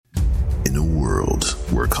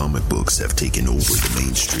where comic books have taken over the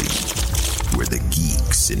mainstream, where the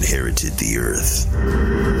geeks inherited the earth,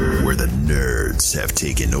 where the nerds have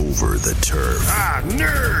taken over the turf. Ah,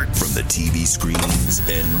 nerds! From the TV screens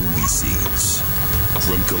and movie scenes.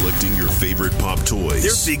 From collecting your favorite pop toys.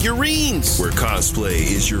 They're figurines! Where cosplay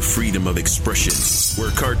is your freedom of expression.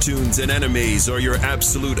 Where cartoons and animes are your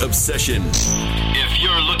absolute obsession. If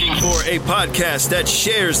you're looking for a podcast that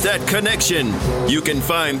shares that connection, you can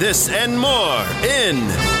find this and more in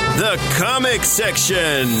the comic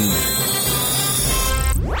section.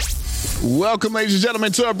 Welcome, ladies and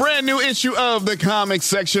gentlemen, to a brand new issue of the Comic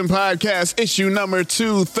Section Podcast, issue number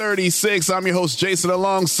 236. I'm your host, Jason,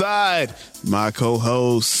 alongside my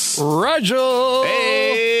co-host, Rigel.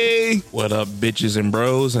 Hey. What up, bitches and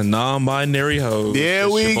bros and non-binary hoes? There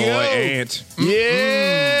it's we your boy, go. Ant.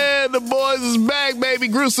 Yeah, the boys is back, baby.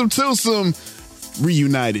 Gruesome Twosome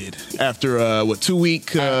reunited after,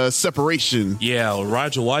 2-week separation. Yeah,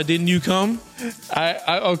 Rigel, why didn't you come?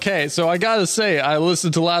 Okay, so I gotta say, I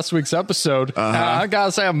listened to last week's episode. I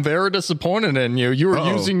gotta say, I'm very disappointed in you. You were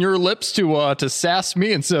using your lips to sass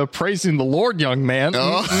me instead of praising the Lord, young man.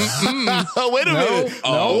 Oh, wait a minute.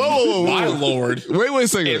 Oh, whoa. My Lord. Wait a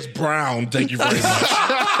second. It's Brown. Thank you very much.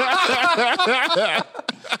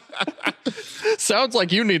 Sounds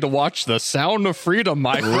like you need to watch The Sound of Freedom,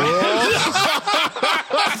 my friend.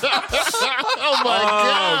 Oh, my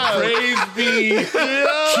God. Praise be.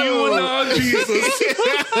 QAnon Jesus.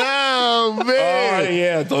 Oh, man. Oh,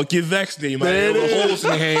 yeah. Don't get vexed, man. Little holes in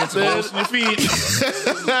your hands, holes in your feet.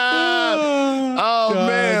 Oh,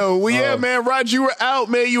 man. Well, yeah, man. Rod, you were out,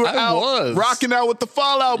 man. You were out rocking out with the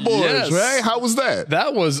Fallout Boys, Yes. right? How was that?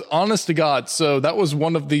 That was, honest to God, so that was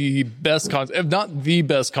one of the best concerts, if not the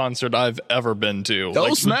best concert I've ever been to. Oh,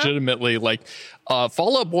 like, snap. legitimately, like,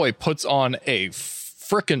 Fall Out Boy puts on a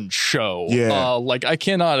frickin' show. Yeah. Like, I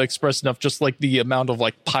cannot express enough just like the amount of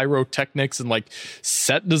like pyrotechnics and like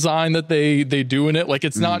set design that they do in it. Like,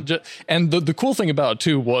 it's not just, and the cool thing about it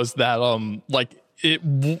too was that like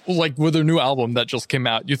with their new album that just came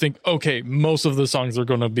out, you think, okay, most of the songs they're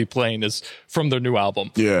going to be playing is from their new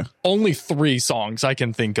album. Yeah. Only 3 songs I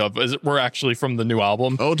can think of were actually from the new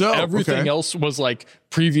album. Oh, dope. Everything else was like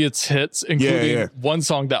previous hits, including one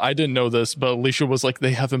song that I didn't know this, but Alicia was like,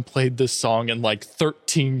 they haven't played this song in like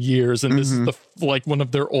 13 years, and this is like one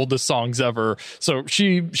of their oldest songs ever. So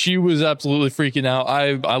she was absolutely freaking out.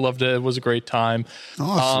 I loved it. It was a great time.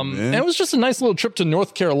 Awesome, man. And it was just a nice little trip to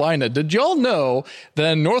North Carolina. Did y'all know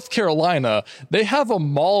that in North Carolina they have a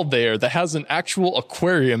mall there that has an actual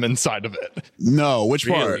aquarium inside of it? No, which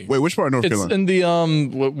part? Really? Wait, which part of North It's Carolina? in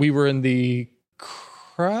the we were in the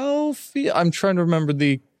Crowfield. I'm trying to remember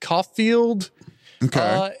the Caulfield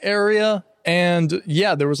area. And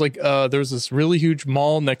yeah, there was like there's this really huge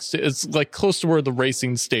mall next to, it's like close to where the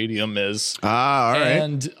racing stadium is. All right.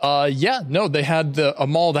 And they had a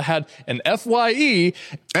mall that had an FYE, an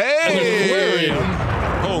Hey, aquarium.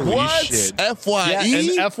 Holy what? shit. FYE?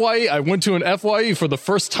 Yeah, an FYE. I went to an FYE for the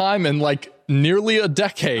first time in like nearly a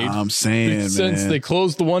decade. I'm saying, since man. they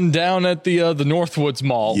closed the one down at the Northwoods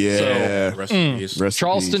Mall. Yeah. Rest in peace. Rest in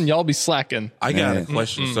Charleston, peace. y'all be slacking. I got a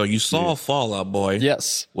question. So you saw Fallout Boy.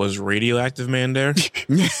 Yes. Was Radioactive Man there?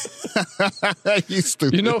 You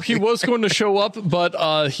stupid. You know, he was going to show up,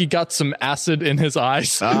 but he got some acid in his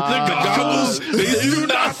eyes. The goggles, they do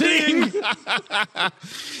nothing.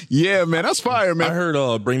 Yeah, man, that's fire, I man. heard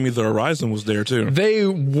Bring Me the Horizon was there too. They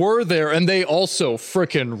were there, and they also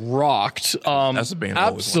freaking rocked. That's a band I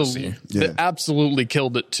always wanna see. They absolutely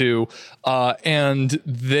killed it too. And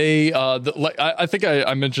they, I think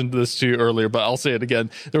I mentioned this to you earlier, but I'll say it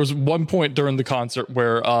again. There was one point during the concert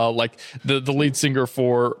where, like the lead singer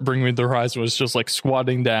for Bring Me the Horizon was just like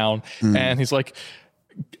squatting down, and he's like,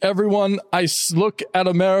 "Everyone, I look at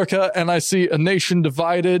America and I see a nation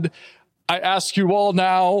divided. I ask you all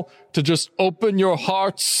now to just open your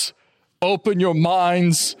hearts, open your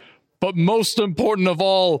minds, but most important of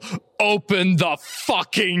all, open the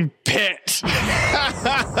fucking pit."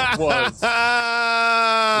 Was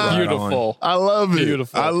beautiful. I love it.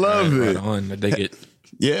 Beautiful. I love it. Right on. I dig it.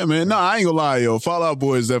 Yeah, man. No, I ain't gonna lie, yo. Fall Out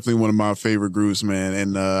Boy is definitely one of my favorite groups, man.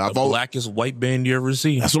 And I've The always, blackest white band you ever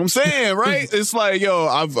see. that's what I'm saying, right? It's like, yo,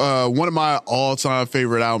 I've one of my all-time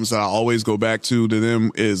favorite albums that I always go back to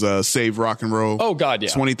them is Save Rock and Roll. Oh, God, yeah.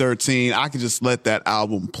 2013. I could just let that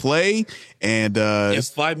album play. And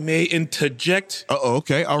If I may interject,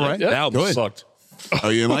 okay, all right. Yeah. that album Go ahead. sucked Oh,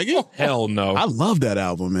 you didn't like it? Hell no. I love that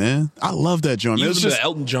album, man. I love that joint. It was Even just the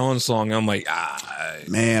Elton John song, I'm like,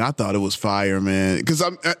 man, I thought it was fire, man.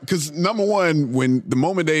 Because number one, when the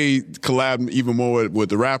moment they collabed even more with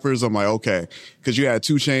the rappers, I'm like, okay. Because you had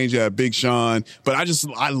 2 Chainz, you had Big Sean, but I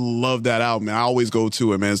love that album, man. I always go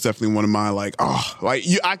to it, man. It's definitely one of mine. Like,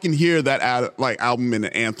 I can hear that album in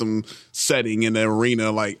the anthem setting in the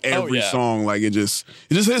arena, like every song, like it just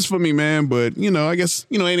hits for me, man. But I guess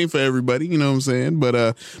it ain't for everybody. You know what I'm saying?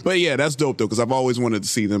 But yeah, that's dope though, because I've always wanted to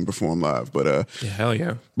see them perform live. But hell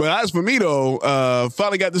yeah. But as for me though,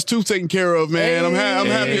 finally got this tooth taken care of, man. I'm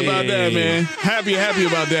happy about that, man. Happy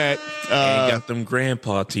about that. Ain't got them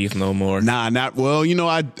grandpa teeth no more. Nah, not well.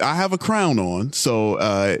 I have a crown on, so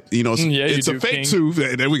it's a fake tooth.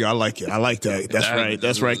 There we go. I like it. I like that.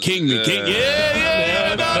 That's right. King me.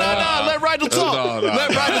 Yeah. No. Let Rigel talk. Let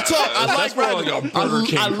Rigel talk. I like Rigel.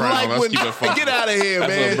 I like when. Get out of here,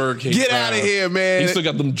 man. Get out of here, man. He still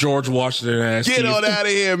got them George Washington ass teeth. Get on out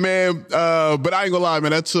of here, man. But I ain't gonna lie,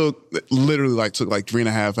 man. That took like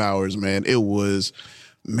 3.5 hours, man. It was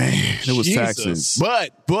taxing.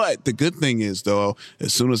 But the good thing is, though,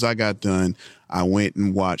 as soon as I got done, I went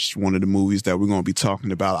and watched one of the movies that we're going to be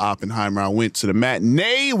talking about, Oppenheimer. I went to the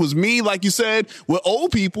matinee. It was me, like you said, with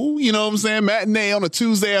old people, you know what I'm saying? Matinee on a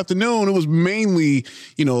Tuesday afternoon. It was mainly,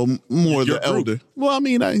 more the elder. Well, I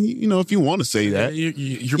mean, if you want to say that.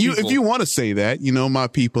 If you want to say that, my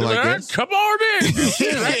people, I guess. Come on in.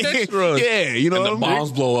 Right next to us. Yeah, and the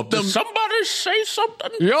bombs blow up. Somebody say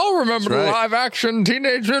something. Y'all remember the live action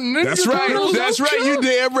Teenage Mutant Ninja That's right. Turtles? That's right. You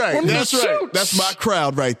damn right. That's right. Suits. That's my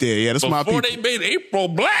crowd right there. Yeah, that's my people. Before they made April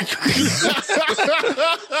black.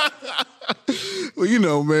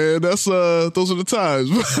 Well, man, that's those are the times.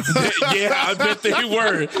 Yeah, I bet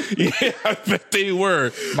they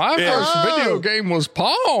were. My first video game was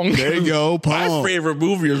Pong. There you go, Pong. My favorite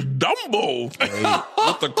movie is Dumbo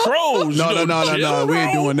with the crows. No. We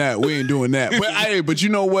ain't doing that. But you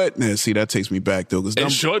know what? Nah, see, that takes me back though. Because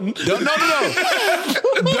It shouldn't. No.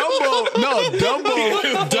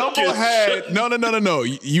 Dumbo had no.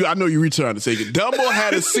 I know you're trying to take it. Dumbo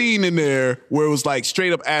had a scene in there where it was like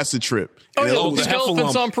straight up acid trip. The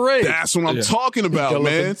elephants on parade. That's what I'm talking about,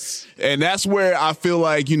 man. And that's where I feel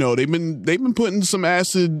like they've been putting some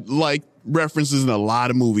acid like references in a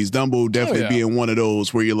lot of movies. Dumbo definitely being one of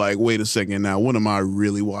those where you're like, wait a second, now what am I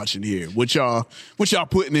really watching here? What y'all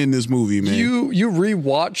putting in this movie, man? You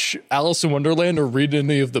rewatch Alice in Wonderland or read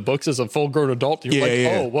any of the books as a full grown adult, you're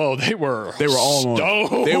oh whoa, they were all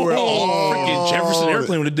on. They were all freaking Jefferson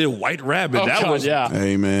Airplane when they did White Rabbit.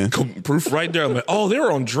 Hey man, proof right there. I'm like, they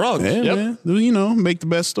were on drugs. Yeah, man. Make the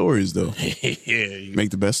best stories though.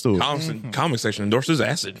 Make the best stories. Comic section endorses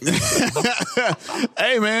acid.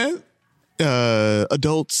 Hey man.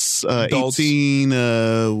 Adults, 18,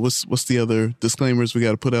 what's the other disclaimers we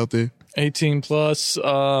got to put out there? 18 plus,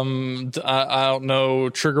 I don't know,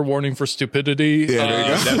 trigger warning for stupidity. Yeah, there you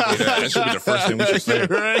go. That should be the first thing we should say.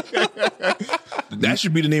 That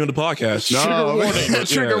should be the name of the podcast.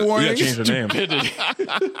 Trigger warning. You gotta change the name.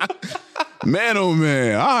 Man, oh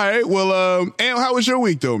man. All right. Well, Am, how was your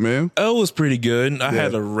week though, man? Oh, it was pretty good. I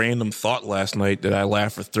had a random thought last night that I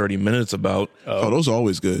laughed for 30 minutes about. Oh, those are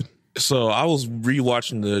always good. So I was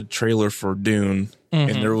rewatching the trailer for Dune,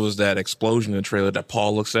 and there was that explosion in the trailer that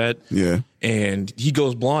Paul looks at. Yeah. And he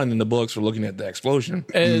goes blind in the books for looking at the explosion.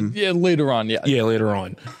 And later on, Yeah, later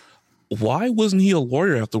on. Why wasn't he a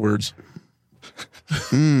lawyer afterwards?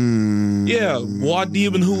 Yeah, Wadi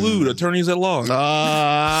ibn Hulud, attorneys at law.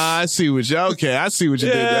 I see what you did there. I see what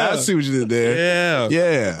you did there.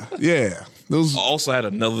 Yeah. Those also had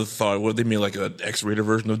another thought. What, they made like an X-rated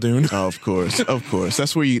version of Dune? Oh, of course.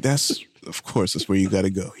 That's where you got to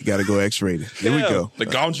go. You got to go X-rated. Here we go. The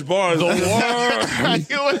Gauntlet Bar.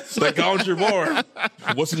 The Gauntlet Bar.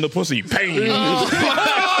 What's in the pussy? Pain.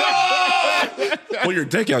 Pull your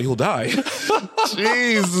dick out, you'll die.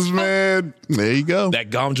 Jesus, man. There you go. That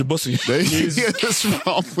Gauntlet pussy. What's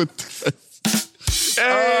wrong with this?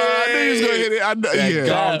 I knew he was going to hit it.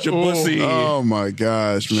 Gauntlet pussy. Oh, my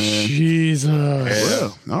gosh, man. Jesus.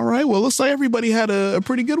 Well, all right. Well, looks like everybody had a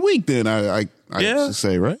pretty good week then, I should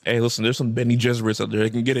say, right? Hey, listen, there's some Benny Gesserits out there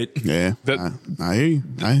that can get it. Yeah, I hear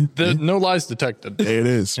you. No lies detected. There it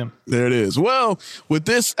is. Yeah. There it is. Well, with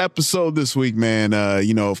this episode this week, man,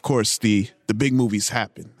 of course, the big movies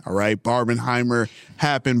happen, all right? Barbenheimer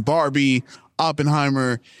happened, Barbie,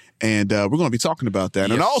 Oppenheimer, and we're going to be talking about that.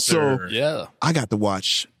 Yes, and also, sir. I got to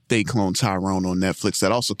watch Cloned Tyrone on Netflix.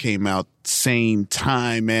 That also came out same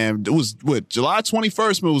time, man. It was July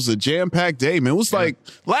 21st, man. It was a jam-packed day, man. It was like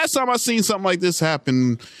last time I seen something like this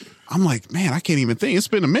happen, I'm like, man, I can't even think. It's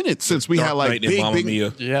been a minute since we had like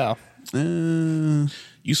big Yeah.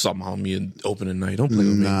 You saw Mamma Mia opening night. Don't play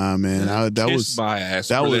with me. Nah, man. That was my ass.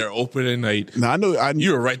 that was their opening night. Nah, I know.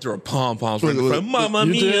 You were right there with pom-poms. Mamma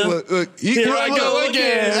Mia. Here I go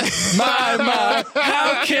again. My,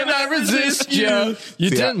 how can I resist you?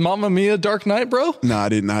 You didn't Mamma Mia Dark Knight, bro? No, I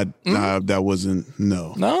didn't. That wasn't.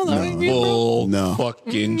 No. Bull No.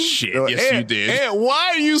 fucking shit. Yes, you did. And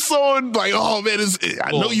why are you so like, oh, man,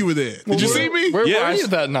 I know you were there. Did you see me? Where were you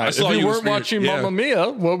that night? If you weren't watching Mamma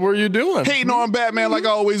Mia, what were you doing? Hating on Batman like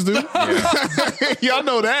I always do. Y'all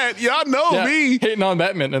know that. Y'all know me. Hating on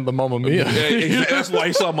Batman and the Mamma Mia. Yeah, that's why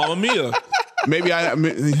you saw Mamma Mia. Maybe that's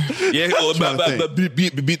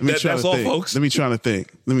all, folks. Let me try to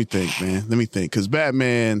think. Let me think, man. Let me think. Because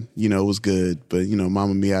Batman, was good. But,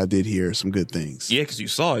 Mamma Mia, I did hear some good things. Yeah, because you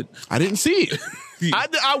saw it. I didn't see it.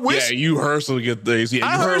 I wish. Yeah, you heard some good things. Yeah,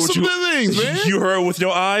 I heard some good things, man. You heard with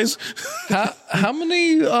your eyes. How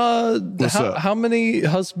many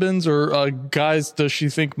husbands or guys does she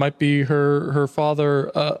think might be her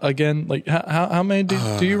father again? Like how many do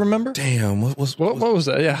you remember? Damn, what was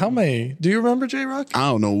that? Yeah, how many? Do you remember, J-Rock?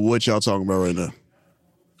 I don't know what y'all talking about right now.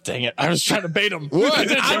 Dang it! I was trying to bait him. What? I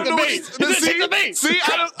don't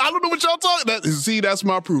know what y'all talking about. See, that's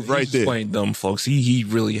my proof right there. Playing dumb, folks. He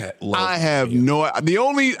really had. I have no. I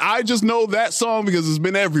just know that song because it's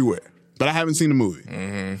been everywhere, but I haven't seen the movie.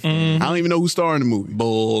 I don't even know who's starring in the movie.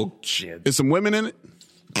 Bullshit. There's some women in it.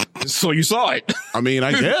 So you saw it. I mean,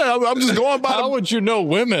 I'm just going by. How would you know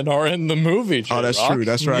women are in the movie? Oh, that's true.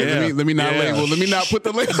 That's right. Yeah. Let me not label. Let me not put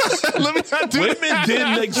the label. Let me not do Women that.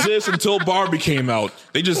 didn't exist until Barbie came out.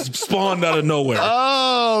 They just spawned out of nowhere.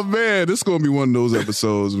 Oh man, this is gonna be one of those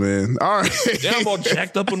episodes, man. All right. Yeah, I'm all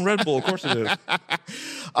jacked up on Red Bull. Of course it is.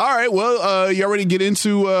 All right. Well, you already get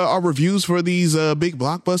into our reviews for these big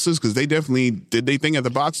blockbusters because they definitely did their thing at the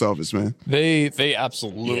box office, man. They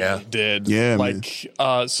absolutely did. Yeah,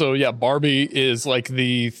 so Barbie is like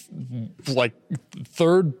the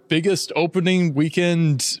third biggest opening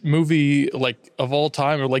weekend movie like of all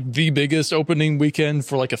time, or like the biggest opening weekend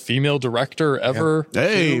for like a female director ever. Yeah.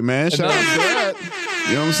 Hey, man, shout out to that.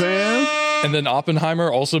 You know what I'm saying? And then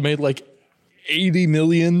Oppenheimer also made like 80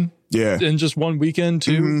 million. Yeah. In just one weekend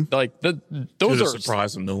too. Mm-hmm. Like those are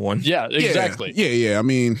surprising no one. Yeah, exactly. Yeah. I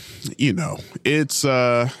mean, it's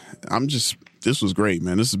this was great,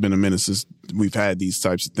 man. This has been a minute since we've had these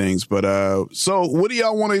types of things. But so what do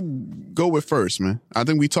y'all want to go with first, man? I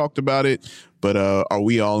think we talked about it, but are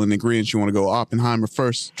we all in agreement? You want to go Oppenheimer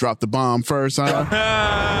first? Drop the bomb first, huh? Drop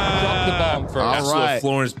the bomb first. All That's right. what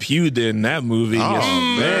Florence Pugh did in that movie. Oh,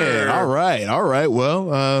 man. All right.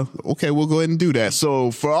 Well, okay, we'll go ahead and do that.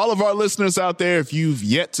 So for all of our listeners out there, if you've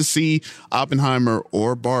yet to see Oppenheimer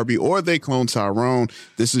or Barbie or They Cloned Tyrone,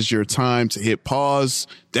 this is your time to hit pause,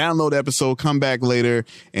 download the episode, come back later,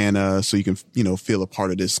 and so you can, feel a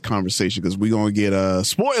part of this conversation because we're going to get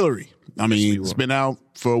spoilery. I mean, it's been out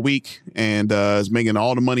for a week and it's making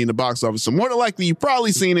all the money in the box office. So more than likely, you've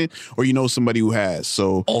probably seen it or you know somebody who has.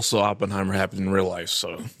 So also, Oppenheimer happened in real life.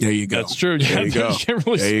 So there you go. That's true. There you go. You can't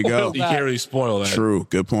really there you go. You can't really spoil that. True.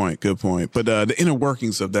 Good point. But the inner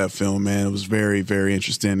workings of that film, man, it was very, very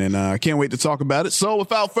interesting. And I can't wait to talk about it. So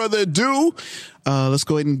without further ado, let's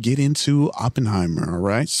go ahead and get into Oppenheimer. All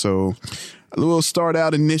right. So we'll start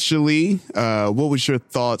out initially. What was your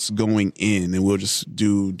thoughts going in? And we'll just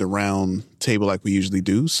do the round table like we usually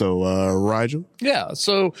do. So, Rigel? Yeah.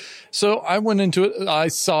 So I went into it. I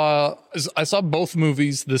saw both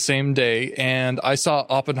movies the same day, and I saw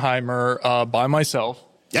Oppenheimer by myself.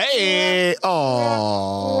 Hey!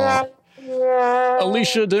 Aww.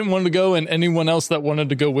 Alicia didn't want to go, and anyone else that wanted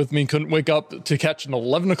to go with me couldn't wake up to catch an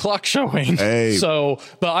 11 o'clock showing. Hey.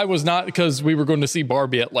 But I was not, because we were going to see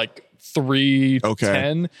Barbie at like 3:10.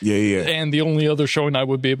 Okay. Yeah. And the only other showing I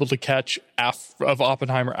would be able to catch of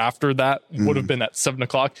Oppenheimer after that would have been at 7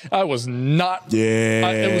 o'clock. I was not. Yeah.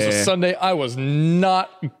 It was a Sunday. I was not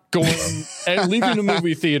going and leaving the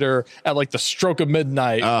movie theater at like the stroke of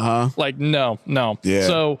midnight. Like, no. Yeah.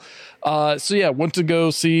 So went to go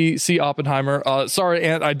see Oppenheimer. Sorry,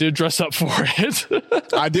 Aunt, I did dress up for it.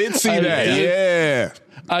 I did see that. Yeah.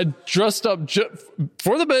 I dressed up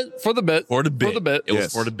for the bit. It was for the bit. It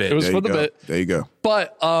was for the bit. There you go.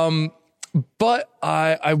 But I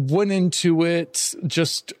went into it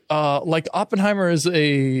just like Oppenheimer is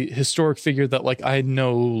a historic figure that like I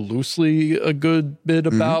know loosely a good bit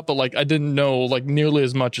about, but like I didn't know like nearly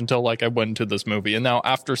as much until like I went into this movie. And now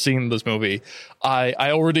after seeing this movie,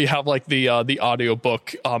 I already have like the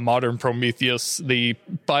audiobook, Modern Prometheus, the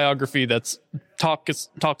biography that's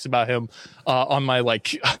talks about him on my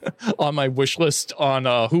on my wish list on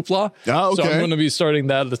Hoopla. Oh, okay. So I'm going to be starting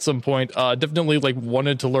that at some point. Definitely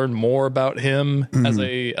wanted to learn more about him as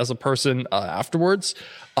a person afterwards.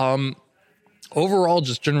 Overall,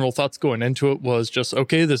 just general thoughts going into it was just,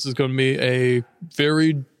 okay, this is going to be a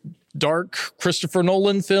very dark Christopher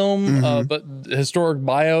Nolan film, but historic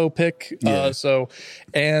biopic. Yeah.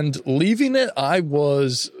 And leaving it, I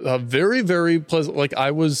was very, very pleasant.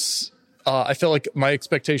 I felt like my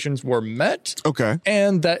expectations were met. Okay.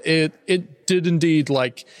 And that it did indeed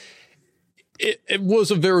it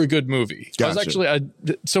was a very good movie. Gotcha. I was actually,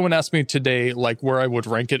 someone asked me today, where I would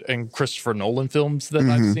rank it in Christopher Nolan films that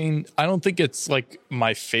I've seen. I don't think it's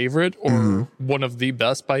my favorite or one of the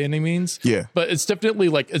best by any means. Yeah. But it's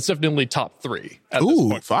definitely top 3 at this Ooh,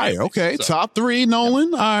 point. fire. Okay. So. Top 3,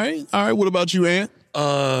 Nolan. Yeah. All right. What about you, Ant?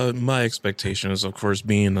 My expectation is, of course,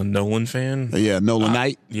 being a Nolan fan. Yeah,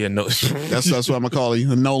 Nolanite. Yeah, no, that's what I'm gonna call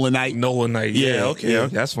you, a Nolanite. Nolanite. Yeah, okay,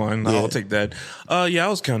 that's fine. Yeah. I'll take that. I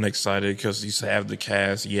was kind of excited because you have the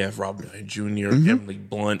cast. You have Robert Downey Jr., Emily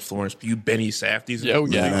Blunt, Florence Pugh, Benny Safdie's. Oh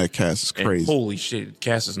yeah, that cast is crazy. And holy shit,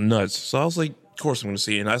 cast is nuts. So I was like, of course I'm going to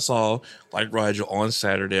see it. And I saw, like Rigel, on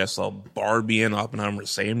Saturday, I saw Barbie and Oppenheimer the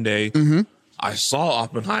same day. I saw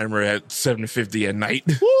Oppenheimer at 7:50 at night.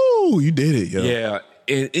 Woo, you did it, yo. Yeah,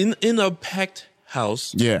 in a packed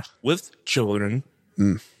house. Yeah, with children.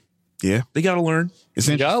 Yeah, they gotta learn.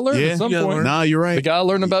 You gotta learn at some point. Nah, you're right. They gotta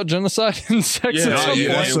learn about genocide and sex at some point.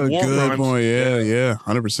 That's a good point. Yeah,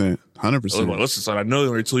 100%. Listen, son, I know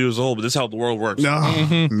you're only 2 years old, but this is how the world works. No,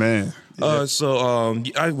 man. When I saw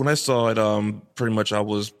it, pretty much I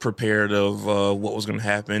was prepared of what was going to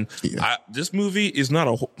happen. Yeah. This movie is not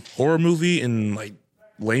a horror movie in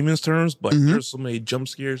layman's terms, but there's so many jump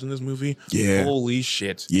scares in this movie. Yeah, holy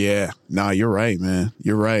shit. Yeah, nah, you're right, man.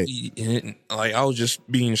 You're right. I was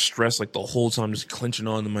just being stressed the whole time, just clenching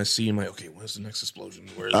onto my seat. I'm like, okay, when's the next explosion?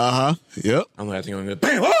 Yep. I'm like, I think I'm gonna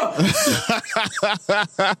bam. Oh!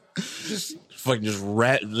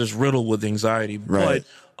 just riddled with anxiety. Right.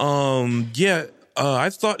 But I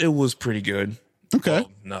thought it was pretty good. Okay.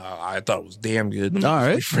 I thought it was damn good. All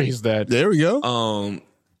right. Rephrase that. There we go.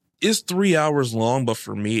 It's 3 hours long, but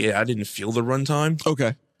for me, I didn't feel the runtime.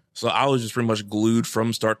 Okay. So I was just pretty much glued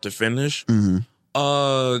from start to finish.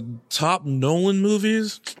 Top Nolan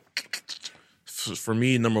movies for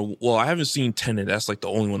me, I haven't seen Tenet. That's the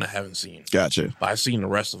only one I haven't seen. Gotcha. But I've seen the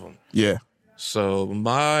rest of them. Yeah. So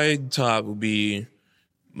my top would be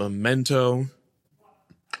Memento.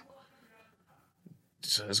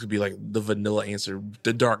 So this could be the vanilla answer.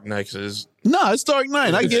 The Dark Knight is it's Dark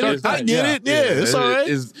Knight. I get it. Yeah, it's all right.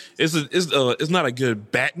 It's not a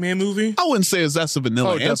good Batman movie. I wouldn't say that's a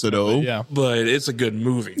vanilla answer though. Yeah, but it's a good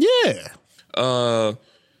movie. Yeah.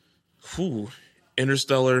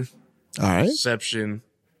 Interstellar. All right. Inception.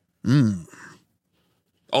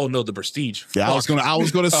 Oh no, The Prestige. Yeah, I was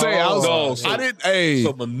gonna say I didn't. Hey,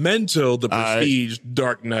 so Memento, The Prestige,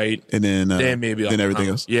 Dark Knight, and then everything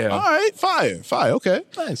else. Yeah. All right, fire. Okay,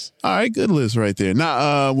 nice. All right, good list right there.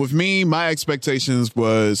 Now, with me, my expectations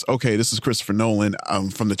was okay. This is Christopher Nolan.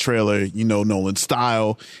 From the trailer, Nolan's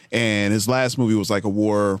style, and his last movie was a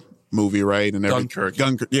war movie, right? And Dunkirk.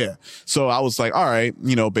 Yeah. So I was like, all right,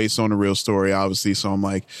 based on a real story, obviously. So I'm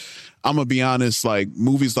like, I'm gonna be honest,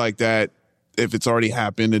 movies like that, if it's already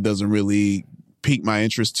happened, it doesn't really pique my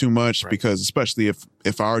interest too much, because especially if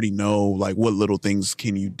I already know what little things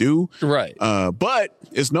can you do. Right. But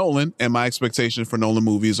it's Nolan, and my expectations for Nolan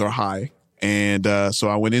movies are high. And so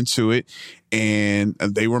I went into it and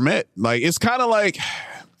they were met. It's kind of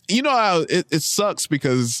how it sucks,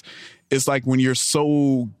 because it's when you're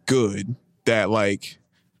so good that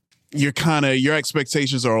your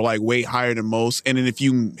expectations are like way higher than most. And then if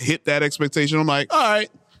you hit that expectation, I'm like, all right,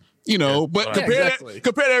 you know, but compared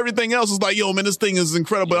to everything else, it's like, yo, man, this thing is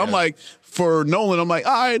incredible. Yeah. I'm like, for Nolan, I'm like,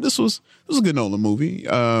 all right, this was a good Nolan movie.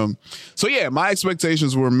 So yeah, my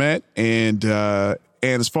expectations were met. And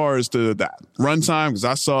as far as the runtime, because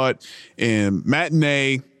I saw it in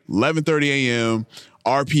matinee, 11:30 a.m.,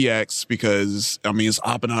 RPX, because I mean it's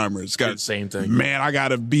Oppenheimer. It's got the same thing. Man, I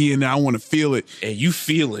gotta be in there. I want to feel it, and you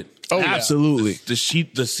feel it. Oh, absolutely. Yeah.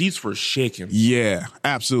 The seats were shaking. Yeah,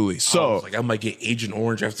 absolutely. So I was like, I might get Agent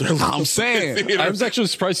Orange after. I'm saying, I was actually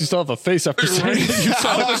surprised you still have a face after saying it. You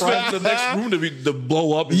saw the next room to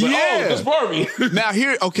blow up. He's like, oh, that's Barbie. Now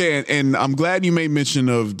here, okay, and I'm glad you made mention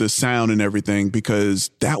of the sound and everything, because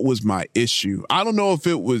that was my issue. I don't know if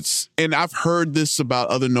it was, and I've heard this about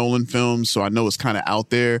other Nolan films, so I know it's kind of out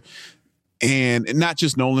there, and not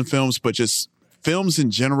just Nolan films, but just films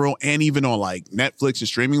in general, and even on like Netflix and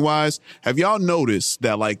streaming wise, have y'all noticed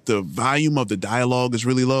that like the volume of the dialogue is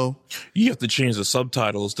really low? You have to change the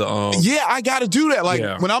subtitles to Yeah, I got to do that. Like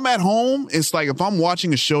Yeah. when I'm at home, it's like if I'm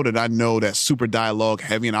watching a show that I know that's super dialogue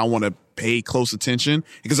heavy and I want to pay close attention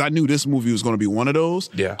because I knew this movie was going to be one of those.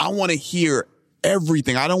 Yeah. I want to hear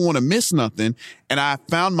everything. I don't want to miss nothing. And I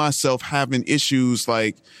found myself having issues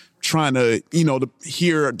like trying to, to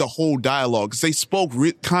hear the whole dialogue because they spoke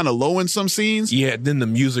kind of low in some scenes. Yeah, then the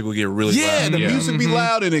music will get really loud. The music be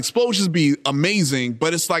loud and explosions be amazing,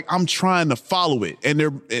 but it's like I'm trying to follow it,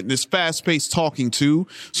 and it's fast paced talking too.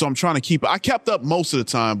 So I'm trying to keep it. I kept up most of the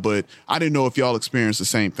time, but I didn't know if y'all experienced the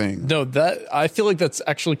same thing. No, that I feel like that's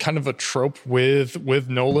actually kind of a trope with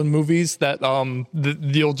Nolan movies that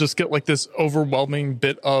you'll just get like this overwhelming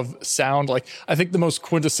bit of sound. Like I think the most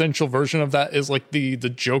quintessential version of that is like the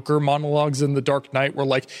Joker monologues in The Dark Knight, where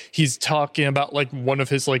like he's talking about like one of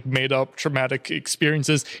his like made up traumatic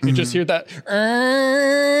experiences. You just hear that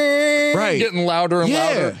getting louder and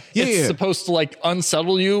louder. It's supposed to like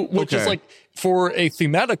unsettle you, which is like for a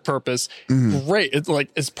thematic purpose, great. It's like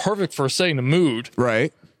it's perfect for setting a mood.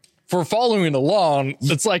 Right. For following along,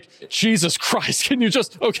 it's like, Jesus Christ, can you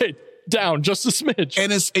just down just a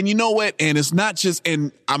smidge? And you know what? And it's not just,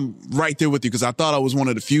 and I'm right there with you because I thought I was one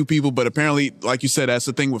of the few people, but apparently, like you said, that's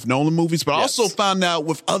the thing with Nolan movies. But I also found out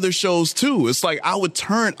with other shows too. It's like I would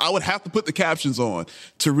have to put the captions on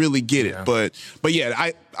to really get it. But yeah,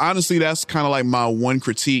 I honestly, that's kind of like my one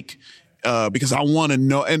critique. Because I want to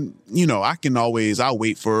know, and I'll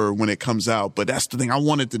wait for when it comes out. But that's the thing. I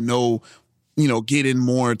wanted to know, get in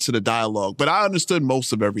more to the dialogue. But I understood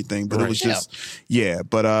most of everything. But it was just,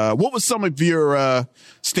 But what was some of your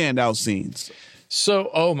standout scenes?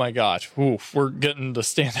 So, oh my gosh, we're getting the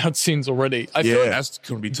standout scenes already. I feel like that's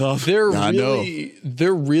going to be tough.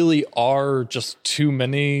 There really are just too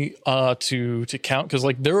many to count because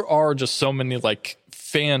like there are just so many like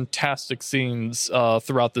fantastic scenes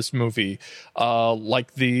throughout this movie,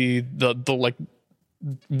 like the like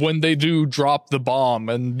when they do drop the bomb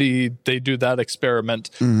and they do that experiment.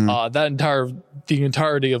 The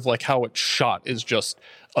entirety of like how it's shot is just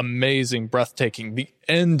amazing, breathtaking. The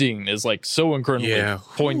ending is like so incredibly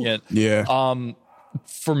poignant.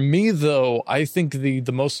 For me, though, I think the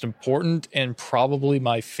most important and probably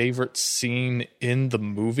my favorite scene in the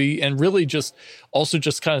movie, and really just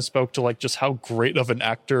kind of spoke to like just how great of an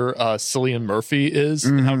actor Cillian Murphy is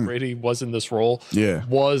and how great he was in this role,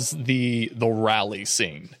 was the rally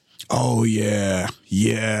scene. Oh, yeah.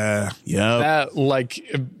 That, like,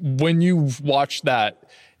 when you watch that,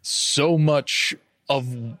 so much of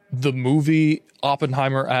the movie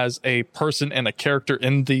Oppenheimer as a person and a character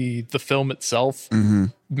in the film itself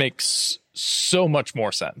makes so much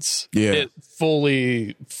more sense. It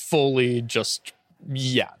fully just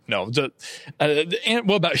and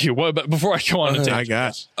what about you? Before I go on to I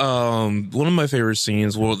got one of my favorite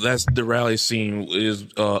scenes, that's the rally scene is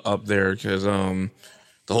up there because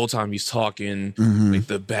the whole time he's talking, like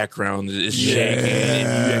the background is shaking,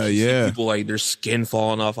 and you see people like their skin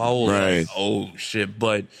falling off. I was like, oh shit.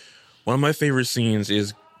 But one of my favorite scenes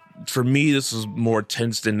is, for me, this is more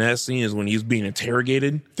tense than that scene, is when he's being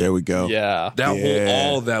interrogated. There we go.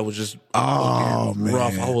 All of that was just rough.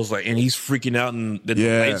 Man. I was like, and he's freaking out, and the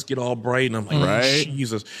lights get all bright, and I'm like,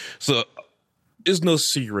 Jesus. So it's no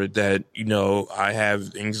secret that, I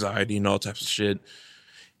have anxiety and all types of shit.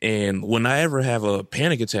 And when I ever have a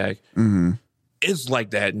panic attack, it's like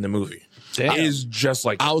that in the movie. It's just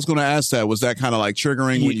like that. I was going to ask that. Was that kind of like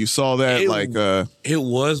triggering when you saw that? It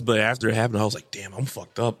was, but after it happened, I was like, damn, I'm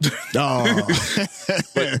fucked up. But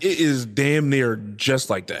it is damn near just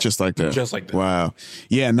like that. Just like that. Just like that. Wow.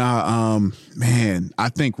 Yeah, man, I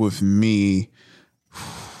think with me,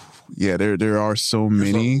 there are so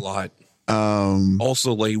many. There's a lot.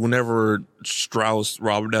 Also, like whenever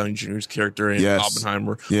Robert Downey Jr.'s character in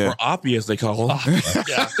Oppenheimer, or Oppie as they call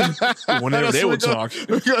him, whenever they would talk,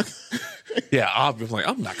 Oppie was like,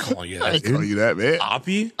 I'm not calling you that. I call you that, man.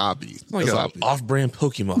 Oppie, like an Oppie. off-brand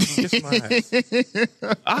Pokemon. Kiss my ass.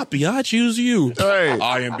 Oppie, I choose you. Hey.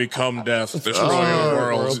 I am become death, destroying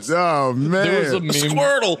worlds. Oh man, there was a meme.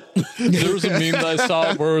 Squirtle. There was a meme that I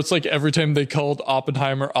saw where it's like every time they called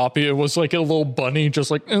Oppenheimer Oppie, it was like a little bunny, just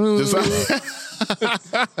like.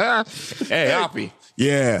 Hey, Oppie.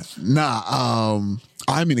 Yeah.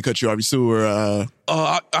 I didn't mean to cut you off. You still were.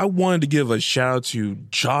 I wanted to give a shout out to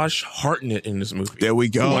Josh Hartnett in this movie. There we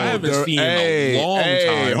go. Who I haven't seen in a long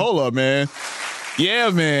time. Hold up, man. Yeah,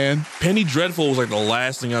 man. Penny Dreadful was like the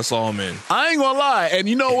last thing I saw him in. I ain't gonna lie. And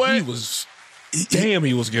you know what? He was damn,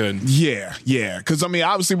 he was good. Yeah. Because I mean,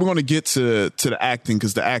 obviously, we're going to get to the acting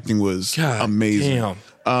because the acting was amazing. Damn.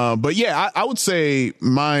 But yeah, I would say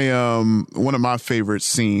my one of my favorite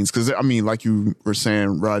scenes, because I mean, like you were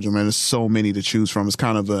saying, Roger, man, there's so many to choose from. It's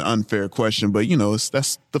kind of an unfair question, but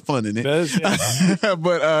that's the fun in it.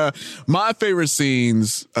 But my favorite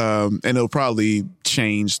scenes, and it'll probably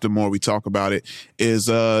change the more we talk about it, is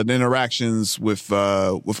the interactions with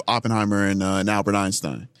Oppenheimer and Albert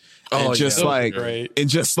Einstein. And just like,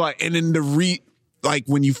 and then like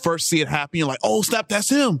when you first see it happen, you're like, oh snap, that's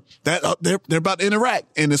him. That they're about to interact.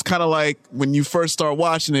 And it's kind of like when you first start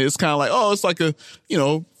watching it, it's kind of like, oh, it's like a,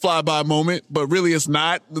 flyby moment, but really it's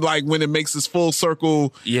not, like when it makes this full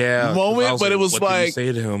circle moment. But it was what like, did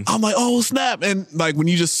you say to him? I'm like, oh snap. And like when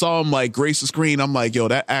you just saw him like grace the screen, I'm like, yo,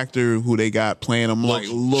 that actor who they got playing him looks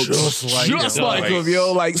just like him,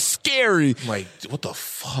 yo, like scary. I'm like, what the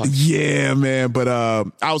fuck? Yeah, man. But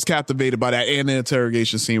I was captivated by that and the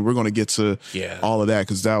interrogation scene. We're gonna get to all of that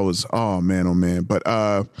because that was oh man. But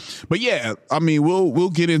yeah, I mean we'll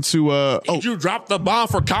get into Did you drop the bomb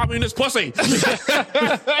for communist pussy?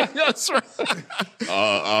 That's right.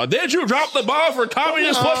 Did you drop the bomb for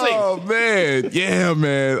communist pussy? Oh man, yeah,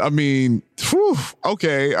 man. I mean,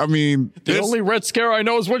 okay. I mean, the only Red Scare I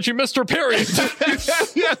know is when she missed her period.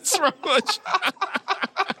 That's right.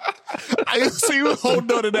 I didn't see you holding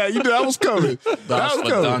on to that. You knew that was coming. That was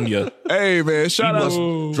coming. Hey man, shout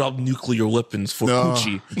out. Drop nuclear weapons for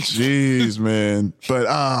Gucci. Jeez, man. But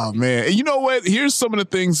man, and you know what? Here's some of the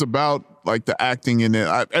things about like the acting in it.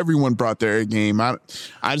 Everyone brought their A game. I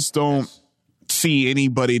just don't see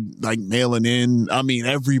anybody like nailing in. I mean,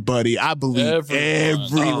 everybody. I believe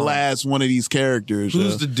every last one of these characters.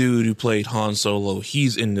 Who's the dude who played Han Solo?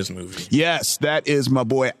 He's in this movie. Yes, that is my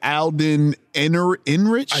boy Alden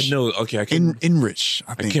Ehrenreich. I know. Okay, I can't. Ehrenreich.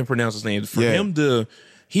 I can't pronounce his name. For him to.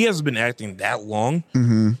 He hasn't been acting that long.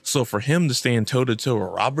 Mm-hmm. So for him to stand toe to toe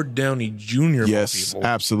with Robert Downey Jr. Yes,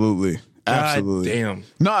 absolutely. Absolutely. Damn.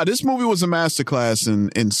 Nah, this movie was a masterclass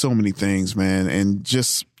in so many things, man. And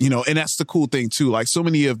just, and that's the cool thing too. Like so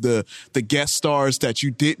many of the guest stars that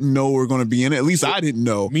you didn't know were going to be in it. At least I didn't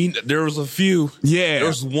know. I mean, there was a few. Yeah. There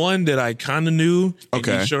was one that I kind of knew. And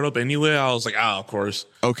he showed up anyway. I was like, of course.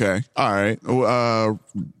 Okay. All right.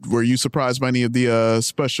 Were you surprised by any of the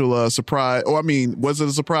special surprise? Or I mean, was it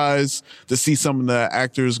a surprise to see some of the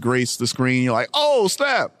actors grace the screen? You're like, oh,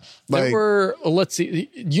 snap. Like, there were, let's see.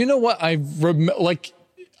 You know what? I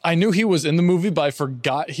knew he was in the movie, but I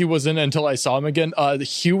forgot he was in it until I saw him again.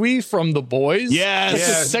 Huey from The Boys. Yes. Like,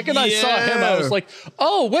 the second I saw him, I was like,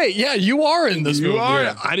 oh, wait, yeah, you are in this movie.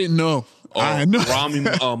 Yeah. I didn't know. I know. Rami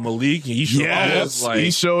Malek, he showed up.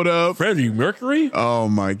 He showed up. Freddie Mercury. Oh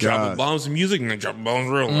my god! Dropping bombs in music and then dropping bombs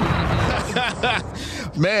real.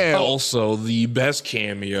 Man. Also, the best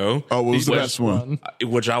cameo. Oh, what was the best one?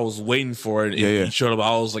 Which I was waiting for it. He showed up.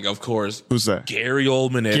 I was like, of course. Who's that? Gary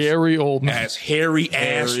Oldman as Harry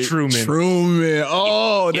Ass Truman. Truman.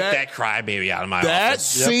 Oh, get that crybaby out of my office. That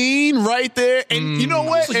scene right there. And you know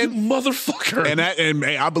what? Like, and you motherfucker. And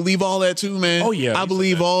man, I believe all that too, man. Oh yeah, I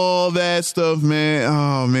believe all that stuff, man.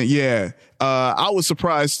 Oh man, yeah. I was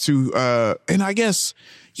surprised too, and I guess,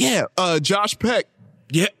 Josh Peck.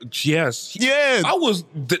 Yeah. Yes. Yeah. I was.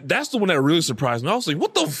 That's the one that really surprised me. I was like,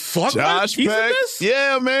 "What the fuck?" Josh Peck. In this?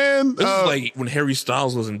 Yeah, man. This is like when Harry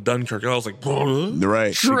Styles was in Dunkirk. I was like,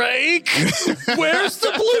 "Right, Drake. Where's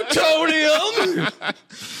the plutonium?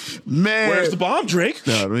 Man, where's the bomb, Drake?"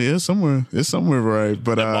 No, I mean, it's somewhere, right?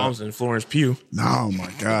 But that bomb's in Florence Pugh. Oh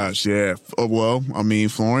my gosh, yeah. Well, I mean,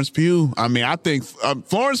 Florence Pugh. I mean, I think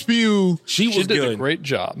Florence Pugh. She did a great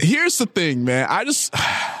job. Here's the thing, man.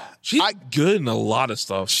 She's good in a lot of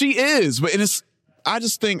stuff. She is, but I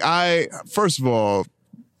just think first of all,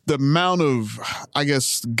 the amount of, I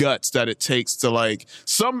guess, guts that it takes to like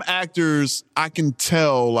some actors, I can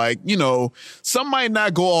tell, like, some might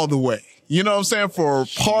not go all the way. You know what I'm saying? For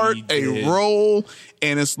a role.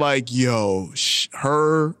 And it's like, what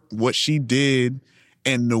she did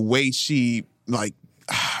and the way she like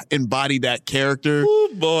embodied that character. Oh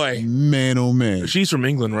boy. Man, oh man. She's from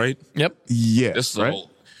England, right? Yep. Yeah.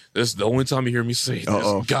 This is the only time you hear me say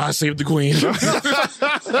this. God save the Queen. That's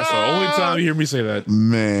the only time you hear me say that.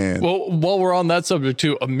 Man. Well, while we're on that subject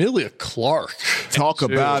too, Emilia Clarke. Talk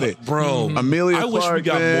about it. Bro. Emilia Clarke, I wish we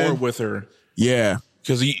got more with her. Yeah.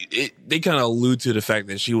 Because they kind of allude to the fact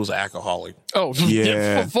that she was an alcoholic. Oh,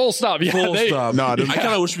 yeah. Full stop. Yeah, full stop. No, I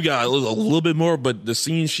kind of wish we got a little bit more, but the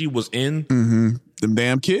scene she was in. Mm-hmm. Them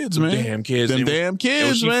damn kids, man. Them damn kids,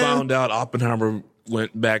 man. She found out Oppenheimer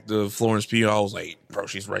went back to Florence Pugh, I was like, bro,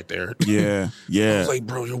 she's right there. Yeah, I yeah. was like,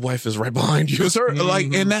 bro, your wife is right behind you. Because her,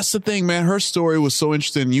 like, and that's the thing, man. Her story was so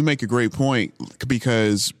interesting. You make a great point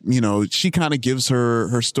because, you know, she kind of gives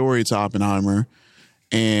her story to Oppenheimer.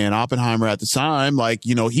 And Oppenheimer at the time, like,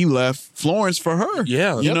 you know, he left Florence for her.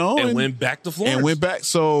 Yeah. You know? And went back to Florence. And went back.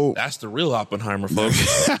 So that's the real Oppenheimer,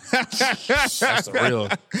 folks. That's the real.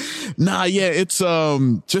 Nah, yeah, it's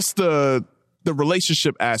just the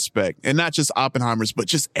relationship aspect, and not just Oppenheimer's, but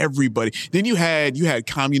just everybody. Then you had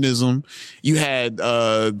communism, you had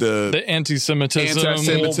the anti-Semitism.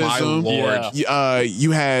 Oh my Lord.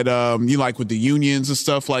 You had you like with the unions and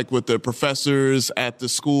stuff, like with the professors at the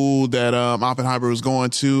school that Oppenheimer was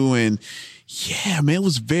going to, and yeah, man, it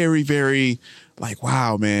was very, very like,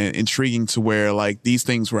 wow, man, intriguing to where like these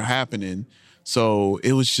things were happening. So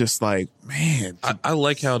it was just like, man. I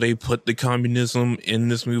like how they put the communism in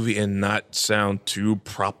this movie and not sound too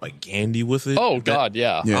propagandy with it. Oh, God,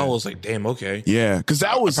 yeah. I was like, damn, okay. Yeah, because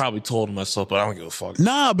that was... I probably told myself, but I don't give a fuck.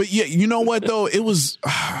 Nah, but yeah, you know what, though? It was...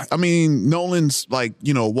 I mean, Nolan's like,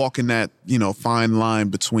 you know, walking that, you know, fine line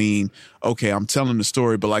between, okay, I'm telling the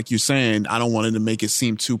story, but like you're saying, I don't want it to make it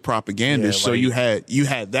seem too propagandish. Yeah, so you had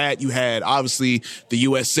that. You had, obviously, the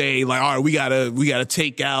USA, like, all right, we gotta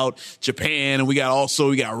take out Japan, and we got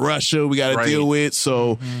Russia, we got to deal with.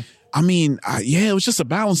 So, I mean, yeah, it was just a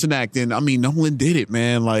balancing act. And I mean, Nolan did it,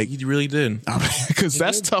 man. Like, He really did. because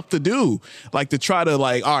that's tough to do. Like, to try to,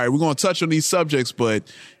 like, all right, we're going to touch on these subjects, but,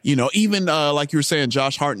 you know, even like you were saying,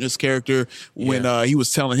 Josh Hartnett's character, when he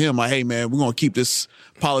was telling him, like, hey, man, we're going to keep this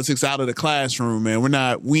politics out of the classroom, man.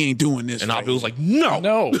 We ain't doing this. And Abby was like,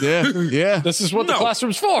 no. Yeah. This is what the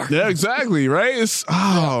classroom's for. Yeah, exactly. Right. It's,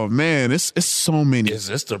 man, it's so many. Is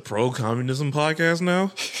this the pro-communism podcast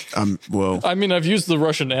now? Well, I mean, I've used the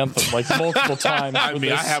Russian anthem like multiple times. I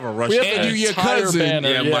mean, I have a Russian We have anthem. the Your entire cousin. banner.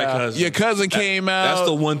 Yeah, my cousin. your cousin came out. That's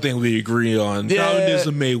the one thing we agree on. Yeah.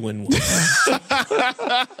 Communism may win.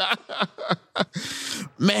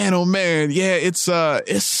 Man, oh man, yeah, it's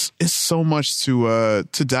so much to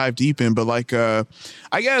dive deep in, but like I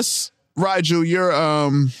guess Rigel, you're I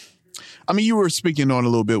mean, you were speaking on a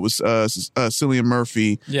little bit with Cillian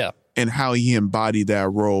Murphy, and how he embodied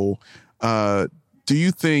that role. Do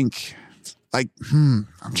you think, like, I'm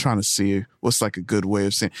trying to see what's like a good way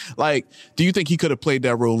of saying, like, do you think he could have played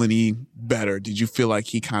that role any better? Did you feel like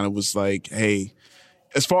he kind of was like, hey,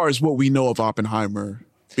 as far as what we know of Oppenheimer?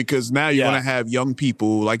 Because now you're going to have young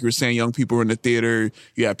people, like you were saying, young people in the theater.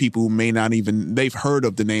 You have people who may not even, they've heard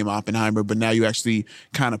of the name Oppenheimer, but now you actually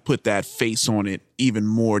kind of put that face on it even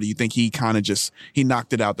more. Do you think he kind of he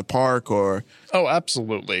knocked it out the park, or? Oh,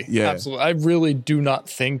 absolutely. Yeah. Absolutely. I really do not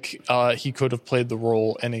think he could have played the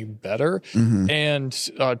role any better. And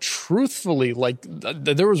truthfully, like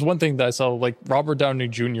there was one thing that I saw, like Robert Downey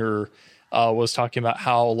Jr. Was talking about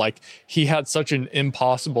how like he had such an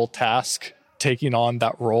impossible task taking on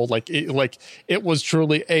that role. Like it was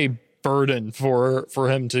truly a burden for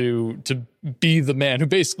him to be the man who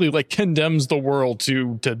basically like condemns the world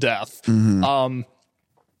to death.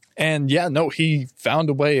 And yeah, no, he found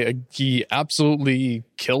a way. He absolutely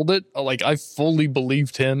killed it. Like, I fully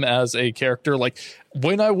believed him as a character. Like,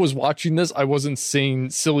 when I was watching this, I wasn't seeing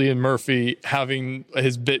Cillian Murphy having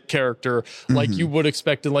his bit character like you would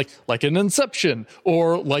expect in like an Inception,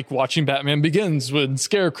 or like watching Batman Begins with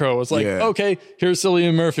Scarecrow. It's like, okay, here's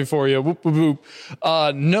Cillian Murphy for you. Whoop, whoop, whoop.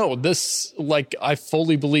 No, this, like, I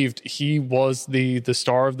fully believed he was the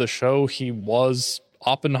star of the show. He was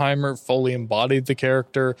Oppenheimer, fully embodied the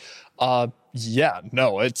character.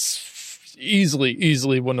 It's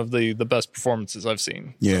easily one of the best performances I've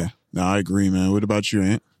seen. Yeah, no, I agree, man. What about you,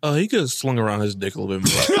 Ant? He could have slung around his dick a little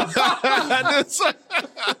bit more.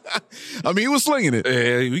 I mean, he was slinging it.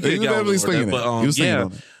 Yeah, he was definitely slinging it. But, He was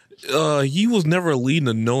slinging it. he was never a lead in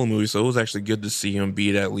a Nolan movie, so it was actually good to see him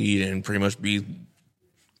be that lead and pretty much be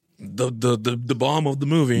the bomb of the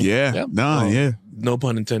movie. Yeah. No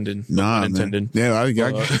pun intended. Pun intended. Yeah,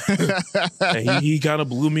 he kind of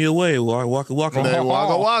blew me away. Waka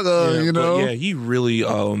waka. You know. But yeah, he really.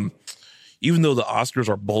 Even though the Oscars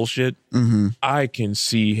are bullshit, I can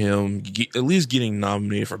see him at least getting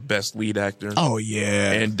nominated for Best Lead Actor. Oh,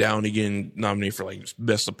 yeah. And Downey getting nominated for like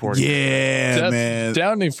Best Supporting. Yeah, man.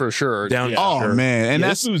 Downey for sure. Downey. Oh, sure. man. And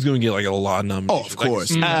this movie's going to get like a lot of nominations. Oh, of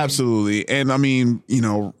course. Absolutely. And I mean, you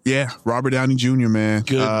know, Robert Downey Jr., man.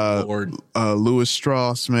 Good Lord. Louis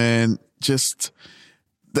Strauss, man. Just...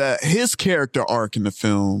 his character arc in the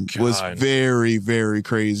film was very, very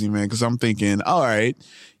crazy, man. Because I'm thinking, all right,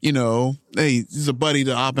 you know, hey, he's a buddy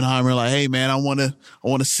to Oppenheimer. Like, hey, man, I want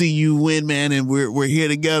to see you win, man, and we're here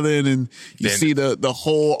together. And then you see the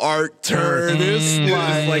whole arc turn. It's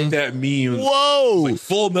like that meme. Whoa, like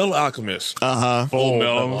Full Metal Alchemist. Full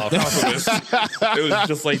Metal Alchemist. It was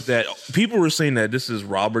just like that. People were saying that this is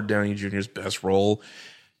Robert Downey Jr.'s best role.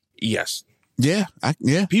 Yes. Yeah,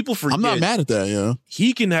 People forget. I'm not mad at that. Yeah,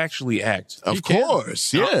 he can actually act. Of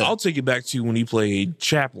course. Yeah, I'll take it back to when he played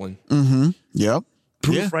Chaplin. Mm-hmm. Yep.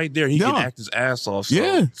 Proof right there. He can act his ass off.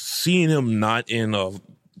 So seeing him not in a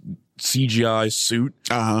CGI suit.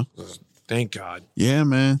 Thank God. Yeah,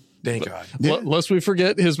 man. Thank God. Lest we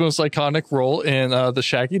forget his most iconic role in The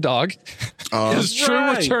Shaggy Dog. His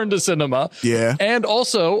true return to cinema. Yeah. And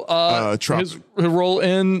also his role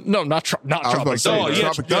in not Tropic Thunder.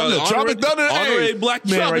 Tropic Thunder. Tropic Thunder. Honorary black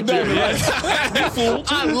man right there.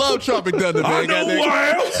 I love Tropic Thunder, man.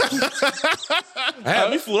 I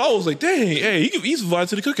had me fooled. I was like, dang, hey, he's invited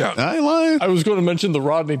to the cookout. I ain't lying. I was going to mention the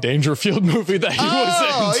Rodney Dangerfield movie that he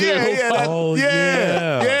was in too.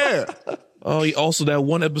 Yeah. Oh, he also that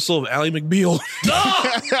one episode of Ally McBeal.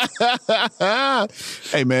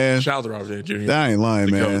 Hey, man. Shout out to Robert Downey Jr. I ain't lying,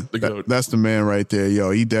 man. The GOAT. That's the man right there. Yo,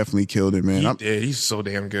 he definitely killed it, man. He's so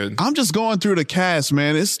damn good. I'm just going through the cast,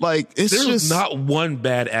 man. It's like, there's just not one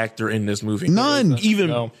bad actor in this movie. None.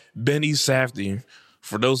 Even Benny Safdie.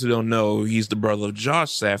 For those who don't know, he's the brother of Josh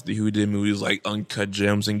Safdie, who did movies like Uncut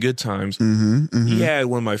Gems and Good Times. He had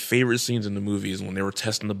one of my favorite scenes in the movies when they were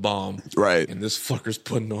testing the bomb. Right. And this fucker's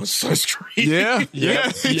putting on sunscreen.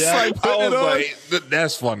 Yeah. He's like putting it on. Like,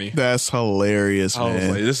 that's funny. That's hilarious, man. I was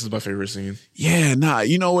like, this is my favorite scene. Yeah,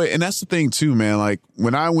 you know what? And that's the thing, too, man. Like,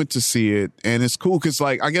 when I went to see it, and it's cool because,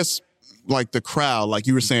 like, I guess, like, the crowd, like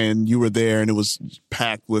you were saying, you were there and it was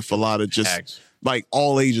packed with a lot of just... Like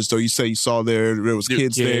all ages, though. You say you saw there was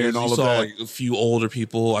kids there and all of that. I saw like a few older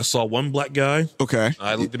people. I saw one black guy. Okay.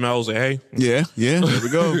 I looked at him. I was like, hey. Yeah. There we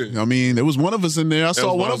go. I mean, there was one of us in there. I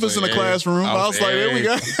saw one of us in the classroom. I was like, there we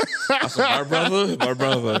go. I said, my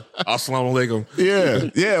brother. Assalamu alaikum.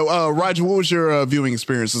 Yeah. Roger, what was your viewing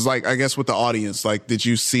experiences like? I guess with the audience, like, did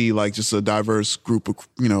you see like just a diverse group of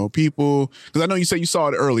people? Because I know you said you saw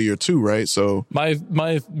it earlier too, right? So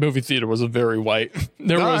my movie theater was a very white.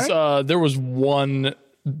 There was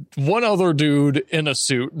one other dude in a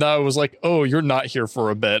that I was like, oh, you're not here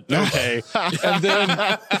for a bit, okay?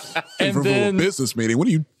 And then business meeting. What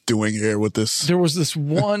are you doing here with this? There was this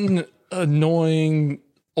one annoying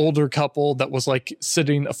older couple that was like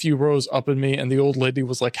sitting a few rows up in me, and the old lady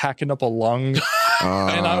was like hacking up a lung.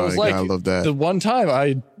 And I was like, I love that. The one time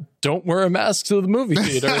I don't wear a mask to the movie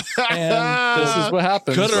theater, and this is what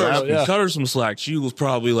happened. Cut her some slack. She was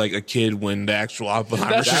probably like a kid when the actual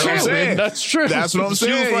Oppenheimer. That's true. That's what I'm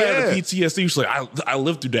saying. She was like had a PTSD. She was like, I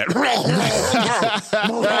lived through that.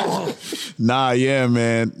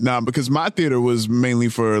 Man. Because my theater was mainly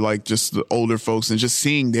for like just the older folks and just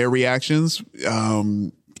seeing their reactions.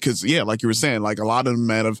 Because, like you were saying, like a lot of them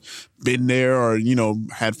might have been there or,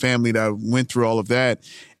 had family that went through all of that.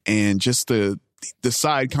 And just the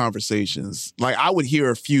side conversations, like I would hear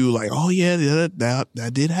a few like, oh, yeah, that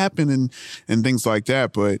did happen and things like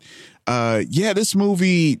that. But this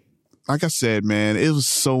movie, like I said, man, it was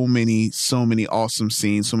so many awesome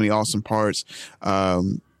scenes, so many awesome parts.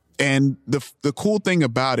 And the cool thing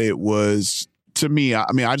about it was, to me,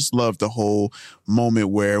 I just loved the whole moment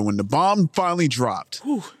where when the bomb finally dropped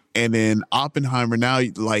and then Oppenheimer now,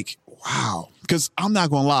 like, wow. Because I'm not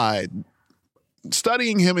going to lie,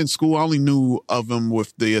 studying him in school, I only knew of him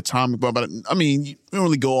with the atomic bomb. But I mean, you don't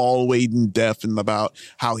really go all the way in depth and about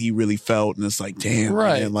how he really felt. And it's like, damn,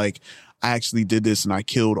 man, like, I actually did this and I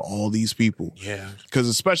killed all these people. Yeah. Because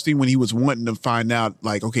especially when he was wanting to find out,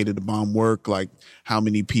 like, okay, did the bomb work? Like, how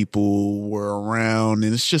many people were around?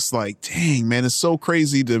 And it's just like, dang, man, it's so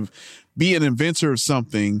crazy to be an inventor of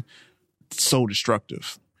something so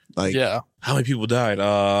destructive. Like, how many people died?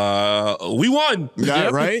 We won.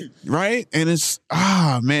 Right. And it's,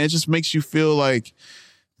 man, it just makes you feel like,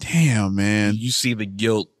 damn, man. You see the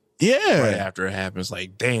guilt. Yeah. Right after it happens,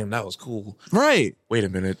 like, damn, that was cool. Right. Wait a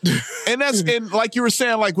minute. and like you were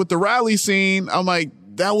saying, like with the rally scene, I'm like,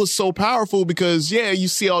 that was so powerful because, you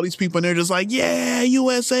see all these people and they're just like,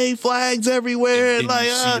 USA flags everywhere. And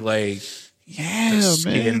like, you see, the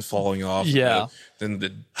skin falling off. Then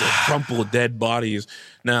the crumpled dead bodies.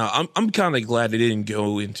 Now, I'm kind of glad they didn't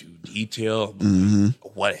go into detail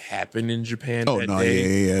of what happened in Japan that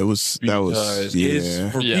day. It was,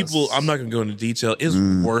 for people, I'm not going to go into detail. It's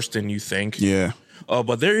worse than you think. Yeah.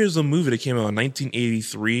 But there is a movie that came out in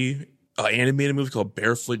 1983, animated movie called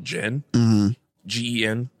Barefoot Gen.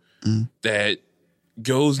 GEN that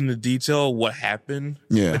goes into detail what happened.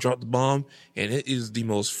 Yeah. I dropped the bomb, and it is the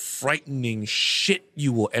most frightening shit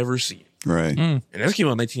you will ever see. Right. And that came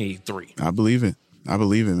out in 1983. I believe it,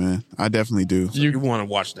 man. I definitely do. You want to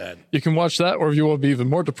watch that. You can watch that, or if you want to be even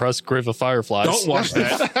more depressed, Grave of Fireflies. Don't watch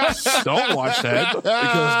that. Don't watch that, because the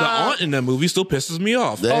aunt in that movie still pisses me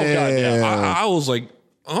off. Oh, God, yeah. I was like,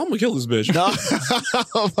 I'm gonna kill this bitch.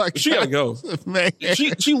 Oh my God. She gotta go. Man.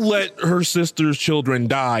 She let her sister's children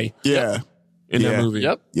die. Yeah. In that movie.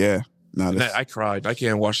 Yep. Yeah. No, I cried. I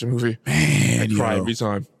can't watch the movie. man, I cry every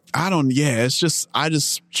time. It's just, I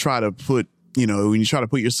just try to put, when you try to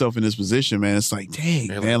put yourself in this position, man, it's like, dang,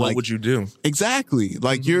 man, what would you do? Exactly.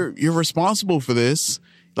 Like you're responsible for this.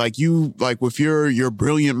 Like with your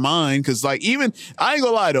brilliant mind. Cause like even, I ain't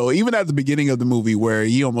gonna lie though, even at the beginning of the movie where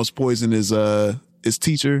he almost poisoned his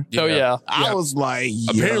teacher. Oh yeah. I was like,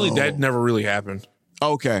 apparently that never really happened.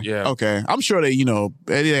 Okay. Yeah. Okay. I'm sure they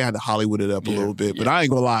had to Hollywood it up a little bit, but I ain't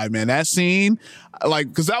gonna lie, man. That scene,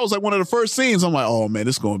 like, cause that was like one of the first scenes. I'm like, oh man,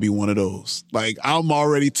 it's gonna be one of those. Like, I'm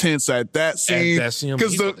already tense at that scene. Cause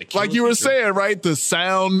like you were saying, right? The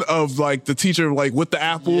sound of like the teacher, like with the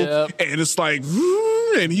apple, and it's like,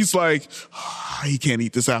 and he's like, oh, he can't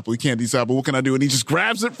eat this apple. He can't eat this apple. What can I do? And he just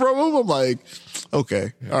grabs it from him. I'm like,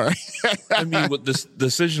 okay. All right. I mean, with this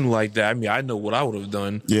decision like that, I mean, I know what I would have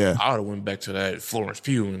done. Yeah. I would have went back to that Florence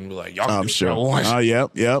Pugh and be like, y'all I'm sure.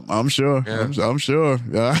 Yep. I'm sure. Yeah. I'm sure.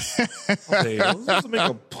 Yeah. Okay, let's make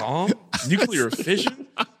a bomb? Nuclear fission?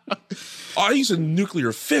 Oh, I used nuclear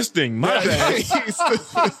fisting. My bad.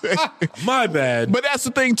 My bad. But that's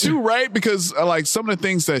the thing too, right? Because like some of the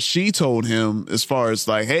things that she told him as far as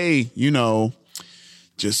like, hey,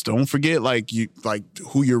 just don't forget like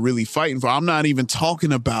who you're really fighting for. I'm not even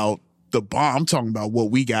talking about the bomb. I'm talking about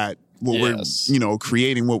what we got, what we're,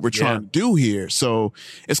 creating, what we're trying to do here. So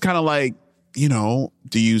it's kind of like, do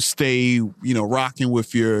you stay, rocking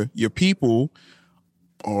with your people,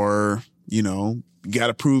 or, you got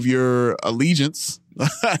to prove your allegiance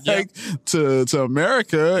to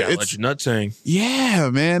America. Gotta let your nuts hang.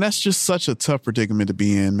 Yeah, man. That's just such a tough predicament to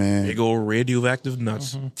be in, man. Big old radioactive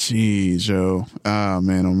nuts. Jeez, yo. Oh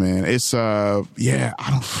man. It's I'm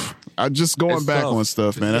just going back on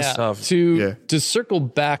stuff, man. That's tough. To circle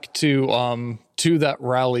back to that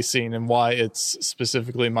rally scene and why it's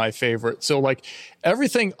specifically my favorite. So like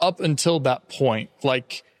everything up until that point,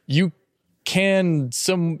 like you can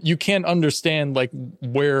understand like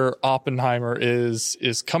where Oppenheimer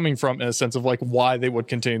is coming from in a sense of like why they would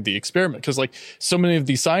continue the experiment, because like so many of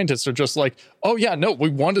these scientists are just like, oh yeah, no, we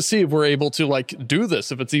want to see if we're able to like do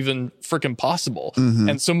this, if it's even freaking possible.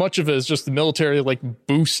 And so much of it is just the military like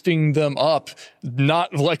boosting them up,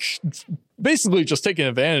 not like basically just taking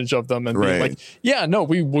advantage of them and being like, yeah, no,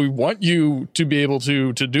 we want you to be able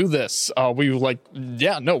to do this. We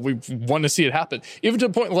want to see it happen. Even to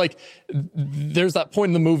the point, like, there's that point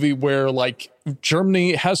in the movie where like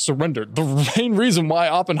Germany has surrendered. The main reason why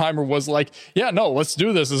Oppenheimer was like, yeah, no, let's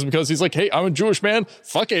do this is because he's like, hey, I'm a Jewish man.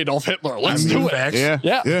 Fuck Adolf Hitler. Let's do it.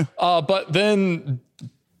 Yeah. But then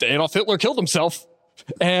Adolf Hitler killed himself.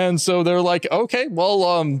 And so they're like, okay,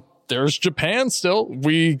 well, there's Japan still.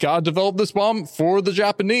 We gotta develop this bomb for the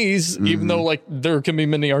Japanese, even though like there can be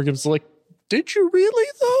many arguments like, did you really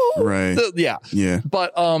though? Right. Yeah.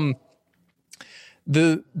 But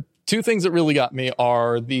the two things that really got me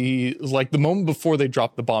are the moment before they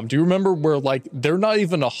drop the bomb. Do you remember where like they're not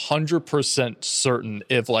even 100% certain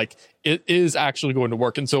if like it is actually going to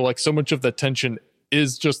work, and so like so much of the tension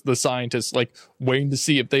is just the scientists like waiting to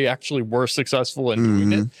see if they actually were successful in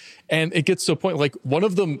doing it. And it gets to a point like one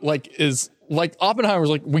of them like is like Oppenheimer's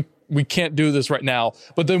like, we can't do this right now.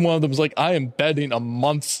 But then one of them is like, I am betting a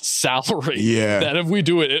month's salary that if we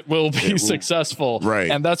do it, it will be successful. Right.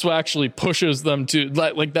 And that's what actually pushes them to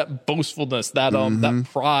like that boastfulness, that that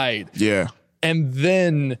pride. Yeah. And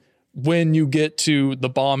then when you get to the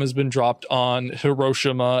bomb has been dropped on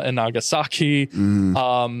Hiroshima and Nagasaki,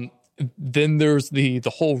 then there's the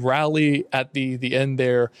whole rally at the end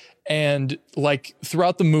there, and like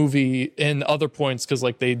throughout the movie and other points, because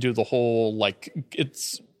like they do the whole like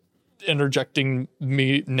it's interjecting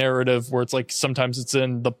narrative where it's like sometimes it's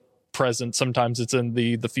in the present, sometimes it's in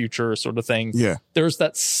the future sort of thing. Yeah, there's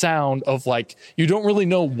that sound of like you don't really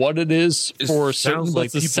know what it is for certain,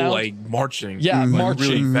 like people like marching,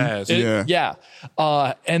 marching really fast.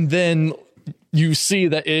 And then you see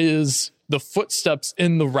that it is the footsteps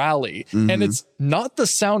in the rally. And it's not the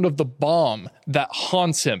sound of the bomb that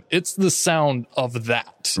haunts him. It's the sound of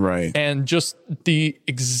that. Right. And just the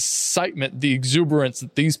excitement, the exuberance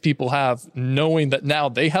that these people have, knowing that now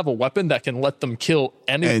they have a weapon that can let them kill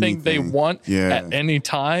anything. They want at any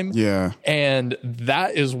time. Yeah. And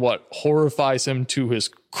that is what horrifies him to his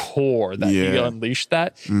core, that he unleashed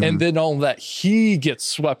that. And then all that, he gets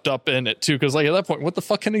swept up in it too, because like at that point, what the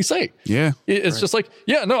fuck can he say? It's just like,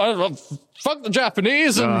 fuck the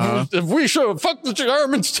Japanese, and if we should fuck the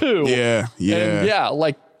Germans too. And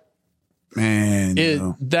like, man,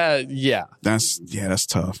 that's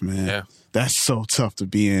tough, man. That's so tough to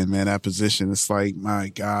be in, man. That position, it's like, my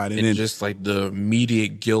God. And then just like the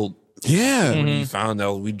immediate guilt. When he found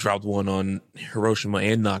out we dropped one on Hiroshima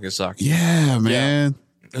and Nagasaki. Man.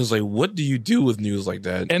 It was like, what do you do with news like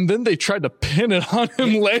that? And then they tried to pin it on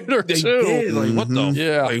him later they too. Did. Like, what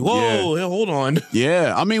the? Like, whoa, hold on.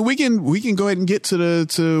 I mean, we can go ahead and get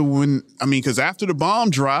to when, I mean, because after the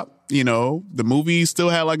bomb dropped, you know, the movie still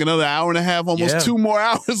had like another hour and a half, almost 2 more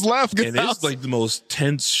hours left. And it's like the most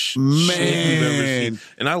tense shit you've ever seen.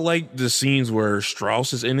 And I like the scenes where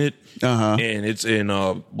Strauss is in it, and it's in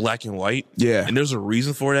black and white. And there's a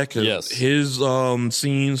reason for that, because his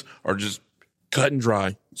scenes are just cut and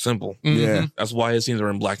dry, simple. That's why his scenes are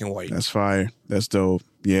in black and white. That's fire. That's dope.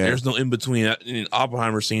 There's no in between. In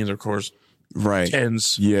Oppenheimer scenes, of course,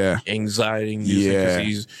 tense, anxiety, because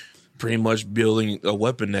he's pretty much building a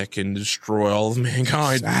weapon that can destroy all of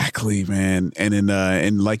mankind. Exactly, man. And then,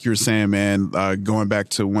 and like you were saying, man, going back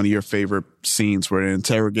to one of your favorite scenes where the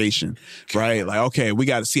interrogation, right? Like, okay, we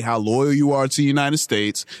got to see how loyal you are to the United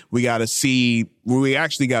States. We got to see, we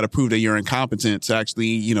actually got to prove that you're incompetent to actually,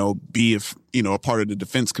 you know, be, a part of the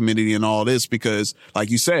defense committee and all this, because like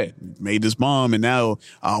you said, made this bomb and now,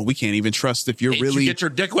 we can't even trust if you're really. You get your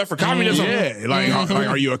dick wet for communism.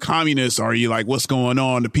 Are you a communist? Are you like, what's going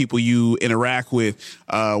on? The people you interact with.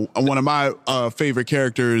 One of my, favorite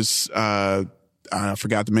characters, I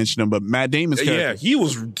forgot to mention him, but Matt Damon's character. Yeah, he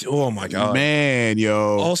was, oh my God. Man,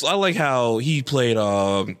 yo. Also, I like how he played,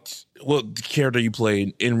 the character you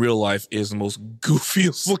played in real life is the most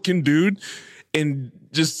goofiest looking dude. And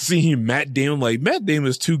just seeing Matt Damon, like, Matt Damon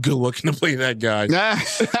is too good looking to play that guy.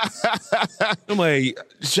 I'm like,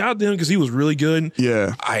 shout out to him because he was really good.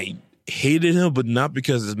 Yeah. I hated him, but not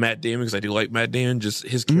because it's Matt Damon, because I do like Matt Damon. Just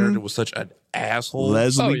his character was such an asshole.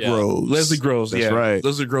 Leslie Groves. That's right.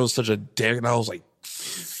 Leslie Groves is such a dick, and I was like,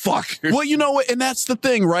 fuck. Well, you know what? And that's the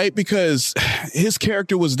thing, right? Because his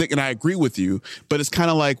character was dick, and I agree with you, but it's kind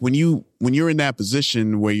of like when you're in that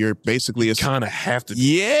position where you're basically kind of have to.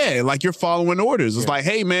 Yeah. Like you're following orders. It's like,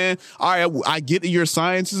 hey man, all right, I get your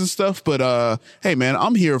sciences and stuff, but, hey man,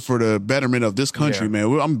 I'm here for the betterment of this country,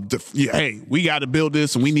 man. Hey, we got to build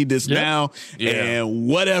this and we need this now. And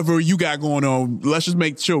whatever you got going on, let's just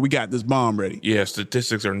make sure we got this bomb ready. Yeah.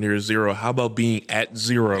 Statistics are near zero. How about being at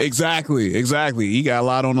zero? Exactly. He got a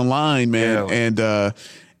lot on the line, man. Yeah.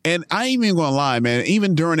 And I ain't even gonna lie, man,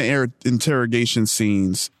 even during the interrogation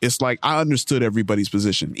scenes, it's like I understood everybody's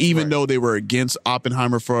position, even though they were against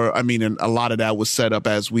Oppenheimer and a lot of that was set up,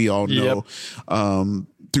 as we all know,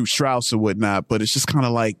 through Strauss and whatnot. But it's just kind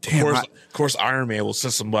of like, damn. Of course, Iron Man will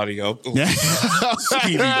set somebody up.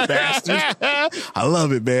 Skeevy bastard. I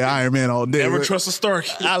love it, man. Iron Man all day. Never trust a Stark.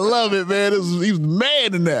 I love it, man. He was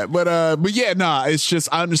mad in that. But yeah, it's just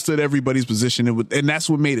I understood everybody's position. And that's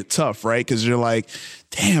what made it tough, right? Because you're like,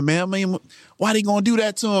 damn, man, I mean, why they gonna do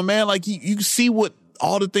that to him, man? Like you see what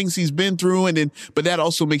all the things he's been through, but that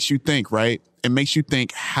also makes you think, right? It makes you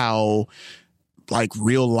think how like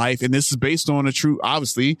real life, and this is based on a true,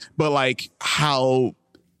 obviously, but like how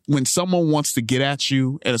when someone wants to get at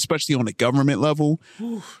you, and especially on the government level,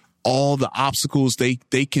 all the obstacles they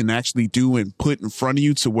can actually do and put in front of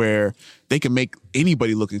you to where they can make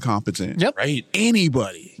anybody look incompetent. Yep. Right?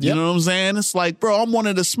 Anybody. You know what I'm saying? It's like, bro, I'm one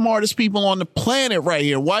of the smartest people on the planet right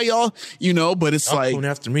here. Why y'all, but it's y'all coming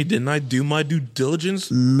after me. Didn't I do my due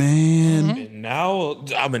diligence? Man. And now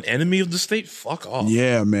I'm an enemy of the state? Fuck off.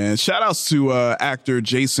 Yeah, man. Shout outs to actor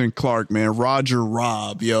Jason Clarke, man. Roger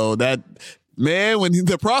Robb, man, when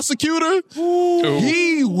the prosecutor,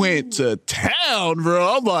 he went to town,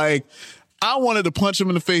 bro. I'm like, I wanted to punch him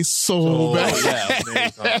in the face so bad. Yeah,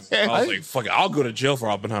 I was like, fuck it, I'll go to jail for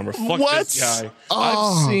Oppenheimer. Fuck this guy.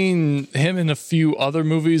 I've seen him in a few other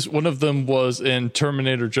movies. One of them was in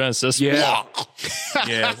Terminator Genesis. Yeah.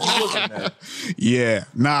 Yeah, he was in that. Yeah.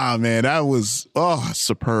 Nah, man, that was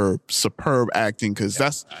superb acting, because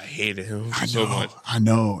I hated him so much. I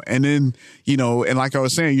know. And then, and like I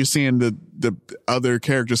was saying, you're seeing the other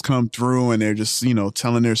characters come through and they're just,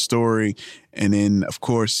 telling their story. And then, of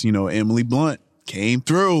course, Emily Blunt, came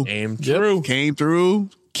through. Came through. Came through.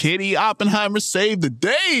 Kitty Oppenheimer saved the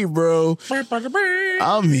day, bro.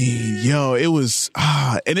 I mean, yo, it was,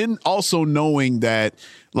 and then also knowing that,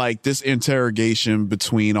 like, this interrogation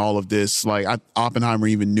between all of this, like, Oppenheimer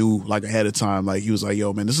even knew, like, ahead of time, like, he was like,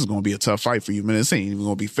 yo, man, this is going to be a tough fight for you, man. This ain't even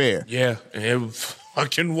going to be fair. Yeah, and it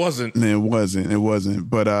fucking wasn't. It wasn't.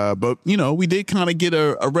 But you know, we did kind of get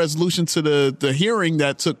a resolution to the hearing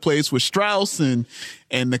that took place with Strauss, and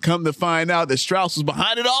to come to find out that Strauss was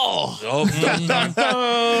behind it all. Oh,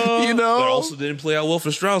 you know, but also didn't play out well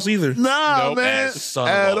for Strauss either. Nah, man,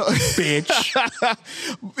 son of a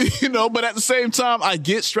bitch. You know, but at the same time, I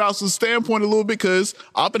get Strauss's standpoint a little bit, because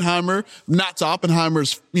Oppenheimer, not to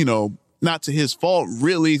Oppenheimer's, you know, not to his fault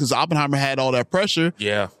really, because Oppenheimer had all that pressure.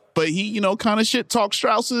 Yeah. But he, you know, kind of shit talked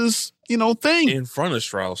Strauss's, you know, thing. In front of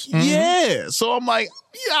Strauss. Yeah. So I'm like,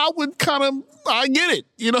 yeah, I get it.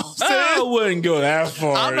 You know what I'm saying? I wouldn't go that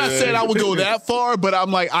far. I'm not saying I would go that far, but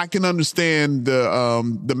I'm like, I can understand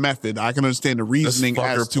the method. I can understand the reasoning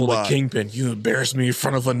as to why. The Kingpin. You embarrassed me in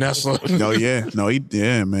front of Vanessa. Yeah,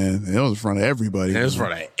 man. It was in front of everybody. It was in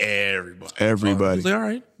front of everybody. Everybody. Like, all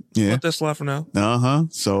right. Yeah. Let that slide for now.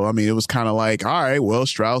 So, I mean, it was kind of like, all right, well,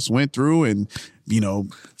 Strauss went through and, you know,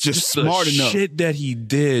 just smart the enough. Shit that he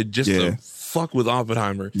did just to fuck with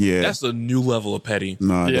Oppenheimer. Yeah. That's a new level of petty.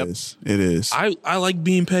 No, it is. It is. I like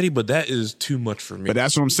being petty, but that is too much for me. But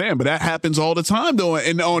that's what I'm saying. But that happens all the time, though.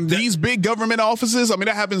 And on these big government offices, I mean,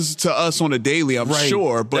 that happens to us on a daily, I'm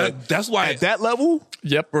sure. But that's why at that level,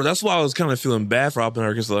 bro, that's why I was kind of feeling bad for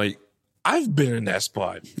Oppenheimer, because, like, I've been in that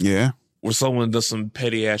spot. Yeah. Where someone does some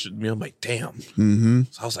petty ass shit to me, I'm like, damn. Mm-hmm.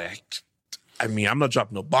 So I was like, I mean, I'm not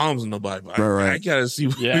dropping no bombs on nobody, but right. I gotta see.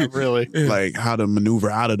 Really. Like how to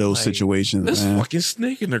maneuver out of those situations. This man. fucking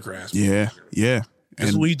snake in the grass. Yeah. This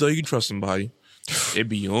is what you thought you can trust somebody. It'd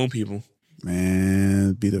be your own people. Man,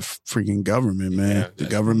 it'd be the freaking government, man. Yeah, the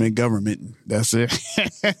government. That's it.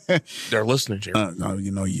 They're listening, Jerry. No,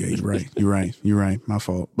 you know, yeah, you're right. My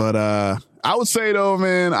fault. But I would say though,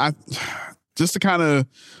 man, just to kind of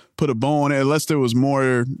put a bow on it, unless there was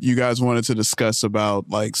more you guys wanted to discuss about,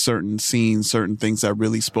 like, certain scenes, certain things that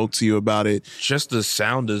really spoke to you about it. Just the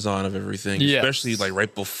sound design of everything, especially like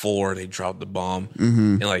right before they dropped the bomb.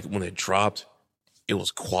 Mm-hmm. And like when it dropped, it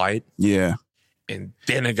was quiet. Yeah. And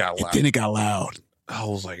then it got loud. I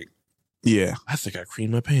was like, yeah, I think I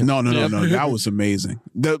creamed my pants. No. That was amazing.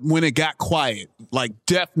 When it got quiet, like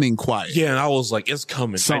deafening quiet. Yeah, and I was like, it's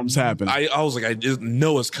coming. Something's happening. I was like, I just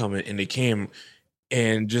know it's coming. And they came,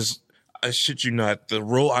 and just, I shit you not, the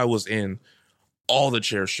row I was in, all the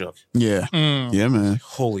chairs shook. Yeah. Yeah, man.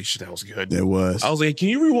 Holy shit, that was good. It was. I was like, can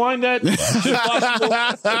you rewind that?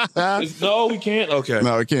 No, we can't. Okay.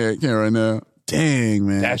 No, I can't right now. Dang,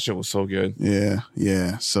 man. That shit was so good.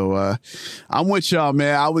 Yeah. So I'm with y'all,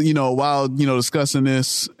 man. I was, while, discussing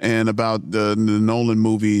this and about the Nolan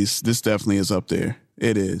movies, this definitely is up there.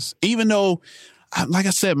 It is. Even though, like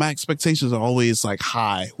I said, my expectations are always like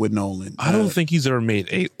high with Nolan. I don't think he's ever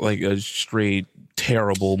made a straight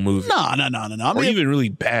terrible movie. No. I mean, even really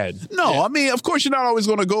bad. No, yeah. I mean, of course you're not always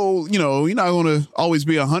going to go, you're not going to always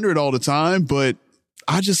be 100 all the time, but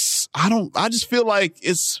I just feel like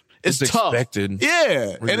it's tough. Expected.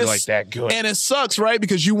 Yeah. Really, and it's like that good. And it sucks, right?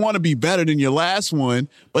 Because you want to be better than your last one,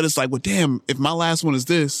 but it's like, well, damn, if my last one is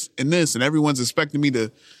this, and everyone's expecting me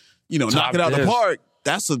to, knock it out the park,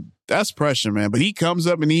 that's pressure, man. But he comes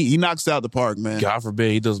up and he knocks it out the park, man. God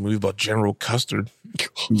forbid he does a movie about General Custard.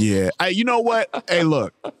 Yeah. Hey, you know what? Hey,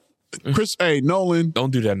 look. Nolan.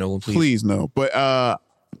 Don't do that, Nolan, please. Please, no. But all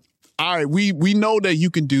right, we know that you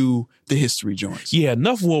can do the history joints. Yeah,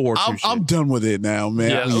 enough World War II I'm done with it now, man.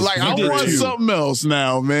 Yeah, I want something else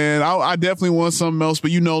now, man. I definitely want something else.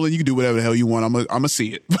 But Nolan, you can do whatever the hell you want. I'm gonna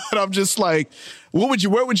see it. But I'm just like, where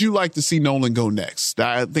would you like to see Nolan go next?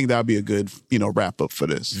 I think that'd be a good, wrap up for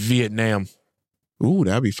this. Vietnam. Ooh,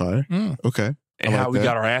 that'd be fire. Okay. And how we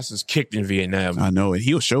got our asses kicked in Vietnam. I know it.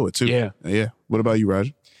 He'll show it too. Yeah. What about you,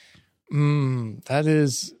 Roger? That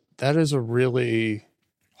is a really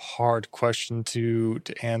hard question to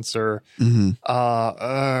answer. Mm-hmm.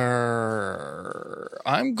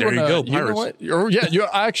 I'm gonna. There you go, Pirates. You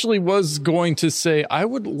actually was going to say I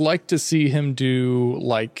would like to see him do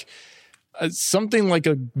like something like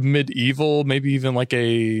a medieval, maybe even like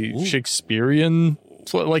a Shakespearean.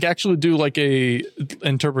 Like actually do like a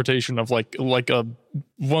interpretation of like a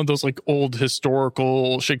one of those like old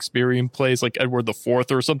historical Shakespearean plays, like Edward IV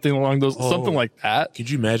or something along those, something like that. Could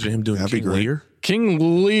you imagine him doing King Lear?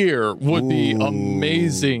 King Lear would be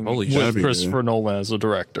amazing with Christopher Nolan as a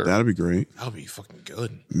director. That'd be great. That'd be fucking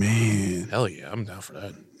good. Man. Hell yeah, I'm down for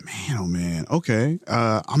that. Man, oh man. Okay.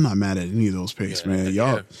 I'm not mad at any of those picks, man.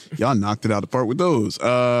 Y'all knocked it out of the park with those.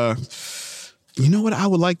 You know what I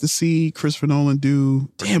would like to see Christopher Nolan do?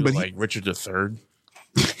 Damn, but like Richard III.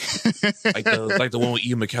 like the one with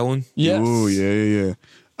Ian McKellen. Yes. Oh, yeah.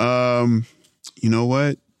 You know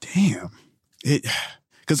what? Damn.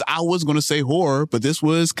 Because I was going to say horror, but this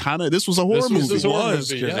was a horror movie.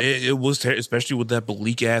 It was especially with that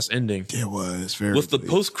bleak ass ending. It was very with the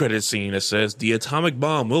post credit scene that says the atomic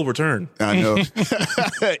bomb will return. I know.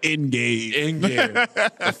 Endgame.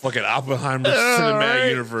 The fucking Oppenheimer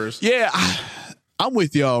cinematic universe. Yeah, I'm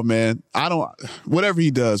with y'all, man. Whatever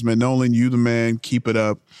he does, man. Nolan, you the man. Keep it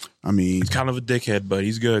up. I mean, he's kind of a dickhead, but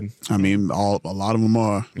he's good. I mean, a lot of them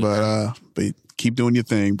are, but keep doing your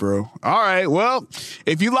thing, bro. All right. Well,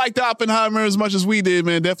 if you liked Oppenheimer as much as we did,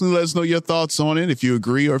 man, definitely let us know your thoughts on it. If you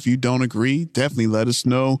agree or if you don't agree, definitely let us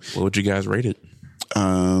know. What would you guys rate it?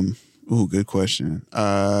 Good question.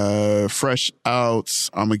 Fresh out,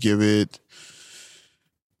 I'm gonna give it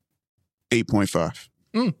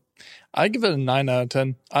 8.5. I give it a 9 out of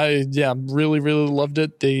 10. I really, really loved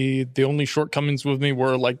it. The only shortcomings with me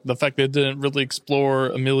were like the fact that it didn't really explore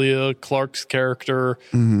Emilia Clarke's character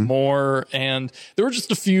more. And there were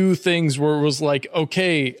just a few things where it was like,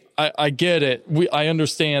 okay, I get it. I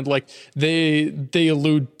understand. Like they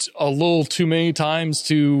allude a little too many times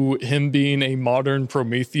to him being a modern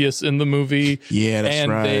Prometheus in the movie. Yeah, that's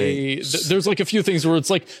and right. There's like a few things where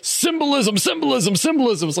it's like symbolism.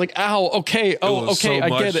 It's like, ow, okay,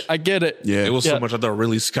 I get it. Yeah, it was so much. I thought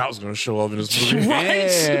Ridley Scott was going to show up in this movie.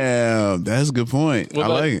 Right? Yeah, that's a good point. I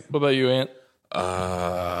like it. What about you, Ant?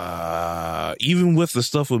 Even with the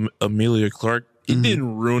stuff with Emilia Clarke, it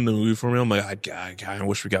didn't ruin the movie for me. I'm like, I kind of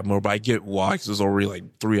wish we got more, but I get why, because it's already like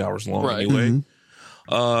 3 hours long anyway.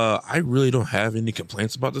 I really don't have any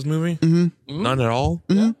complaints about this movie. None at all.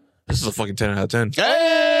 This is a fucking 10 out of 10.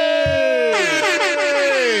 Hey,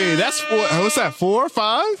 that's what's that? 4 or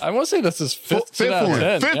 5? I want to say this is fifth 10 out of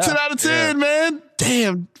 10. Fifth 10 out of 10, man.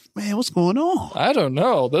 Damn, man, what's going on? I don't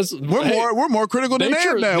know. We're more critical than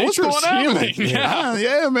that now. What's going on?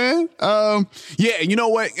 Yeah, man. Yeah, you know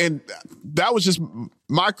what? And that was just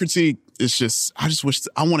my critique. It's just I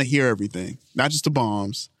want to hear everything, not just the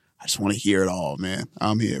bombs. I just want to hear it all, man.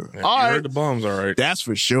 I'm here. Yeah, all right. Heard the bombs, all right. That's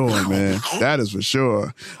for sure, man. That is for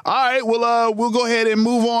sure. All right, well, we'll go ahead and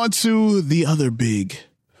move on to the other big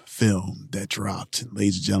film that dropped,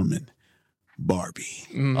 ladies and gentlemen. Barbie.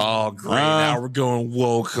 Oh, great. Now we're going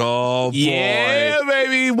woke. Oh, boy. Yeah,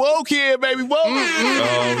 baby. Woke here, baby. Woke.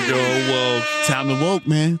 Oh, we're going woke. Time to woke,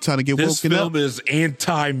 man. Time to get woken up. This film is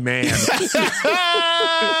anti-man.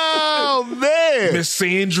 Oh, man.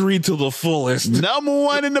 Misandry to the fullest. Number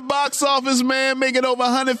 1 in the box office, man. Making over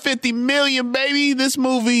 150 million, baby. This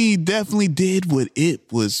movie definitely did what it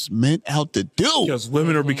was meant out to do. Because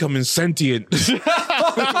women are becoming sentient.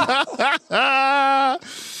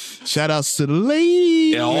 Shout outs to the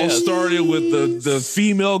ladies. It all started with the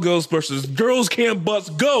female Ghostbusters. Girls can't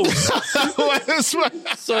bust ghosts.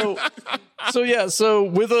 So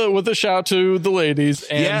with a shout out to the ladies,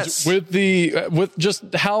 and with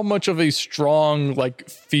just how much of a strong like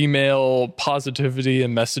female positivity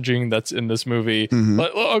and messaging that's in this movie.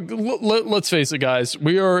 Let's face it, guys,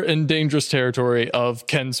 we are in dangerous territory of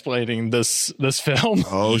Ken-splaining this film.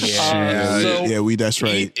 Oh shit! That's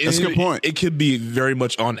right. That's a good point. It could be very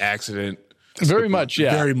much on accident. Very much,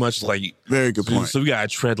 yeah. Very much like very good point. So we gotta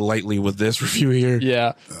tread lightly with this review here.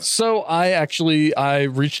 Yeah. So I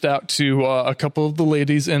reached out to a couple of the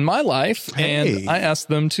ladies in my life, and I asked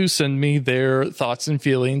them to send me their thoughts and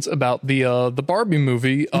feelings about the Barbie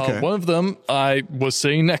movie. One of them I was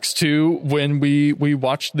sitting next to when we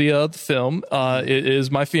watched the film. It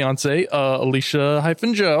is my fiance,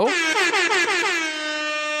 Alicia-Joe.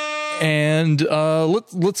 And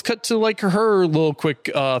let's cut to like her little quick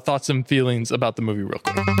thoughts and feelings about the movie real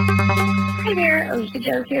quick. Hi there, Alicia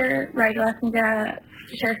Joe here. Right, asking to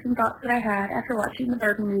share some thoughts that I had after watching the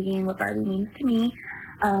Barbie movie and what Barbie means to me.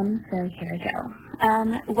 So here I go.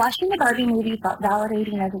 Watching the Barbie movie felt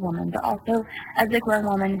validating as a woman, but also as a grown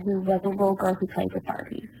woman who was a little girl who played with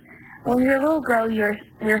Barbies. When you're a little girl,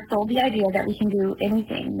 we're sold the idea that we can do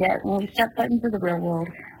anything, yet when we step foot into the real world,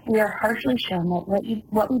 we are harshly shown that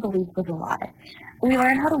what we believe was a lie. We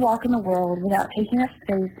learn how to walk in the world without taking up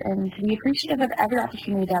space and to be appreciative of every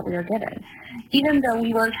opportunity that we are given, even though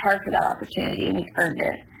we worked hard for that opportunity and we earned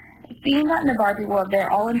it. Seeing that in the Barbie world, they're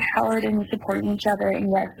all empowered and supporting each other,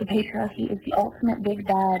 and yes, the patriarchy is the ultimate big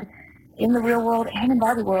bad in the real world and in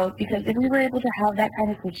Barbie world, because if we were able to have that kind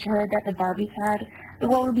of sisterhood that the Barbies had, the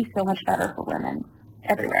world would be so much better for women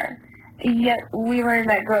everywhere. Yet we learn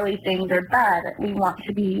that girly things are bad. We want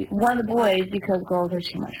to be one of the boys because girls are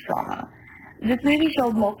too much drama. This movie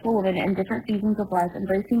showed multiple women in different seasons of life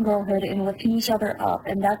embracing girlhood and lifting each other up,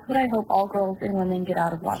 and that's what I hope all girls and women get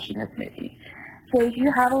out of watching this movie. So if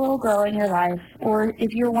you have a little girl in your life, or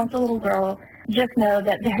if you were once a little girl, just know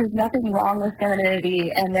that there's nothing wrong with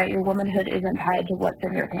femininity and that your womanhood isn't tied to what's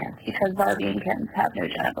in your pants, because Barbie and Ken have no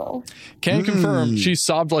genitals. Can confirm she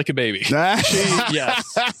sobbed like a baby.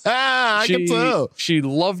 Yes. I can tell. She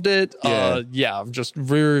loved it. Just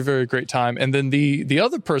very, very great time. And then the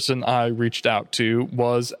other person I reached out to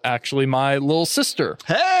was actually my little sister.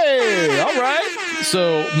 Hey, all right.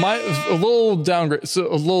 So a little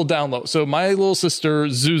down low. So my little sister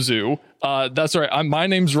Zuzu. That's right. My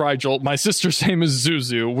name's Rigel. My sister's name is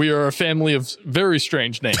Zuzu. We are a family of very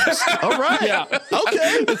strange names. All right. Yeah.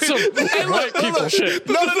 Okay. It's some white people shit.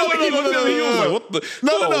 No. What the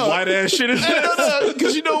white ass shit is that? No.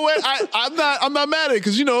 Because you know what? I'm not mad at it.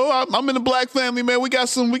 Because you know I'm in a black family, man. We got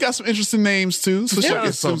some interesting names too. So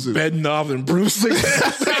Yeah, some Bedknobs and Bruce Lee.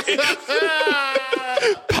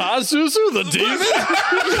 Pazuzu the demon.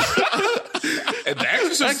 And the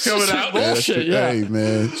Exorcist coming out. Bullshit. Yeah. Hey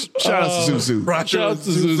man, shout out to Zuzu. Shout out to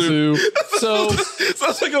Zuzu. So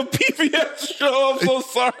sounds like a PBS show. I'm so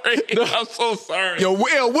sorry. I'm so sorry. Yo,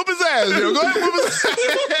 whoop his ass. Yo, go ahead, whoop his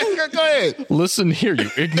ass. Go ahead. listen here, you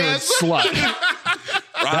ignorant slut.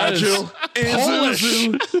 Rigel and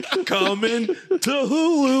Zuzu coming to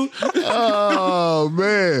Hulu. Oh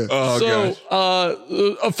man. Oh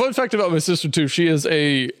So, a fun fact about my sister too. She was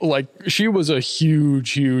a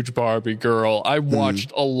huge Barbie girl. I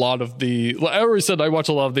watched a lot of I already said I watched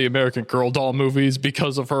a lot of the American Girl doll movies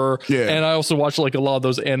because of her. Yeah. And I also watched like a lot of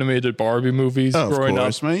those animated Barbie movies growing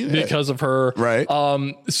up because of her. Right.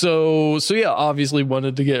 So yeah, obviously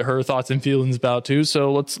wanted to get her thoughts and feelings about too.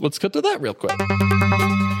 So let's cut to that real quick.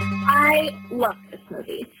 I love this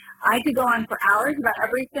movie. I could go on for hours about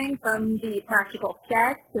everything from the practical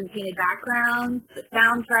sets and painted backgrounds, the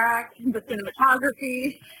soundtrack, the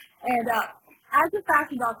cinematography, and as a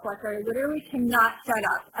fashion doll collector, I literally cannot shut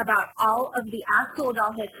up about all of the actual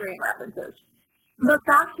doll history and references. The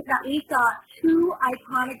fact that we saw two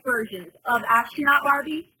iconic versions of astronaut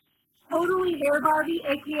Barbie, totally hair Barbie,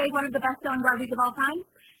 aka one of the best-selling Barbies of all time,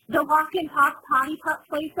 the walk-in pop potty pup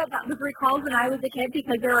playset that was recalled when I was a kid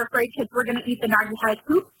because they were afraid kids were going to eat the magnetized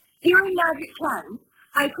poop, hearing Magic 10,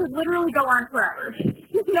 I could literally go on forever.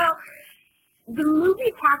 Now, the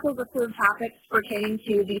movie tackles a few topics pertaining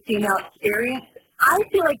to the female experience. I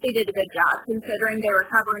feel like they did a good job considering they were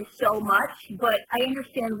covering so much, but I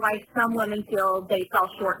understand why some women feel they fell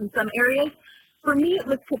short in some areas. For me, it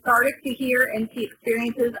was cathartic to hear and see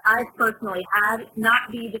experiences I've personally had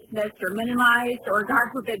not be dismissed or minimized or, God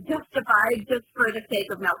forbid, justified just for the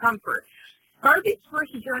sake of male comfort. Barbie's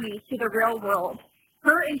first journey to the real world,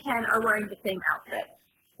 her and Ken are wearing the same outfit.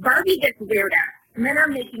 Barbie gets weird at. Men are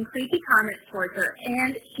making creepy comments towards her,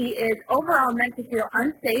 and she is overall meant to feel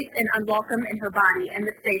unsafe and unwelcome in her body and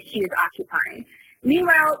the space she is occupying.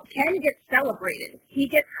 Meanwhile, Ken gets celebrated. He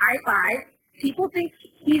gets high-fived. People think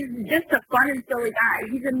he's just a fun and silly guy.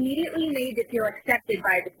 He's immediately made to feel accepted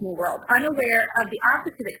by this new world, unaware of the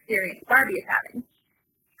opposite experience Barbie is having.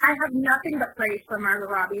 I have nothing but praise for Margot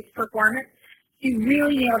Robbie's performance. She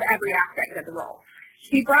really nailed every aspect of the role.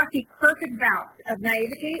 She brought the perfect balance of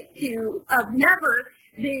naivete of never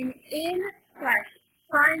being in flesh,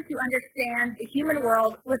 trying to understand the human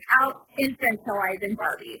world without infantilizing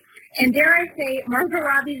Barbie. And dare I say, Margot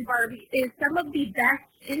Robbie's Barbie is some of the best,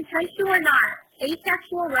 intentional or not,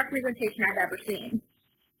 asexual representation I've ever seen.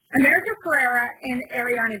 America Ferrera and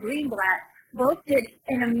Ariana Greenblatt both did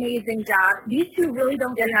an amazing job. These two really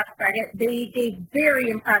don't get enough credit. They gave very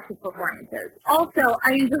impressive performances. Also,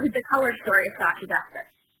 I enjoyed the color story of Sasha's outfit.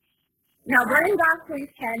 Now, Ryan Gosling's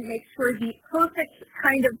Ken makes for the perfect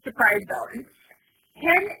kind of surprise villain.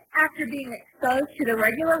 Ken, after being exposed to the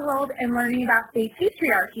regular world and learning about the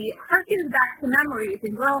patriarchy, harkens back to memories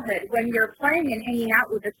in girlhood when you're playing and hanging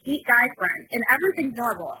out with a sweet guy friend and everything's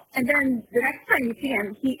normal. And then the next time you see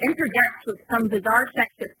him, he interjects with some bizarre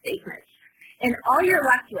sexist statements. And all you're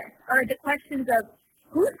left with are the questions of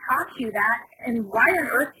who taught you that and why on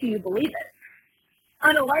earth do you believe it?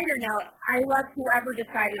 On a lighter note, I love whoever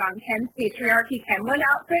decided on Ken's patriarchy Kenwood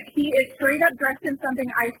outfit. He is straight up dressed in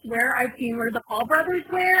something I swear I've seen where the Paul brothers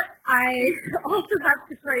wear. I also have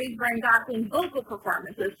to praise Ryan Gosling's vocal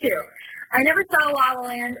performances too. I never saw La La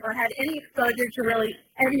Land or had any exposure to really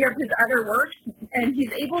any of his other works, and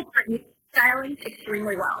he's able to styling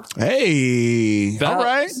extremely well. Hey, all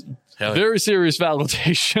right. Very serious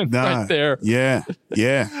validation right there. Yeah.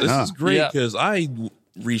 This is great because I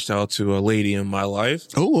reached out to a lady in my life.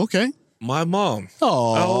 Oh, okay. My mom.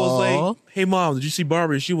 Oh, I was like, "Hey, mom, did you see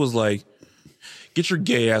Barbie?" She was like, "Get your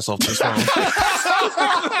gay ass off this phone."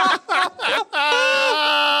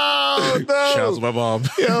 Oh, no. Shout out to my mom.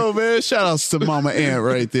 Yo, man, shout outs to Mama Ant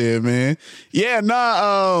right there, man. Yeah,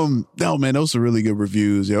 no, man, those are really good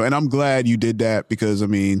reviews, yo. And I'm glad you did that because, I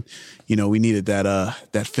mean, you know, we needed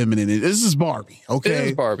that feminine. This is Barbie, okay? It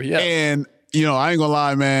is Barbie, yeah. And, you know, I ain't gonna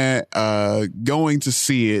lie, man, going to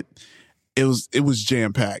see it, it was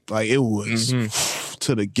jam-packed. Like, it was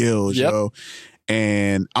to the gills, yo.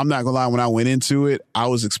 And I'm not gonna lie, when I went into it, I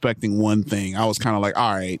was expecting one thing. I was kind of like,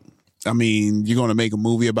 all right, I mean, you're going to make a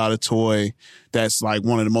movie about a toy that's like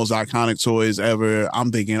one of the most iconic toys ever.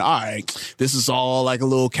 I'm thinking, all right, this is all like a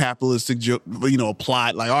little capitalistic,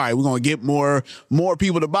 plot. Like, all right, we're going to get more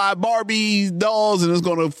people to buy Barbie dolls and it's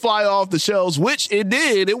going to fly off the shelves, which it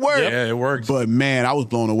did. It worked. Yeah, it worked. But man, I was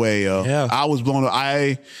blown away, yo. Yeah. I was blown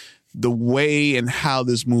away. The way and how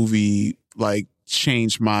this movie like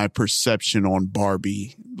changed my perception on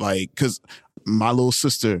Barbie, like, cause my little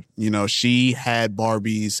sister, you know, she had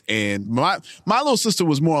Barbies, and my little sister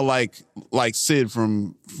was more like Sid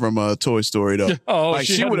from Toy Story though. Oh, like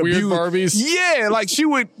she would weird Barbies. Yeah, like she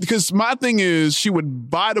would, because my thing is she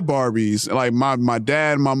would buy the Barbies. Like my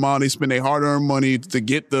dad and my mom, they spend their hard-earned money to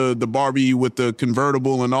get the Barbie with the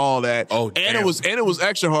convertible and all that. Oh, and damn. it was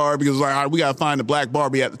extra hard because like, all right, we gotta find the black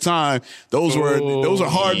Barbie at the time. Those were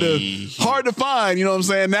hard to find. You know what I'm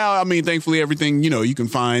saying? Now, I mean, thankfully everything, you know, you can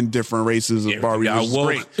find different races of Barbie. Which is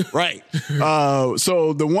great. Right.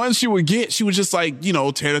 So the ones she would get, she would just like, you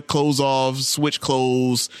know, tear the clothes off, switch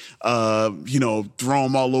clothes, you know, throw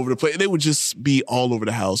them all over the place. They would just be all over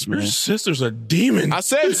the house, man. Your sister's a demon. I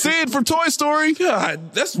said Sid from Toy Story.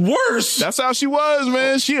 God, that's worse. That's how she was,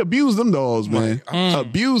 man. She abused them dolls, man.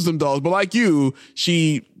 Abused them dolls. But like you,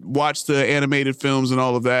 she watched the animated films and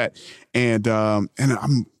all of that. And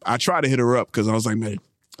I tried to hit her up because I was like, man,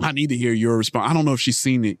 I need to hear your response. I don't know if she's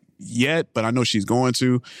seen it yet, but I know she's going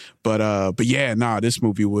to. But yeah, this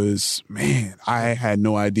movie was, man, I had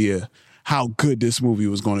no idea how good this movie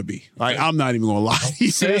was going to be. Like, I'm not even going to lie.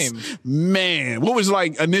 Same. Man, what was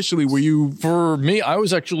like initially, were you? For me, I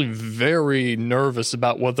was actually very nervous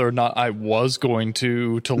about whether or not I was going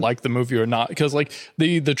to like the movie or not. Because like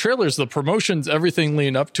the trailers, the promotions, everything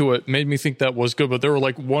leading up to it made me think that was good. But there were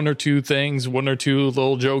like one or two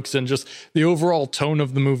little jokes, and just the overall tone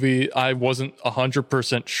of the movie, I wasn't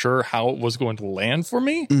 100% sure how it was going to land for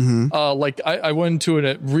me. Like I went into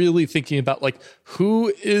it really thinking about like,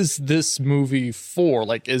 who is this movie for?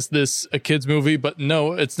 Like, is this a kid's movie? But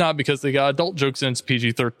no, it's not, because they got adult jokes and it's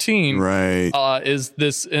PG-13. Right. Is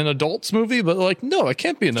this an adult's movie? But like, no, it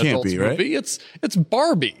can't be an adult's movie. It's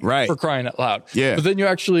Barbie, right, for crying out loud. Yeah. But then you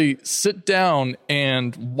actually sit down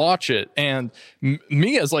and watch it, and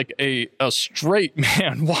me as like a straight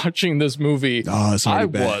man watching this movie, I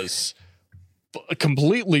was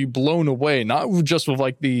completely blown away, not just with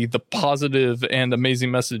like the positive and amazing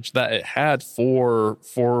message that it had for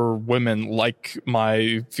women like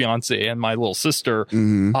my fiance and my little sister,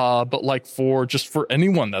 but like for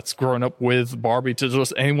anyone that's grown up with Barbie, to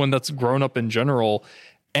just anyone that's grown up in general.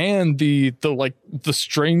 And the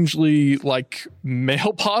strangely like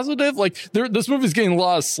male positive, like this movie's getting a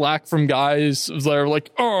lot of slack from guys that are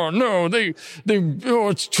like, oh no,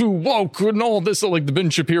 it's too woke and all this. So like the Ben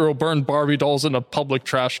Shapiro burned Barbie dolls in a public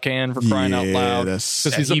trash can for crying out loud,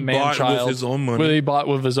 because he's a man child. With his own money. He bought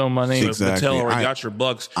with his own money. Exactly. Mattel already got your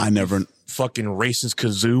bucks. I never. Fucking racist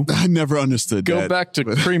kazoo. I never understood that. Go back to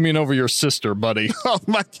creaming over your sister, buddy. Oh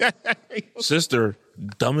my God. Sister,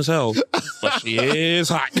 dumb as hell, but she is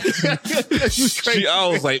hot. I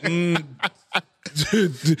was like,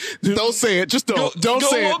 don't say it. Just don't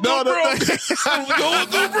say it. No. Go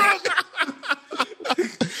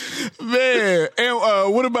Man, and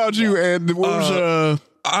what about you? And what was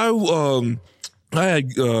I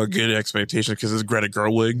had good expectations because it's Greta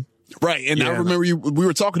Gerwig. Right, and I remember we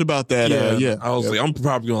were talking about that. I was like, I'm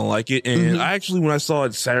probably gonna like it. And I actually, when I saw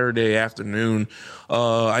it Saturday afternoon,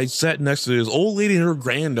 I sat next to this old lady and her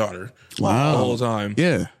granddaughter all the time.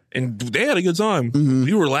 Yeah, and they had a good time.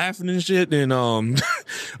 We were laughing and shit, and a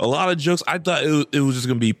lot of jokes. I thought it was just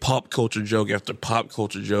gonna be pop culture joke after pop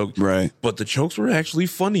culture joke, right? But the jokes were actually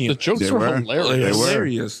funny. The jokes were hilarious.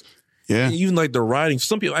 Hilarious. Yeah, even like the writing.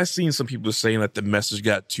 I've seen some people saying that the message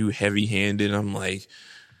got too heavy-handed. I'm like,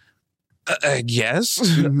 I guess.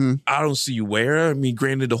 I don't see where. I mean,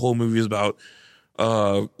 granted, the whole movie is about,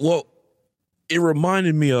 it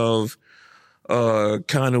reminded me of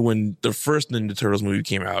kind of when the first Ninja Turtles movie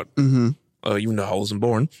came out. even though I wasn't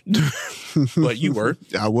born, but you were.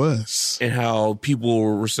 I was. And how people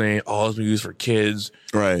were saying, oh, this movie is for kids.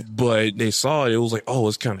 Right. But they saw it. It was like, oh,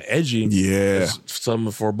 it's kind of edgy. Yeah. It's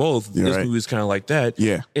something for both. You're this right. movie is kind of like that.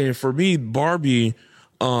 Yeah. And for me, Barbie,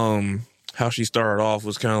 how she started off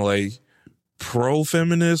was kind of like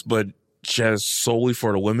pro-feminist, but just solely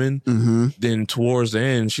for the women. Mm-hmm. Then towards the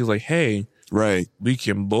end, she's like, hey, right, we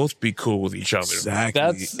can both be cool with each other.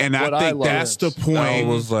 Exactly. And I think that's the point. I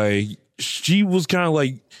was like, she was kind of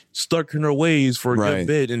like stuck in her ways for a good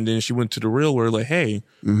bit, and then she went to the real world like, hey,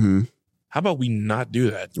 how about we not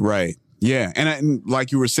do that? Right. Yeah. And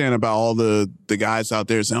like you were saying about all the guys out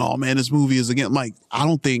there saying, oh man, this movie is again, like, I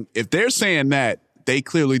don't think if they're saying that, they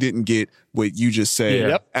clearly didn't get what you just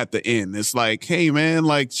said at the end. It's like, hey man,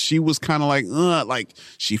 like she was kind of like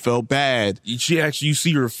she felt bad. She actually, you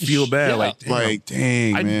see her feel bad. Like,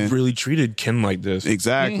 dang, I man. really treated Ken like this.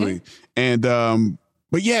 Exactly. And,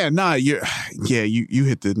 but yeah, you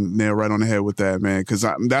hit the nail right on the head with that, man. Cause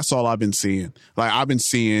that's all I've been seeing. Like I've been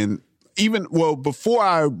seeing before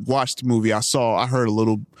I watched the movie, I heard a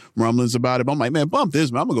little rumblings about it, but I'm like, man, bump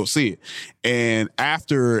this, man. I'm gonna go see it. And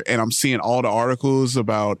I'm seeing all the articles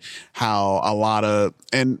about how a lot of,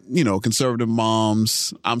 conservative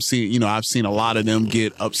moms, I've seen a lot of them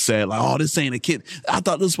get upset. Like, oh, this ain't a kid. I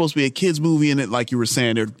thought this was supposed to be a kid's movie. And it, like you were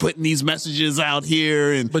saying, they're putting these messages out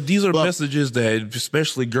here. But these are messages that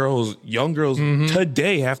especially young girls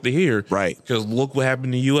today have to hear. Right. Because look what happened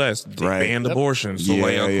in the U.S. They banned abortion. So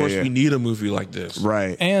of course we need a movie like this.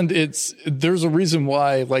 Right. And there's a reason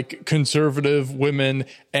why like conservative women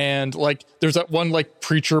and like there's that one like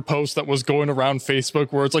preacher post that was going around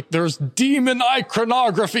Facebook where it's like there's demon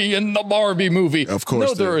iconography in the Barbie movie. Of course.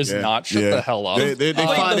 No, there is not. Shut the hell up. They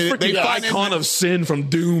find the icon of sin from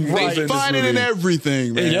Doom. They find it in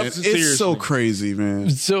everything, man. Yep, it's so crazy, man.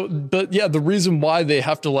 So, but yeah, the reason why they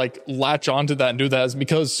have to like latch onto that and do that is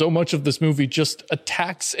because so much of this movie just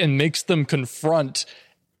attacks and makes them confront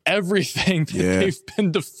everything that they've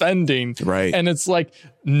been defending. Right. And it's like,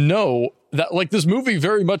 no, that like this movie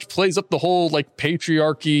very much plays up the whole like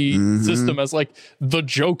patriarchy system as like the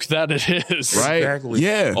joke that it is. Right. Exactly.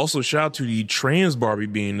 Yeah. Also, shout out to the trans Barbie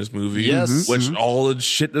being in this movie. Yes. Which all the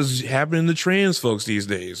shit that's happening to trans folks these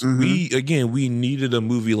days. We needed a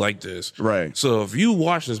movie like this. Right. So if you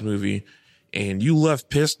watch this movie and you left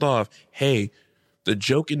pissed off, hey, the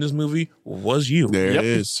joke in this movie was you. There it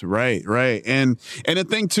is. Right. And the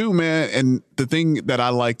thing too, man, and the thing that I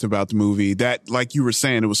liked about the movie that, like you were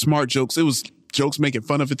saying, it was smart jokes. It was jokes making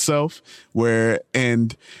fun of itself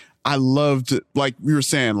and I loved, like we were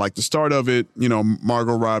saying, like the start of it,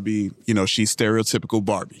 Margot Robbie, she's stereotypical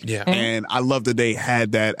Barbie. Yeah. And I love that they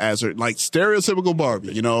had that as her, like stereotypical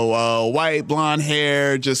Barbie, white, blonde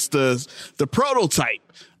hair, just the prototype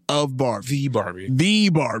of Barbie. The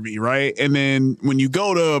Barbie, right? And then when you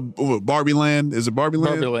go to Barbie Land, is it Barbie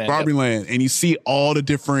Land? Barbie Land. And you see all the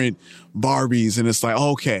different Barbies and it's like,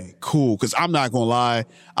 okay, cool. Cause I'm not going to lie.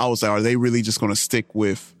 I was like, are they really just going to stick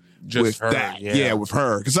with her, that? Yeah, with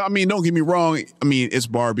her. Because I mean, don't get me wrong. I mean, it's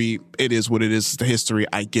Barbie. It is what it is. It's the history.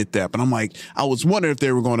 I get that. But I'm like, I was wondering if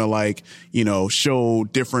they were going to like, show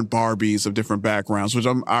different Barbies of different backgrounds, which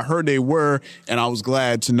I heard they were. And I was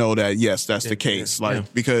glad to know that, yes, that's the case.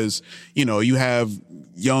 Because, you have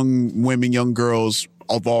young women, young girls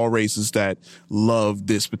of all races that love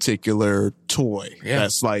this particular toy. Yeah.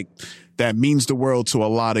 That's like, that means the world to a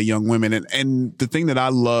lot of young women. And the thing that I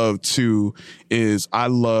love too is I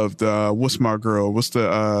loved, what's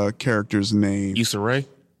the character's name? Issa Rae.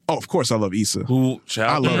 Oh, of course I love Issa. Who,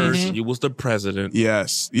 I love her. She was the president.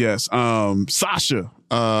 Yes. Sasha,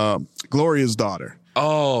 Gloria's daughter.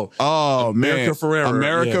 Oh, America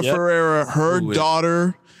Ferrera. Ferrera, her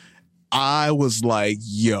daughter. I was like,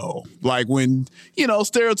 yo, like when,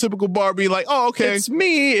 stereotypical Barbie, like, oh, okay. It's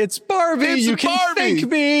me. It's Barbie. You can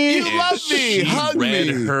thank me. You love me. Hug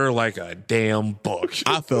read me. her like a damn book.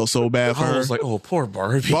 I felt so bad for her. I was like, oh, poor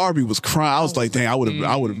Barbie. Barbie was crying. I was like, dang, I would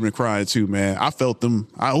have been crying too, man. I felt them.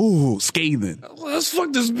 Scathing. Let's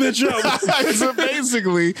fuck this bitch up. So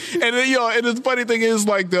basically, and then, and the funny thing is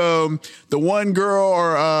like the one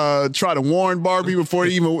girl try to warn Barbie before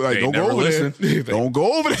they even like, don't go over there. Don't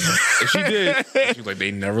go over there. And she did. She was like, they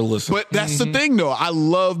never listened. But that's the thing, though. I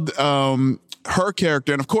loved her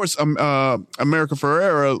character, and of course, America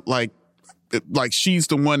Ferrera, like she's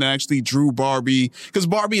the one that actually drew Barbie, because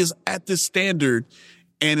Barbie is at this standard.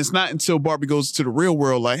 And it's not until Barbie goes to the real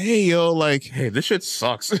world, like, hey, yo, like, hey, this shit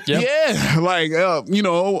sucks. Yeah. Like,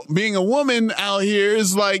 being a woman out here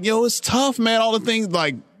is like, it's tough, man. All the things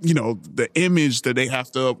like, the image that they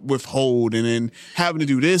have to withhold and then having to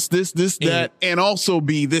do this, that, and also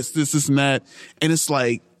be this, and that. And it's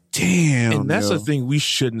like, damn. And that's the thing we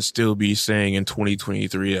shouldn't still be saying in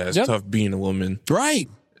 2023 as tough being a woman. Right.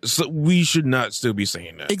 So we should not still be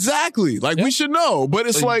saying that. Exactly. Like we should know, but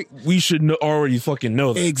it's like we should already fucking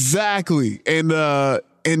know that. Exactly.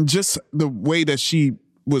 And just the way that she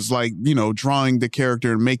was like, you know, drawing the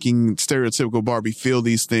character and making stereotypical Barbie feel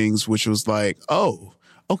these things, which was like, oh,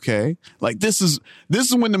 okay. Like this is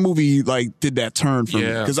when the movie like did that turn for me.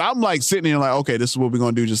 Cause I'm like sitting there like, okay, this is what we're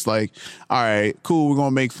going to do. Just like, all right, cool. We're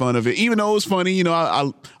going to make fun of it. Even though it was funny, you know, I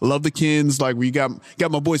love the Kens. Like we got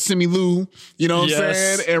my boy Simi Lou, you know what I'm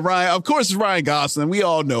saying? And Ryan, of course it's Ryan Gosling. We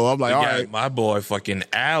all know. I'm like, all right. My boy fucking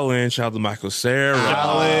Alan, shout out to Michael Cera.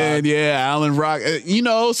 Alan Rock, you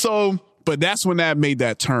know, so, but that's when that made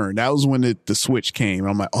that turn. That was when the switch came.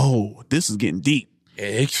 I'm like, oh, this is getting deep.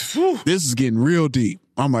 This is getting real deep.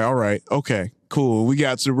 I'm like, all right, okay, cool. We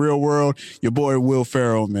got to the real world. Your boy Will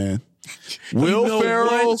Ferrell, man. Will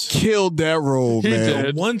Ferrell killed that role,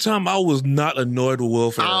 man. One time I was not annoyed with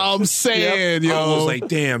Will Ferrell. I'm saying, yo. I was like,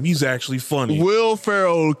 damn, he's actually funny. Will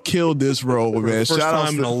Ferrell killed this role, man. First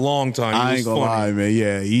time in a long time. I ain't gonna lie, man.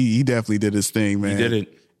 Yeah, he definitely did his thing, man. He did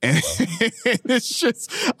it. And it's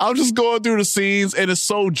just, I'm just going through the scenes and it's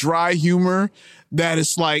so dry humor that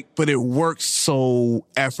it's like, but it works so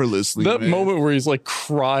effortlessly. That moment where he's like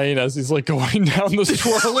crying as he's like going down this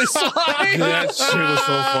twirly slide. That shit was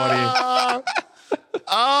so funny.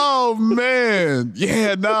 Oh man.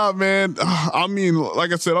 Yeah, nah, man. I mean,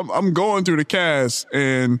 like I said, I'm going through the cast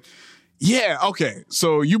and yeah, okay.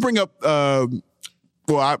 So you bring up, I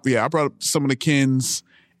brought up some of the Kens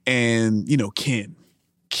and, you know,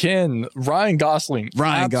 Ryan Gosling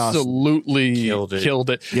absolutely killed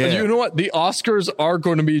it. Yeah. And you know what? The Oscars are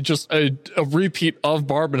going to be just a repeat of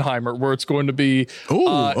Barbenheimer, where it's going to be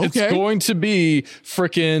it's going to be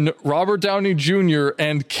freaking Robert Downey Jr.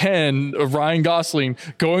 and Ryan Gosling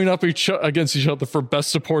going up against each other for best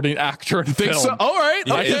supporting actor in film. So? All right.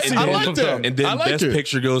 Yeah, okay. I like that. And then best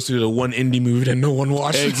picture goes to the one indie movie that no one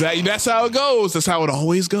watched. Exactly. That's how it goes. That's how it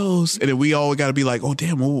always goes. And then we all got to be like, oh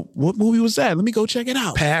damn, what movie was that? Let me go check it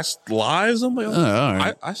out. Past Lives. I'm like, all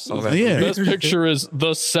right. I saw that. Yeah. Best picture is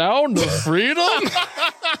The Sound of Freedom.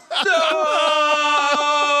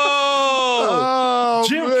 Oh,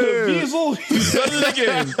 Jim Caviezel, he's done it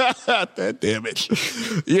again. God damn it.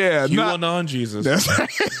 Yeah. QAnon Jesus.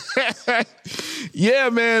 Yeah,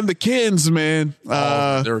 man. The Kens, man.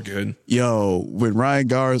 They're good. Yo, when Ryan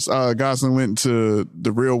Gosling went into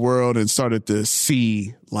the real world and started to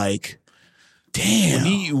see, like, damn.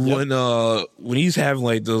 When he's having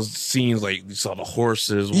like those scenes, like you saw the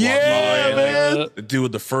horses walk by, man. Like, the dude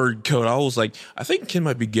with the furred coat, I was like, I think Ken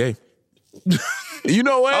might be gay. You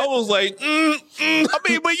know what? I was like, I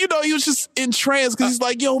mean, but you know, he was just entranced because he's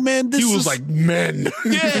like, yo, man, he was like, men.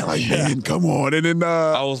 Yeah, like, man, come on. And then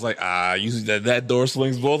I was like, usually that door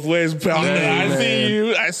swings both ways, pal.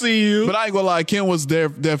 I see you. But I ain't gonna lie, Ken was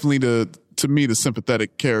definitely to me the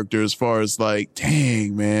sympathetic character as far as like,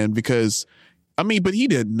 dang, man, because I mean, but he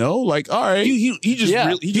didn't know. Like, all right,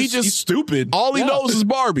 he's stupid. All he knows is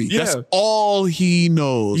Barbie. Yeah. That's all he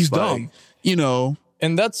knows. He's like, dumb. You know.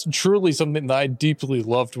 And that's truly something that I deeply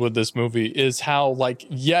loved with this movie is how, like,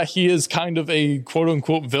 yeah, he is kind of a quote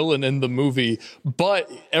unquote villain in the movie, but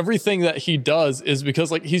everything that he does is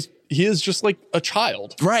because like he is just like a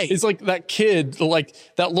child. Right. He's like that kid, like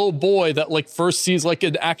that little boy that like first sees like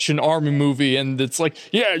an action army movie and it's like,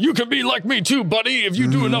 yeah, you can be like me too, buddy. If you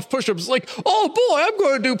do enough push-ups, it's like, oh boy, I'm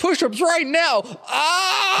going to do push-ups right now.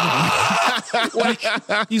 Like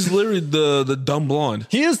he's literally the dumb blonde.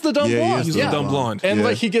 He is the dumb blonde. He's the dumb blonde. And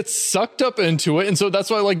like he gets sucked up into it. And so that's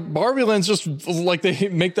why like Barbie Land's just like they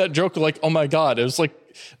make that joke like, oh my God, it was like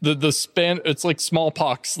it's like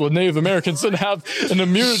smallpox. The Native Americans didn't have an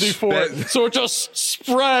immunity for it, so it just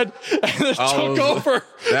spread and it took over.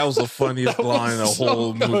 That was the funniest line in the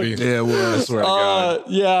whole movie. Yeah, it was. I swear to God.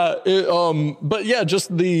 Yeah. But yeah,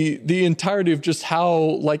 just the entirety of just how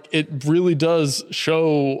like it really does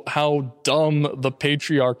show how dumb the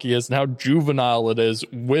patriarchy is and how juvenile it is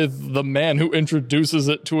with the man who introduces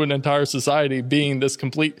it to an entire society being this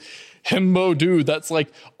complete himbo dude that's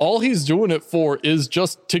like all he's doing it for is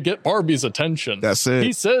just to get Barbie's attention. That's it.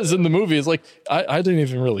 He says in the movie, it's like I didn't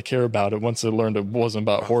even really care about it once I learned it wasn't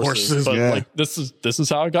about horses. But like this is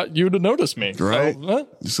how I got you to notice me. Right.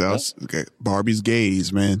 Okay. Barbie's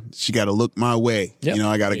gaze, man. She gotta look my way. Yep. You know,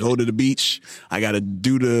 I gotta go to the beach. I gotta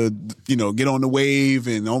do get on the wave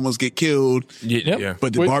and almost get killed. Yeah.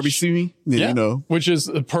 But did Barbie see me? Yeah. You know. Which is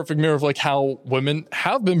a perfect mirror of like how women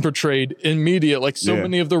have been portrayed in media. Like so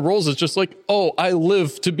many of their roles, it's just like, oh, I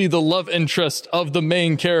live to be the love interest of the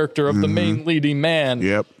main character, of the main leading man.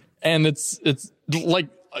 Yep. And it's like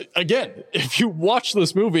again, if you watch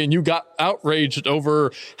this movie and you got outraged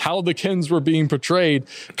over how the Kens were being portrayed,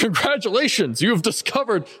 congratulations, you have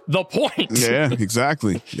discovered the point. Yeah,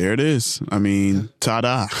 exactly. There it is. I mean,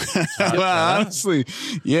 ta-da. Honestly,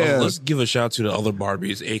 yeah. Let's give a shout out to the other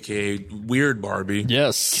Barbies, aka Weird Barbie.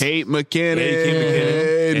 Yes. Kate McKinnon.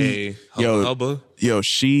 Hey, Hubba. Yo,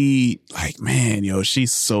 she, like, man, yo,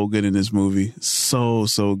 she's so good in this movie. So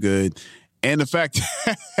good. And the fact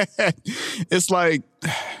that it's like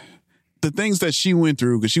the things that she went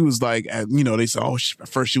through, because she was like, you know, they said, oh,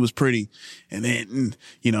 first she was pretty. And then,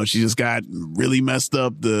 you know, she just got really messed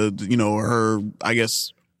up. You know, her, I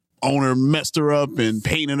guess, owner messed her up and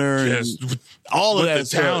painted her and all of that the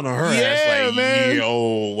town on her ass, like, man.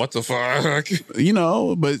 Yo, what the fuck? You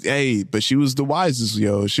know, but she was the wisest,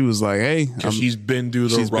 yo. She was like, hey, she's been through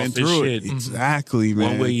the roughest shit. Exactly, man.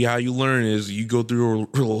 One way how you learn is you go through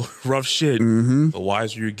real rough shit, the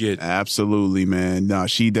wiser you get. Absolutely, man. No,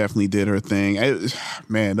 she definitely did her thing.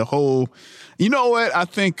 Man, the whole, you know what? I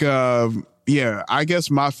think, I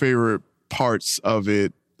guess my favorite parts of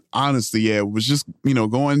it, honestly, yeah, it was just, you know,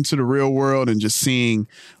 going to the real world and just seeing,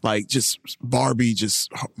 like, just Barbie,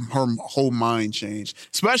 just her whole mind change.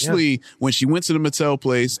 Especially when she went to the Mattel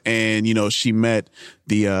place and, you know, she met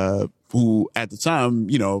the, who at the time,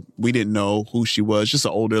 you know, we didn't know who she was, just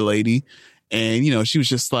an older lady. And, you know, she was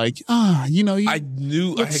just like, you know, I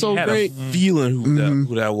knew, I so had great. a feeling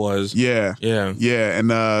who that was. Yeah. And,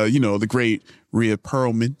 you know, the great Rhea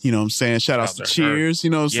Perlman, you know what I'm saying? Shout out to Cheers, you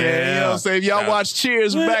know what I'm saying? You know what I'm saying? If y'all watch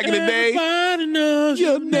Cheers back in the day. Everybody knows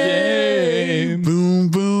your name. Boom,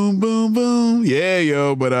 boom, boom, boom. Yeah,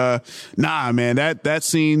 yo. But nah, man, that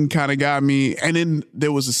scene kind of got me. And then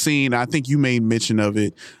there was a scene, I think you made mention of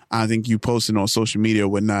it. I think you posted on social media or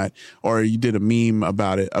whatnot, or you did a meme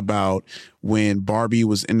about it, about when Barbie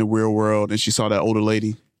was in the real world and she saw that older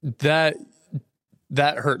lady.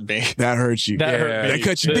 That hurt me. That hurt you. That hurt me. They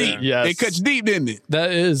cut you deep. Yes. They cut you deep, didn't it?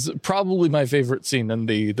 That is probably my favorite scene in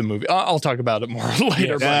the movie. I'll talk about it more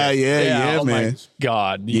later. Yeah, oh man. My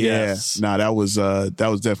God. Yeah. Yes. Nah, that was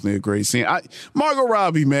definitely a great scene. Margot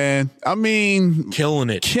Robbie, man. I mean, killing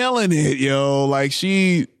it, yo. Like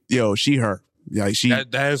she hurt. Like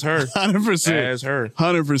that is her. 100%. That is her.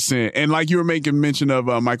 100%. And like you were making mention of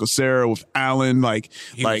Michael Cera with Alan, like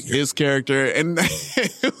his character, and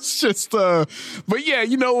it was just. But yeah,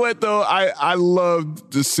 you know what though? I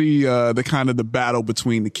love to see the kind of the battle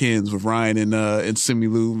between the Kens with Ryan and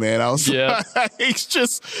Simu, man. I was like, it's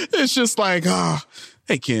just like,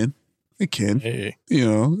 hey Ken, hey. You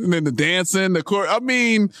know, and then the dancing, the court. I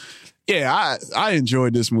mean, yeah, I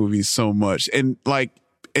enjoyed this movie so much, and like.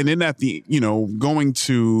 And then at the, you know, going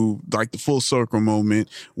to like the full circle moment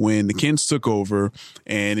when the Kens took over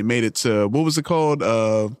and it made it to, what was it called?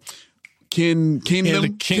 Kingdom,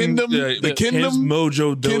 the Kingdom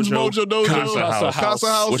Mojo Dojo, Casa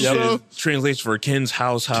House, which is translates for Ken's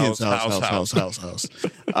house. House.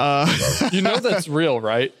 You know that's real,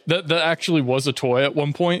 right? That actually was a toy at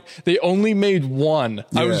one point. They only made one.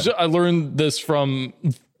 Yeah. I learned this from.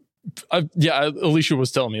 Alicia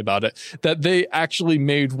was telling me about it, that they actually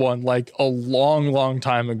made one like a long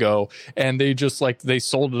time ago, and they just like they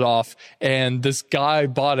sold it off, and this guy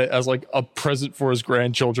bought it as like a present for his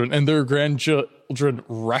grandchildren, and their grandchildren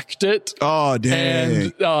wrecked it. Oh,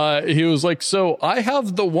 dang. And he was like, so I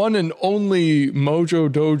have the one and only Mojo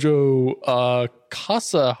Dojo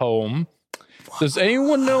Casa home. Does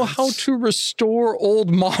anyone know how to restore old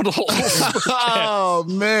models? Oh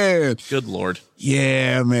man, good Lord.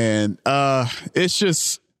 Yeah, man. It's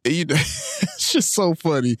just it's just so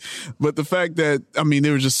funny. But the fact that, I mean,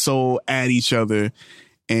 they were just so at each other,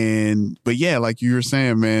 but yeah, like you were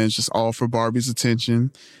saying, man, it's just all for Barbie's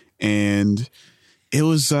attention. And it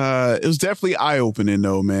was definitely eye-opening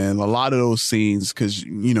though, man. A lot of those scenes, because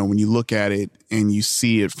you know, when you look at it and you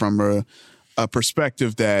see it from a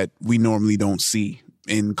perspective that we normally don't see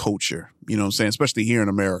in culture, you know what I'm saying? Especially here in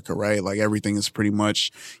America, right? Like everything is pretty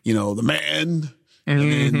much, you know, the man.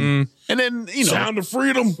 And then, you know, sound of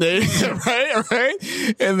freedom.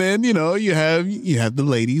 right. And then, you know, you have the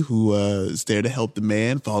lady who is there to help the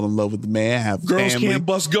man, fall in love with the man, have girls family. Can't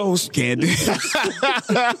bust ghosts. Can't do.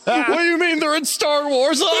 What do you mean they're in Star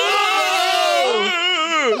Wars? Ray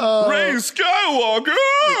Skywalker.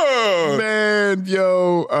 Man,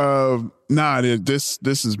 yo, this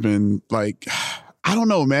has been like, I don't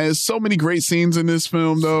know, man. There's so many great scenes in this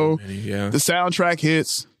film, though. So many, yeah. The soundtrack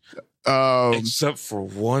hits. Except for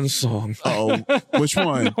one song. Oh, which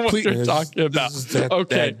one? What you're talking about?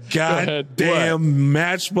 That goddamn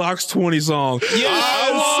Matchbox 20 song. Yes,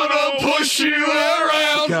 I wanna push you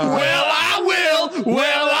around. God. Well, I will.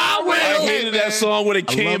 I hated that that song when it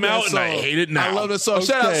came out, and I hate it now. I love that song. Okay.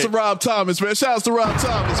 Shout out to Rob Thomas, man. Shout out to Rob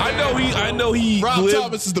Thomas. Man. I know he. Rob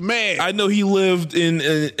Thomas is the man. I know he lived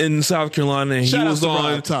in South Carolina, and Shout he was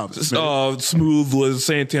on Rob Thomas, Smooth was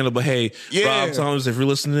Santana. But hey, Rob Thomas, if you're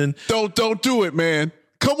listening, don't do it, man.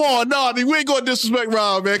 Come on, we ain't gonna disrespect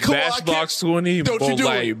Rob, man. Come Matchbox 20, don't you do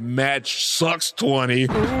it. Match sucks 20.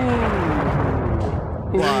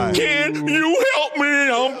 Why? Can you help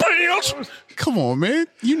me? I'm pants. Come on, man.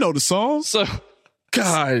 You know the song. So,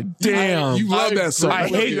 God damn. You love that song. I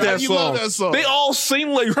hate that song. Love that song. They all sing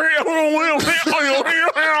like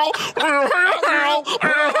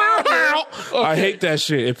I hate that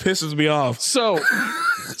shit. It pisses me off. So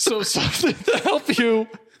something to help you.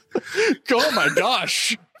 Oh my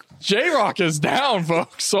gosh. J-Rock is down,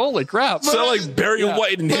 folks. Holy crap. Sound like Barry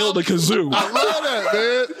White and Hail the Kazoo. I love that,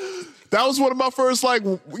 man. That was one of my first, white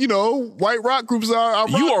rock groups. You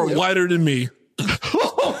are whiter than me.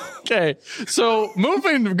 Okay, so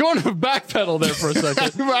going to backpedal there for a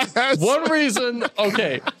second. One reason,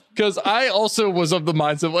 because I also was of the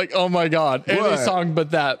mindset like, oh my God, Andy's song,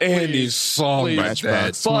 but that. Andy's song,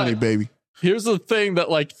 Matchbox 20, baby. Here's the thing that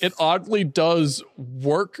it oddly does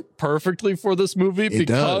work perfectly for this movie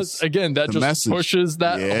because again, that just pushes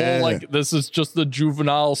that whole this is just the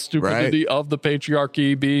juvenile stupidity of the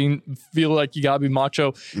patriarchy feel like you gotta be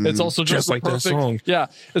macho. It's also just like perfect, that song. Yeah,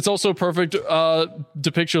 it's also a perfect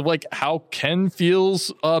depiction of how Ken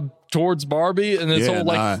feels towards Barbie, and it's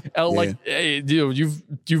hey,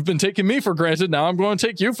 you've been taking me for granted. Now I'm going to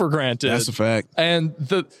take you for granted. That's a fact. And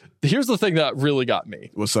here's the thing that really got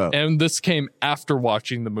me. What's up? And this came after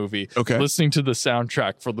watching the movie. Okay. Listening to the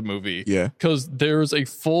soundtrack for the movie. Yeah. Because there's a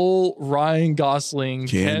full Ryan Gosling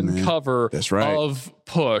Ken cover of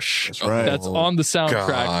Push. That's right. That's on the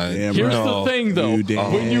soundtrack. Here's the thing, though.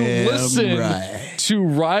 When you listen to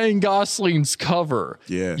Ryan Gosling's cover,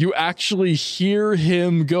 you actually hear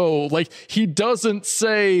him go. He doesn't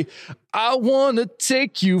say, I want to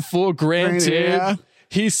take you for granted.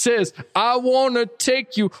 He says, I want to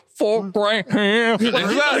take you for granted.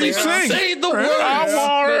 That's how he sings. Say the words. I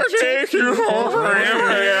want to take you for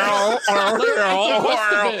granted.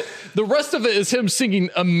 The rest of it is him singing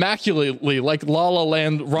immaculately, like La La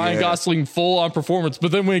Land, Ryan Gosling full on performance.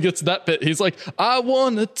 But then when he gets to that bit, he's like, I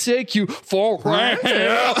want to take you for granted.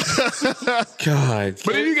 God.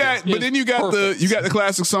 But then you got the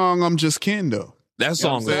classic song, I'm Just Ken, though. That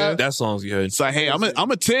song's good. It's like, hey,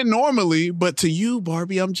 I'm a 10 normally, but to you,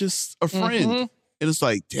 Barbie, I'm just a friend. Mm-hmm. And it's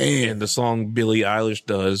like, damn. And the song Billie Eilish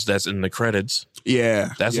does, that's in the credits.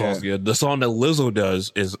 Yeah. That song's good. The song that Lizzo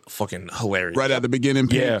does is fucking hilarious. Right at the beginning.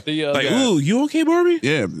 Yeah. Ooh, you okay, Barbie?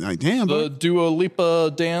 Yeah. Like, damn. The Dua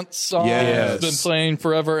Lipa dance song has been playing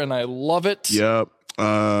forever, and I love it. Yep.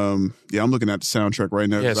 I'm looking at the soundtrack right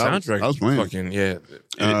now. Yeah, soundtrack. I was playing. Fucking, it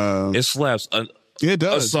slaps. It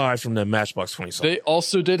does. Aside from the Matchbox 20 song. They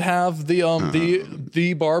also did have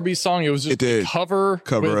the Barbie song. It was just a cover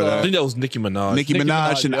with, of I think that was Nicki Minaj. Nicki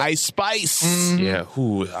Minaj and Ice Spice. Mm-hmm. Yeah,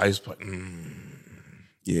 Ice Spice.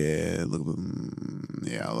 Yeah, look.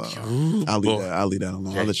 I'll leave that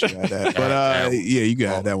alone. I'll let you have that. But you can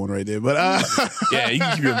have that one right there. But yeah, you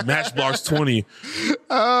can keep your Matchbox 20.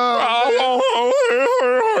 God,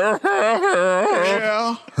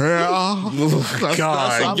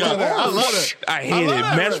 I love it. I hate it.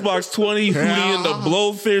 Matchbox 20, Hootie and the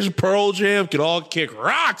Blowfish, Pearl Jam can all kick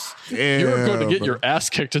rocks. You're going to get your ass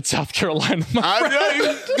kicked in South Carolina.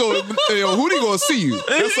 Hootie going to see you.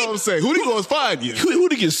 That's all I'm saying. Hootie going to find you.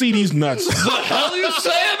 Hootie can see these nuts. What the hell you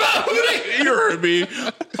say about Hootie? You heard me.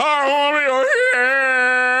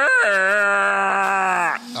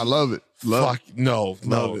 I love it. Love it.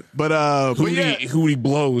 But Hootie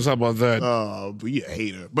blows. How about that? Oh, but you a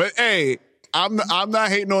hater. But hey, I'm not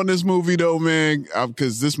hating on this movie though, man,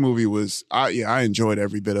 because this movie was I enjoyed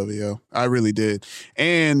every bit of it, yo. I really did.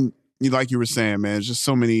 And like you were saying, man, just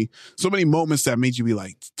so many moments that made you be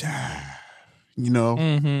like,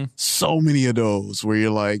 so many of those where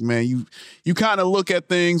you're like, man, you kind of look at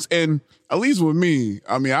things, and at least with me,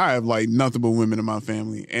 I mean, I have like nothing but women in my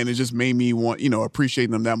family, and it just made me want, appreciate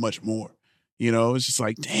them that much more. It's just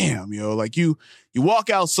like, damn, like you walk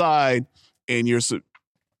outside and you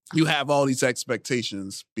have all these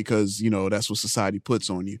expectations because, that's what society puts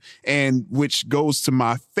on you. And which goes to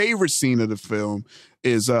my favorite scene of the film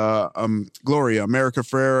is Gloria, America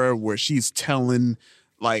Ferrera, where she's telling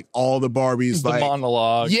like all the Barbies, the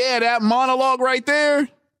monologue. Yeah, that monologue right there.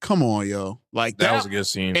 Come on, yo. Like that was a good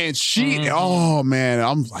scene. And she, oh man,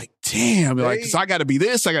 I'm like, damn, like, cause I gotta be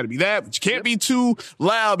this, I gotta be that, but you can't be too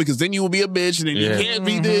loud because then you will be a bitch, and then you can't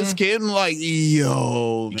be this, kid. Like,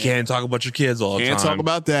 yo, you can't talk about your kids all the time. Can't talk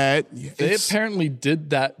about that. They apparently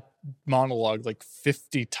did that monologue like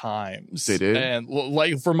 50 times. They did? And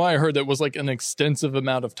like from what I heard, that was like an extensive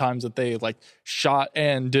amount of times that they like shot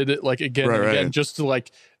and did it like again and again just to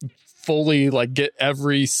like fully like get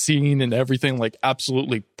every scene and everything like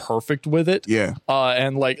absolutely perfect with it. Yeah.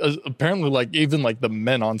 And like apparently like even like the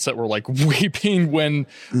men on set were like weeping when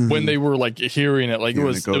they were like hearing it. Like it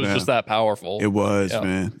was just that powerful. It was,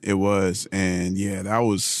 man. It was. And yeah, that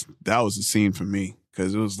was the scene for me.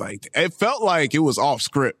 Cause it was like, it felt like it was off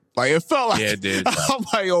script. Like it felt like, it did. I'm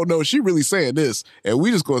like, oh no, she really saying this. And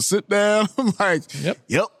we just gonna sit down. I'm like,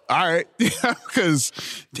 yep. All right. Cause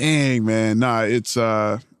dang, man. Nah, it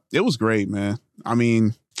was great, man. I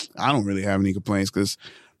mean, I don't really have any complaints because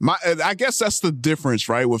I guess that's the difference,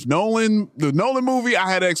 right? With the Nolan movie, I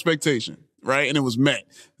had expectation, right? And it was met.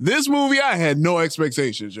 This movie, I had no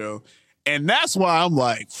expectations, yo. And that's why I'm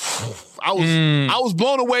like, I was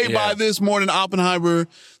blown away by this more than Oppenheimer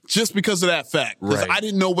just because of that fact. Because I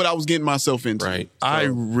didn't know what I was getting myself into. Right. So, I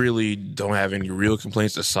really don't have any real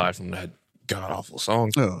complaints aside from that god-awful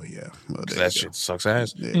song. Oh, yeah. Well, that shit sucks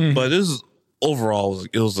ass. Yeah. But this is... Overall,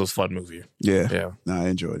 it was a fun movie. Yeah. No, I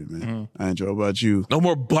enjoyed it, man. I enjoyed it. What about you? No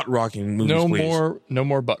more butt rocking movies, please. No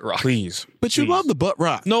more butt rock. Please. But you love the butt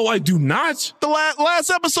rock. No, I do not. The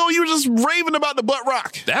last episode, you were just raving about the butt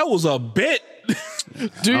rock. That was a bit.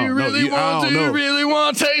 Do you really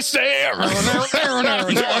want to taste it? You know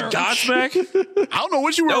Godsmack? I don't know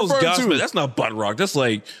what you were referring to. That's not butt rock. That's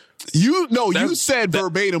like... You said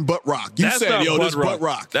verbatim butt rock. You said, this butt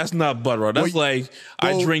rock. That's not butt rock. That's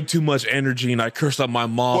I drank too much energy and I cursed out my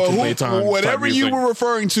mom too many times. Whatever you were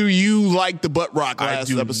referring to, you liked the butt rock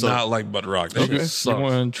last episode. I do not like butt rock. That just sucks. You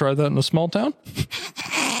want to try that in a small town?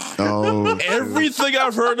 Oh, everything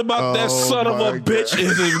I've heard about that son of a bitch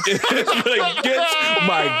is against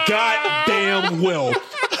my goddamn will.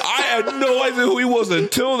 I had no idea who he was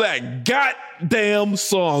until that goddamn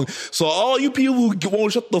song. So all you people who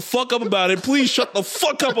won't shut the fuck up about it, please shut the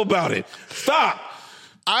fuck up about it. Stop.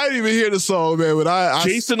 I didn't even hear the song, man. But I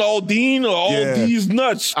Jason Aldean or Aldean's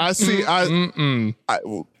nuts. I see. I ain't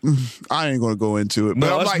gonna go into it. But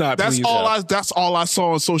no, I'm like, that's all I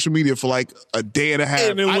saw on social media for like a day and a half.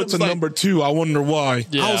 And it went to number 2. I wonder why.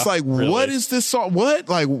 Yeah, I was like, what is this song? What?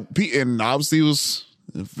 Like, and obviously it was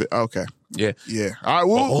okay. Yeah. All right.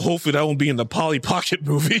 Well, hopefully that won't be in the Polly Pocket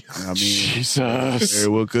movie. I mean, Jesus. Very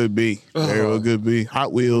well could be. Very well could be.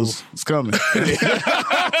 Hot Wheels. It's coming.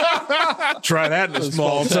 Try that in a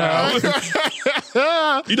small town.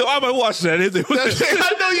 You know, I might watch that. I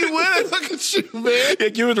know you would. Look at you, man. Yeah,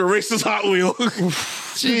 give it a racist Hot Wheel.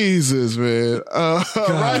 Jesus, man.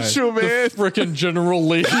 Right, you, man. Freaking General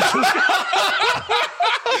Lee.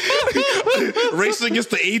 Racing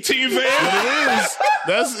against the 18 van? It is.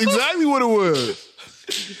 That's exactly what it was.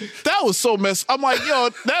 That was so messed. I'm like, yo,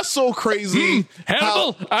 that's so crazy.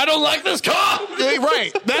 Hannibal, I don't like this car.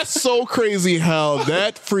 Right. That's so crazy how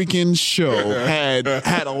that freaking show had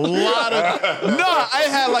a lot of. I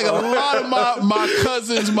had like a lot of my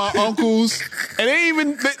cousins, my uncles, and they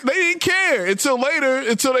didn't care until later,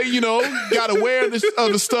 until they, got aware of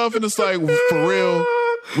the stuff, and it's like, for real,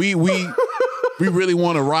 we really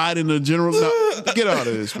want to ride in the general. No, get out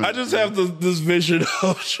of this, man. I just have this vision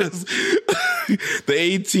of just the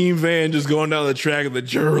 18 van just going down the track and the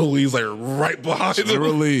General Lee's like right behind him.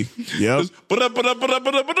 General Lee. Yep.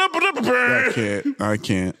 I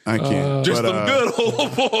can't. Just some good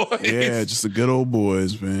old boys. Yeah, just the good old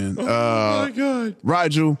boys, man. Oh my God.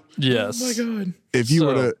 Rigel. Yes. Oh my God. If you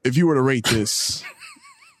were to rate this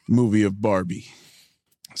movie of Barbie.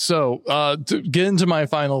 So to get into my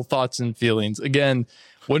final thoughts and feelings, again,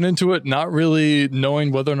 went into it not really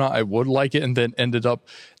knowing whether or not I would like it, and then ended up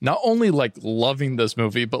not only like loving this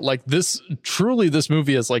movie, but like this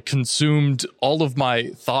movie has like consumed all of my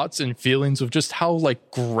thoughts and feelings of just how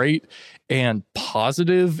like great and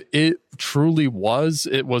positive it truly was.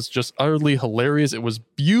 It was just utterly hilarious. It was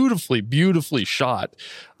beautifully shot.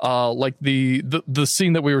 Like the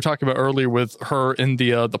scene that we were talking about earlier with her in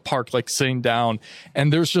the park, like sitting down,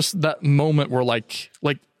 and there's just that moment where like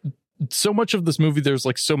so much of this movie, there's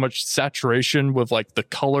like so much saturation with like the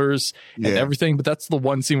colors and everything, but that's the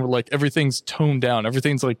one scene where like everything's toned down,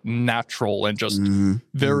 everything's like natural and just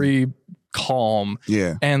very calm.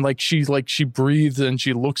 Yeah. And like she breathes and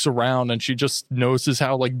she looks around and she just notices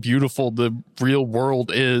how like beautiful the real world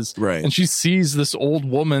is. Right. And she sees this old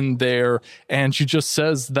woman there and she just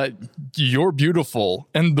says that you're beautiful.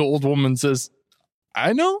 And the old woman says,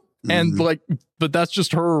 I know. And but that's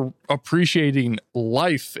just her appreciating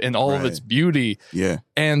life and all of its beauty. Yeah.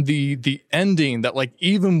 And the ending that like,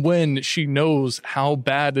 even when she knows how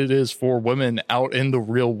bad it is for women out in the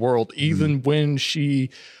real world, even when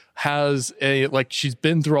she has she's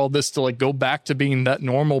been through all this to like go back to being that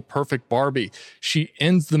normal, perfect Barbie. She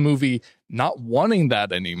ends the movie not wanting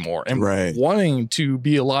that anymore and wanting to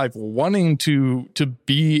be alive, wanting to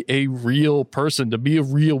be a real person, to be a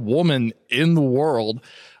real woman in the world.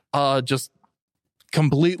 Just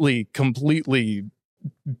completely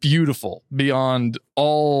beautiful beyond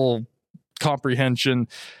all comprehension.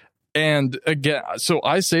 And again, so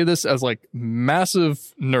I say this as like massive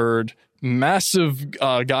nerd, massive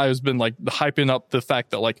guy who's been like hyping up the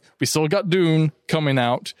fact that like we still got Dune coming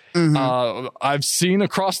out. I've seen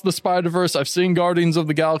Across the Spider-Verse, I've seen Guardians of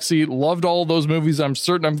the Galaxy, loved all those movies. I'm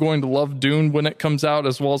certain I'm going to love Dune when it comes out,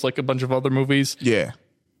 as well as like a bunch of other movies. Yeah.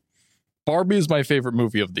 Barbie is my favorite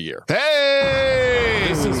movie of the year. Hey!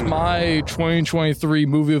 This is my 2023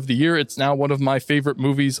 movie of the year. It's now one of my favorite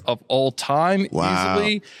movies of all time,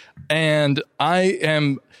 easily. And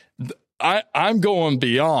I'm going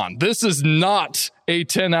beyond. This is not a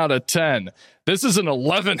 10 out of 10. This is an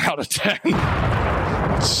 11 out of 10.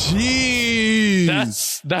 Jeez.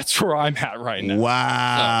 That's where I'm at right now.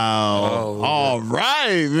 Wow. All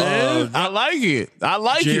right, man. I like it. I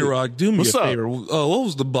like it. J-Rock, do me a favor. What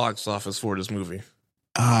was the box office for this movie?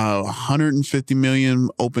 150 million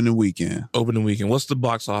opening weekend. Opening weekend. What's the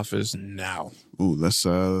box office now? Ooh, let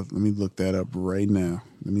me look that up right now.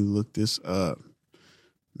 Let me look this up.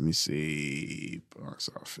 Let me see. Box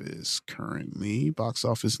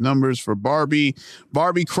office numbers for Barbie.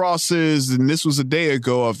 Barbie crosses, and this was a day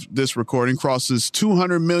ago of this recording, crosses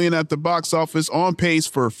 200 million at the box office, on pace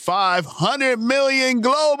for 500 million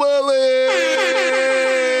globally.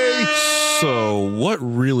 So what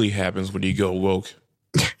really happens when you go woke?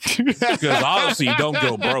 Because obviously you don't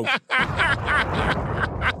go broke.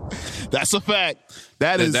 That's a fact.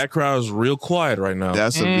 That crowd is real quiet right now.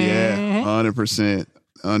 That's 100%.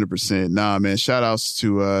 100%. Nah, man. Shout outs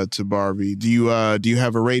to Barbie. Do you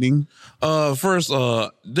have a rating? First,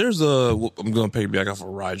 there's I'm gonna piggyback off of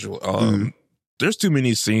Rigel. There's too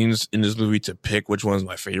many scenes in this movie to pick which one's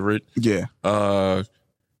my favorite. Yeah.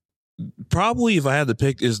 Probably if I had to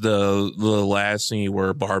pick is the last scene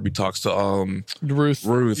where Barbie talks to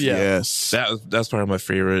Ruth. Yeah. Yes. That's probably my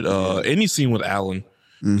favorite. Any scene with Alan.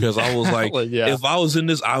 Because I was like, if I was in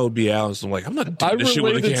this, I would be Alan. So I'm like, I'm not doing this shit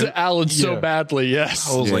with a related to Alan so badly.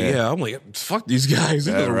 Yes, I was I'm like, fuck these guys.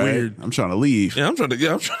 These are weird. I'm trying to leave. Yeah, I'm trying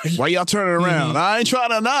to. Why y'all turning around? I ain't trying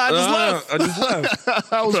to. Nah, I just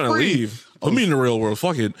left. I was trying to leave. Put me in the real world.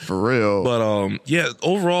 Fuck it. For real. But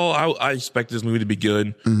overall, I expect this movie to be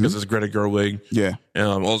good because it's Greta Gerwig. Yeah.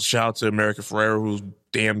 Also shout out to America Ferrera, who's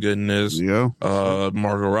damn good in this. Yeah.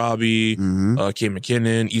 Margot Robbie, Kate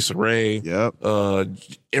McKinnon, Issa Rae. Yep.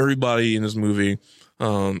 Everybody in this movie,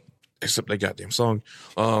 except that goddamn song.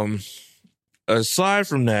 Aside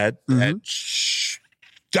from that, that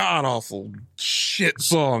god awful shit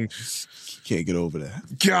song. Can't get over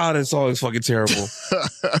that. God, that song is fucking terrible.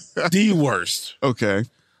 The worst. Okay.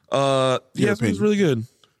 It was really good.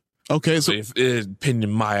 Okay, so if it's pinned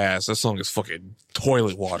in my ass, that song is fucking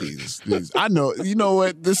toilet water. Jesus. I know. You know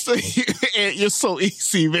what? This thing, you're so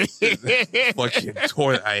easy, man. Fucking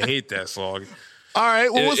toilet. I hate that song. All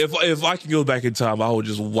right. Well, if I could go back in time, I would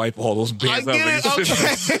just wipe all those bands out.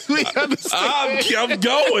 We understand. I'm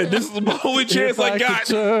going. This is the only chance I got.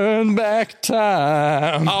 Turn back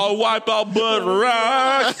time. I'll wipe out Bud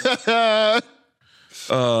Rock.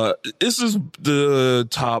 This is the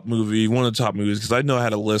top movie, one of the top movies, because I know I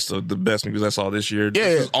had a list of the best movies I saw this year. Yeah,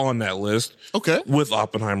 this is on that list. Okay, with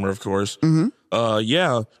Oppenheimer, of course.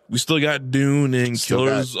 We still got Dune and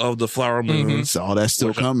Killers of the Flower Moon. So all that's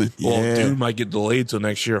still coming. Well, Dune might get delayed till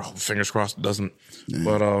next year. Oh, fingers crossed it doesn't. Yeah.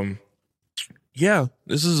 But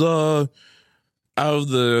this is out of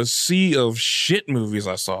the sea of shit movies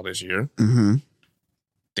I saw this year.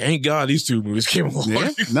 Thank God these two movies came along. Yeah.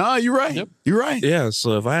 No, you're right. Yep. You're right. Yeah,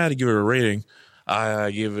 so if I had to give it a rating, I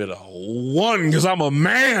give it a 1 because I'm a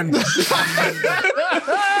man. Because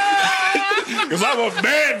I'm a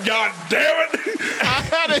man, god damn it.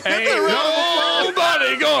 Ain't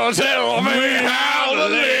nobody gonna tell me how to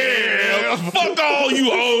live. Fuck all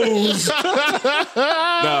you hoes.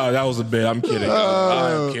 No, that was a bit. I'm kidding.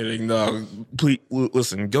 I'm kidding. No, please,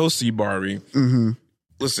 listen, go see Barbie.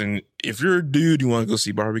 Listen, if you're a dude, you want to go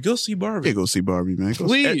see Barbie, go see Barbie. Yeah, go see Barbie, man.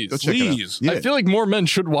 Please. Yeah. I feel like more men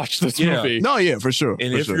should watch this movie. No, yeah, for sure.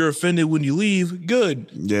 And if you're offended when you leave,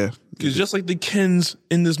 good. Yeah. Because just like the Kens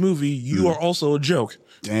in this movie, you are also a joke.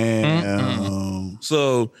 Damn.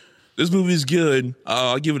 So this movie's good.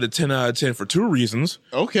 I'll give it a 10 out of 10 for 2 reasons.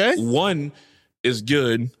 Okay. One, is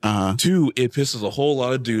good. 2, it pisses a whole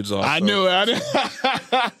lot of dudes off. I knew it.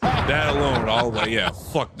 That alone, I was like, yeah,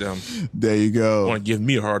 fuck them. There you go. Want to give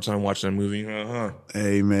me a hard time watching that movie?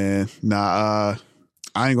 Hey, man. Nah,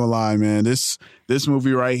 I ain't gonna lie, man. This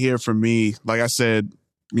movie right here for me, like I said,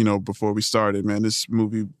 before we started, man, this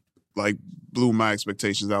movie like blew my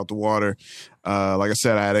expectations out the water. Like I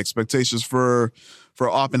said, I had expectations for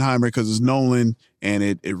Oppenheimer because it's Nolan, and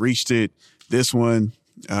it reached it. This one,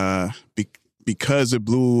 because it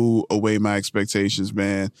blew away my expectations,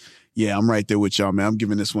 man. Yeah, I'm right there with y'all, man. I'm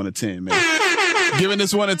giving this one a 10, man. Giving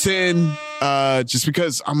this one a 10, just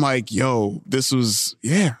because I'm like, yo,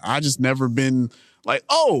 I just never been like,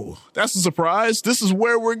 oh, that's a surprise. This is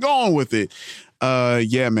where we're going with it.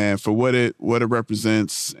 Yeah, man, for what it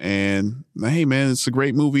represents. And hey, man, it's a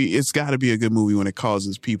great movie. It's got to be a good movie when it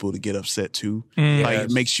causes people to get upset too. Like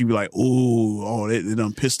it makes you like, they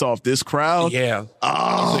done pissed off this crowd. Yeah.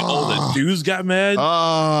 The dudes got mad.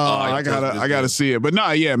 I gotta see it. But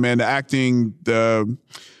nah, yeah, man, the acting, the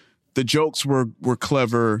jokes were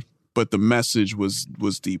clever, but the message was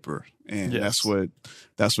deeper. And that's what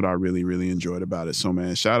I really, really enjoyed about it. So,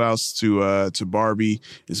 man, shout outs to Barbie.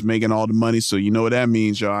 It's making all the money. So you know what that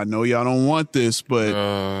means, y'all. I know y'all don't want this, but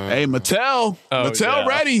hey, Mattel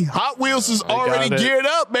ready. Hot Wheels is already geared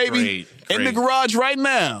up, baby. Great. In the garage right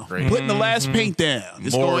now. Putting the last paint down.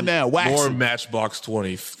 It's going down. Waxing. More Matchbox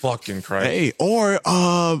 20. Fucking Christ. Hey, or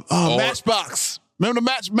Matchbox. Remember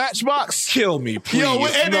the Matchbox? Kill me, please. Yo,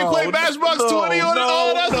 and they play Matchbox 20 on it.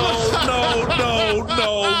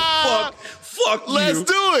 No. Fuck you. Let's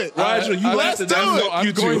do it. Rigel, you let's do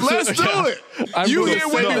it. Let's do it. You here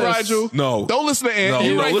with me, Rigel. No. Don't listen to Andy.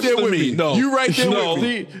 You right there with me. No. You right there with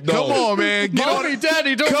me. Come on, man. Mommy,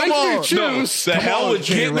 Daddy, don't make me choose. The hell with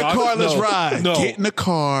Get in the car. Let's ride. Get in the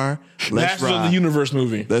car. Let's Masters ride. of the Universe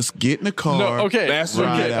movie. Let's get in the car. No, okay. Masters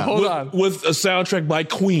Hold on. With a soundtrack by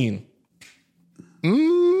Queen.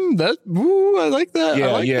 I like that. Yeah,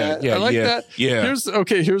 I like yeah, that. yeah, I like yeah, that. yeah. Here's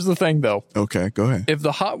the thing though. Okay, go ahead. If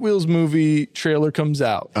the Hot Wheels movie trailer comes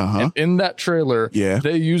out, and in that trailer,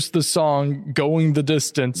 they use the song "Going the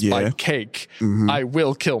Distance" by Cake, I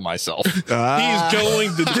will kill myself. He's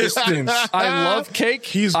going the distance. I love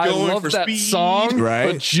Cake. I love for that speed. song,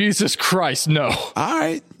 Right. but Jesus Christ, no. All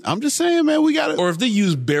right. I'm just saying, man, we got it. Or if they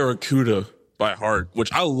use Barracuda by Heart,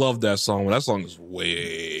 which I love that song, but that song is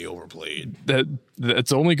way overplayed.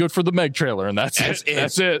 That's only good for the Meg trailer, and that's it.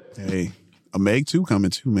 That's it. Hey, a Meg 2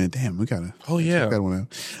 coming too, man. Damn, we gotta. Oh yeah. That one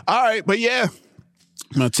out. All right, but yeah,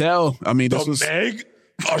 Mattel. I mean, this was Meg,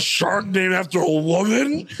 a shark named after a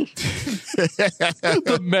woman.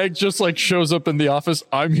 The Meg just like shows up in the office.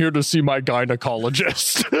 I'm here to see my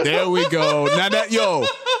gynecologist. There we go. Now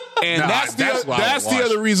and that's the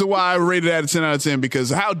other reason why I rated that a 10 out of 10,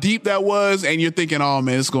 because how deep that was, and you're thinking, oh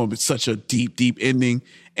man, it's going to be such a deep ending,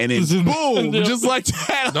 and then boom, just like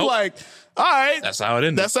that. I'm like, all right, that's how it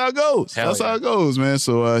ended. That's how it goes. Hell how it goes, man.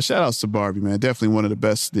 So shout outs to Barbie, man. Definitely one of the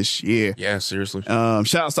best this year. Yeah, seriously.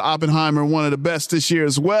 Shout outs to Oppenheimer, one of the best this year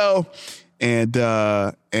as well. And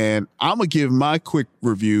I'm gonna give my quick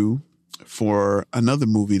review for another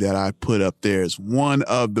movie that I put up there as one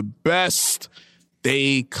of the best.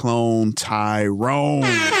 They Cloned Tyrone.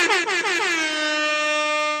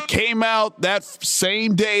 Came out that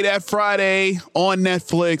same day, that Friday, on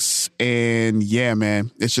Netflix. And yeah,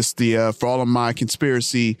 man, it's just for all of my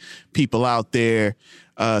conspiracy people out there,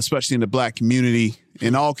 especially in the Black community,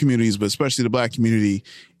 in all communities, but especially the Black community,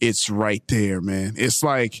 it's right there, man. It's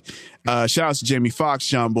like, shout out to Jamie Foxx,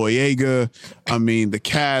 John Boyega. I mean, the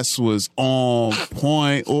cast was on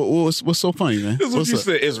point. What's so funny, man? That's what you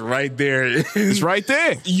said. It's right there. It's right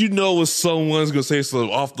there. You know when someone's going to say some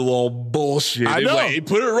off-the-wall bullshit. I know. They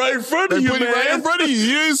put it right in front of you, man. Put it right in front of you.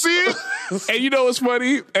 You didn't see it? And you know what's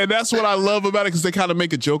funny? And that's what I love about it, because they kind of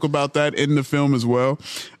make a joke about that in the film as well.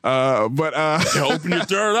 But open your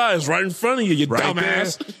third eye. It's right in front of you, you right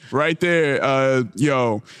dumbass. There, right there.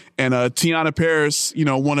 Yo. And Tiana Paris, you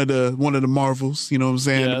know, one of the Marvels, you know what I'm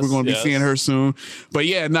saying? Yes, we're going to be seeing her soon. But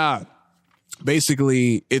yeah,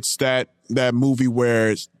 basically it's that movie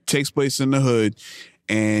where it takes place in the hood,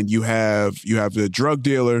 and you have the drug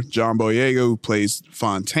dealer, John Boyega, who plays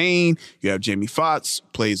Fontaine. You have Jamie Foxx,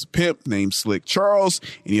 plays a pimp named Slick Charles,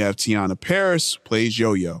 and you have Tiana Paris, plays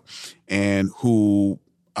Yo-Yo, and who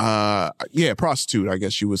prostitute, I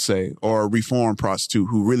guess you would say, or a reformed prostitute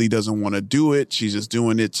who really doesn't want to do it. She's just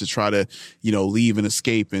doing it to try to, leave and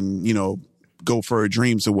escape and, go for her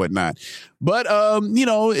dreams and whatnot. But,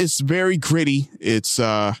 it's very gritty. It's,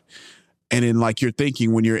 and then like you're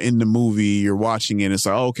thinking when you're in the movie, you're watching it, it's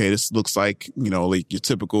like, okay, this looks like, like your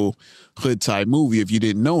typical hood type movie if you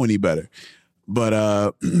didn't know any better.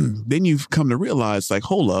 But then you've come to realize, like,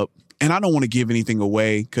 hold up. And I don't want to give anything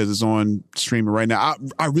away because it's on streaming right now.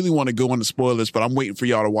 I really want to go into spoilers, but I'm waiting for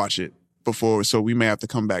y'all to watch it before, so we may have to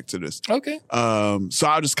come back to this. Okay. So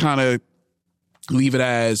I'll just kind of leave it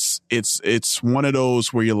as it's one of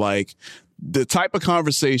those where you're like, the type of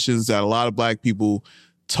conversations that a lot of black people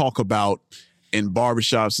talk about in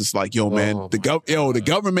barbershops. It's like, yo, man, the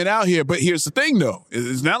government out here. But here's the thing, though.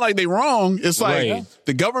 It's not like they wrong. It's like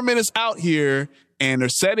the government is out here and they're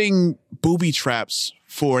setting booby traps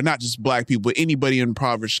for not just black people, but anybody in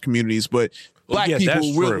impoverished communities, but black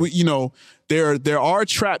people. You know, there are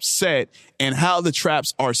traps set, and how the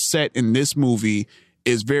traps are set in this movie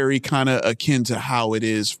is very kind of akin to how it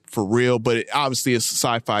is for real, but it obviously it's a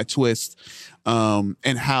sci-fi twist,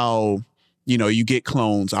 and how, you know, you get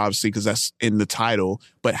clones, obviously, because that's in the title,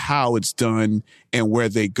 but how it's done and where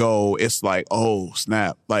they go, it's like, oh,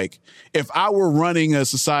 snap. Like, if I were running a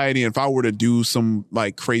society, and if I were to do some,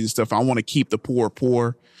 like, crazy stuff, I want to keep the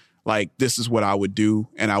poor, like, this is what I would do,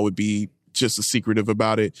 and I would be just as secretive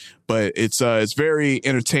about it. But it's very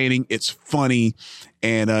entertaining. It's funny,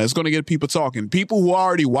 and it's going to get people talking. People who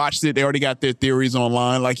already watched it, they already got their theories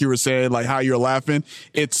online, like you were saying, like how you're laughing.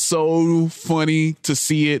 It's so funny to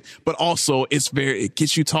see it, but also it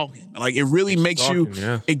gets you talking. Like, it really makes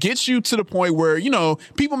it gets you to the point where, you know,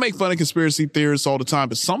 people make fun of conspiracy theorists all the time,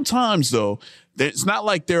 but sometimes, though, it's not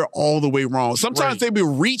like they're all the way wrong. Sometimes they be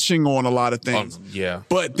reaching on a lot of things.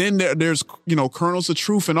 But then there's, you know, kernels of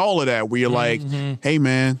truth and all of that, where you're like, hey,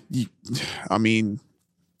 man, I mean,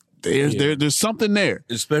 there's something there.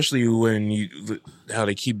 Especially when how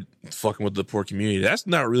they keep fucking with the poor community. That's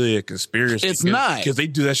not really a conspiracy. It's not. Because they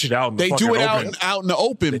do that shit out in the They do it open. out in the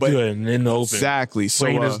open. They but do it in the open. Exactly. So,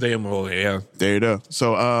 plain as damn well, yeah. There you go.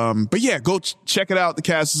 So, but yeah, go check it out. The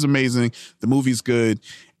cast is amazing. The movie's good.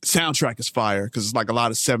 Soundtrack is fire because it's like a lot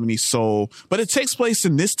of 70s soul, but it takes place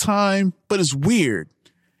in this time, but it's weird.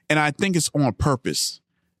 And I think it's on purpose,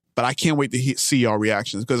 but I can't wait to see y'all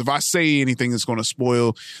reactions, because if I say anything, it's going to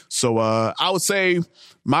spoil. So, I would say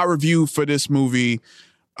my review for this movie,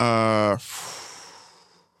 I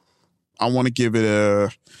want to give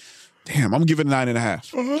it I'm gonna give it a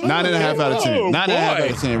 9.5. 9.5 out of 10. 9.5 out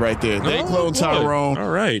of 10 right there. They Cloned Tyrone. All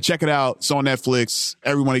right. Check it out. It's on Netflix.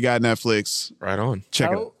 Everybody got Netflix. Right on. Check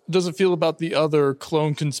it out. How does it feel about the other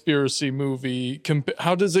clone conspiracy movie?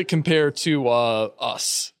 How does it compare to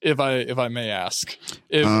Us, if I may ask?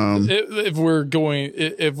 If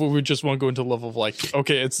we just want to go into the level of, like,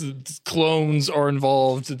 okay, it's clones are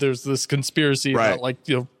involved. There's this conspiracy about, like,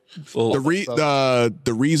 you know,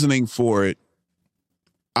 the reasoning for it,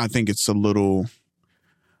 I think it's a little.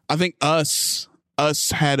 I think Us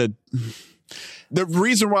had the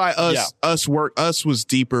reason why Us was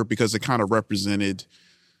deeper because it kind of represented.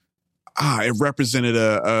 It represented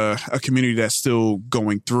a community that's still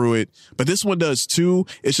going through it, but this one does too.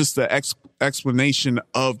 It's just the explanation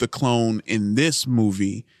of the clone in this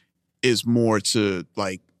movie is more to,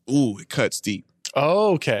 like, ooh, it cuts deep.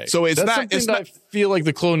 Oh, okay. So it's something that I feel like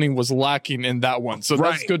the cloning was lacking in that one. So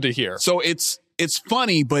that's good to hear. So it's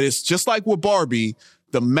funny, but it's just like with Barbie,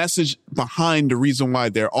 the message behind the reason why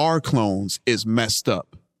there are clones is messed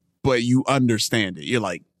up, but you understand it. You're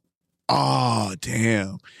like, oh,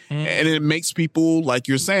 damn. And it makes people, like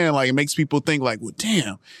you're saying, like, it makes people think, like, well,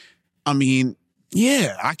 damn. I mean,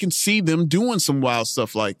 yeah, I can see them doing some wild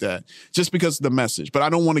stuff like that just because of the message. But I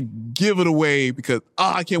don't want to give it away because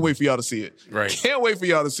I can't wait for y'all to see it. Right. Can't wait for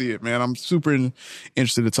y'all to see it, man. I'm super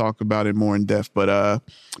interested to talk about it more in depth. But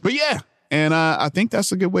yeah. And I think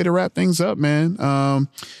that's a good way to wrap things up, man.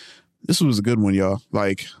 This was a good one, y'all.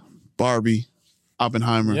 Like, Barbie,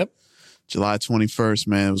 Oppenheimer. Yep. July 21st,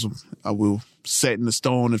 man. It was we'll set in the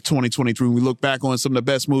stone of 2023. We look back on some of the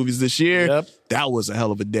best movies this year. Yep. That was a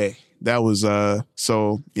hell of a day. That was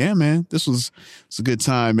so yeah, man. It's a good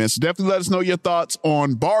time, man. So definitely let us know your thoughts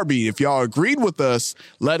on Barbie. If y'all agreed with us,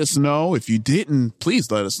 let us know. If you didn't, please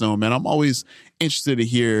let us know, man. I'm always interested to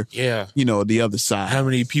hear you know, the other side. How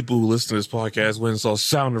many people who listen to this podcast went and saw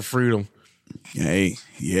Sound of Freedom? Hey,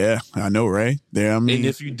 yeah, I know, right? There, I mean, and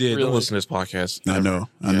if you did, don't listen to this podcast. I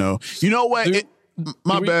know. You know what?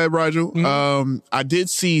 My bad, Rigel. I did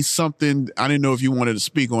see something. I didn't know if you wanted to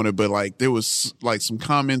speak on it, but, like, there was, like, some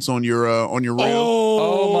comments on your reel.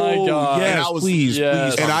 Oh my God! Yes, please.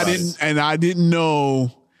 And I didn't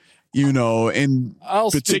know. You know, and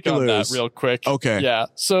I'll speak on that real quick. Okay. Yeah.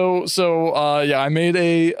 So I made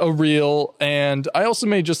a reel, and I also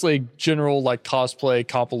made just a general, like, cosplay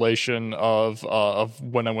compilation of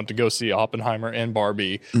when I went to go see Oppenheimer and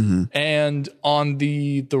Barbie. And on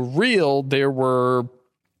the reel, there were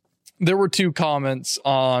two comments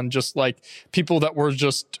on just, like, people that were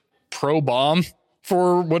just pro-bomb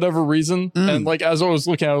for whatever reason. And like, as I was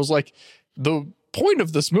looking at it, I was like, the point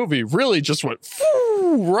of this movie really just went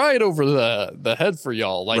right over the head for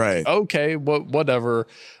y'all. Like, okay, whatever.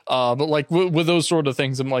 But like with those sort of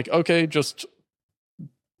things, I'm like, okay, just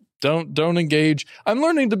don't engage. I'm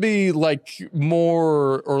learning to be like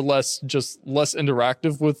more or less just less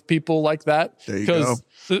interactive with people like that. There you go.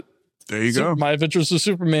 There you go. My Adventures with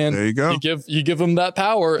Superman. There you go. You give them that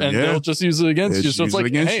power, and they'll just use it against you. So it's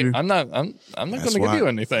like, hey, you. I'm not going to give you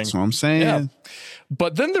anything. That's what I'm saying. Yeah.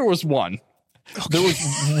 But then there was one. There was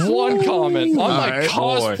one comment on my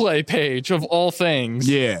cosplay page of all things.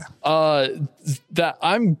 Yeah. That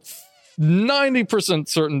I'm 90%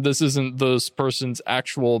 certain this isn't this person's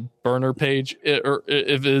actual burner page, or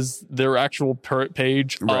if it is their actual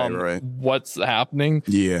page. Right. What's happening?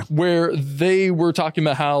 Yeah. Where they were talking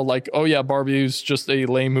about how, like, oh yeah, Barbie is just a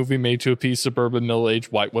lame movie made to appease suburban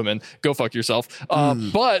middle-aged white women. Go fuck yourself.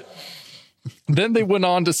 But then they went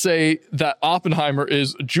on to say that Oppenheimer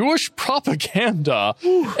is Jewish propaganda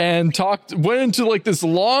and went into like this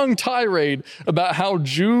long tirade about how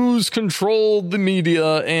Jews controlled the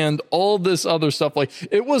media and all this other stuff. Like,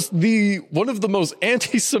 it was one of the most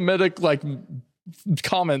anti-Semitic like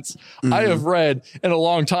comments I have read in a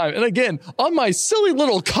long time. And again, on my silly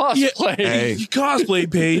little cosplay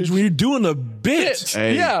cosplay page when you're doing a bit.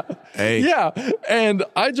 Yeah. And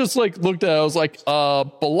I just like looked at it. I was like,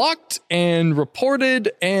 blocked and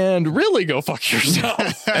reported, and really go fuck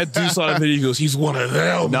yourself. That dude saw that video, he goes, he's one of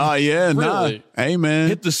them. Really? Hey, man.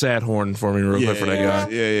 Hit the sad horn for me real quick for that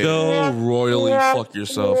guy. Yeah. Go royally fuck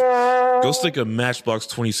yourself. Go stick a Matchbox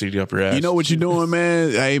 20 CD up your ass. You know what you're doing,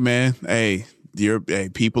 man? Hey, man.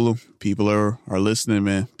 People are listening,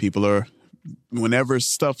 man. People are, whenever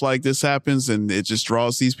stuff like this happens, and it just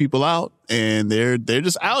draws these people out, and they're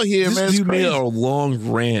just out here, man. This dude made a long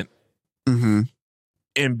rant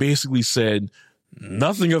and basically said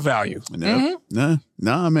nothing of value.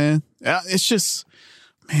 Nah, man. It's just,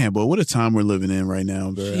 man, boy, what a time we're living in right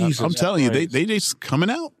now, bro. I'm telling you, they just coming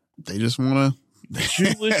out. They just want to.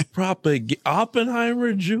 Jewish propaganda.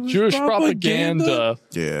 Oppenheimer, Jewish propaganda.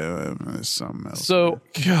 Yeah, it's something else. So,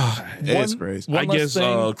 God, it's crazy. I guess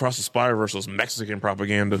Across the Spider-Verse was Mexican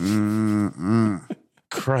propaganda.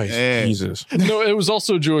 Christ, Jesus. No, it was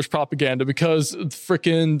also Jewish propaganda because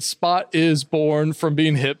freaking Spot is born from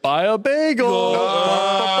being hit by a bagel.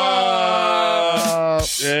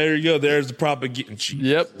 There you go. There's the propaganda.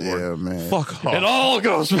 Yep. Yeah, man. Fuck off. It all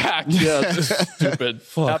goes back. Yeah, stupid.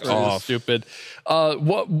 Fuck off. Stupid.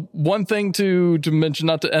 One thing to mention,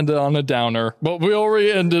 not to end it on a downer, but we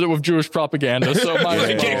already ended it with Jewish propaganda, so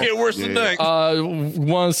it can't get worse than that.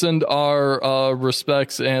 Want to send our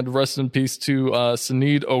respects and rest in peace to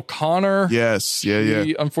Sinead O'Connor. Yes, yeah.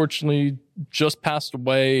 He unfortunately just passed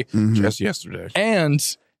away just yesterday. And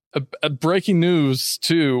breaking news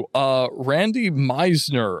too, Randy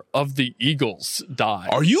Meisner of the Eagles died.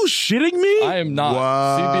 Are you shitting me? I am not.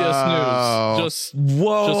 Wow. CBS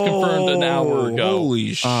News just confirmed an hour ago.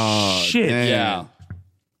 Holy shit. Damn. Yeah.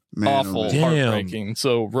 Man, awful, heartbreaking.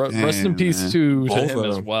 So rest in peace to him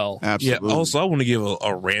as well. Absolutely. Yeah, also I want to give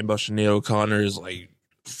a rant about Sinead O'Connor's, like,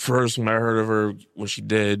 first when I heard of her, when she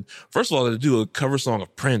did, first of all, to do a cover song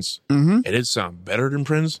of Prince, it did sound better than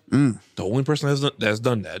Prince. The only person that's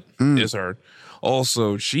done that is her.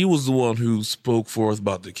 Also, she was the one who spoke forth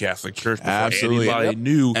about the Catholic Church before anybody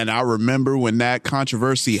knew. And I remember when that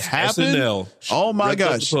controversy happened. SNL. Oh my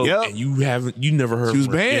gosh! Yep. And you never heard. She was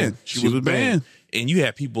from her banned. again. She was banned. And you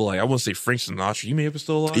had people like, I want to say Frank Sinatra. You may have been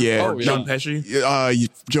still alive. Yeah. Or Joe Pesci.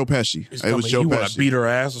 Joe Pesci. It was Joe You want Pesci. to beat her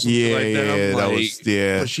ass or something like that. I'm that like, was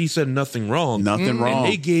But she said nothing wrong. Nothing wrong.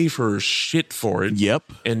 And they gave her shit for it. Yep.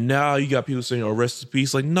 And now you got people saying, "Oh, rest in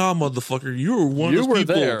peace." Like, nah, motherfucker, you were one of those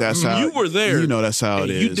people. There. That's how you were there. You know that's how it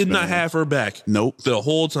is. You did not have her back. Nope. The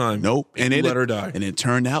whole time. Nope. And you let her die. And it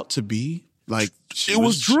turned out to be like It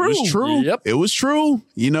was true. It was true. Yep. It was true.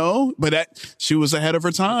 But she was ahead of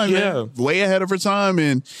her time. Yeah. Man. Way ahead of her time.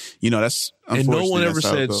 And that's And no one unfortunate. ever That's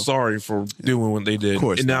how it said goes. sorry for doing what they did. Of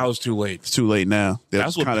course and not. now it's too late. It's too late now.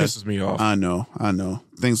 That's what pisses me off. I know.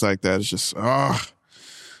 Things like that. It's just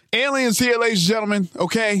aliens here, ladies and gentlemen.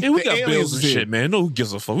 Okay. Yeah, we The got bills aliens and is here. shit, man. No one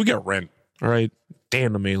gives a fuck. We got rent. All right.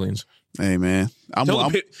 Damn them aliens. Hey, man. Tell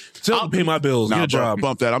them to pay my bills. Get a job.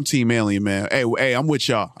 Bump that. I'm Team Alien, man. Hey, I'm with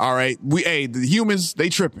y'all. All right. The humans, they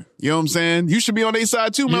tripping. You know what I'm saying? You should be on their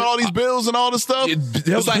side too, man. All these bills and all this stuff.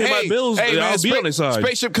 It's like, pay my bills. Hey, man, I'll be on their side.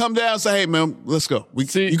 Spaceship come down and say, hey, man, let's go.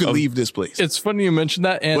 You can leave this place. It's funny you mentioned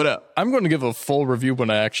that. And what up? I'm going to give a full review when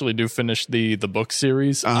I actually do finish the book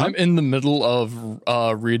series. I'm in the middle of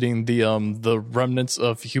reading the Remnants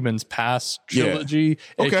of Humans Past trilogy,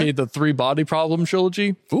 aka the 3 Body Problem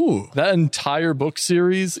trilogy. Ooh. That entire book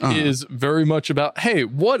series is very much about, hey,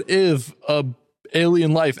 what if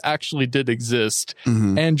alien life actually did exist,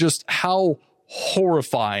 and just how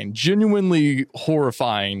horrifying, genuinely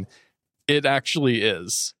horrifying it actually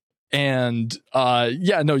is. And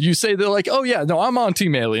you say they're like, oh yeah, no, I'm on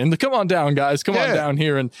Team Alien. Come on down, guys. Come on down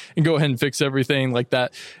here and go ahead and fix everything like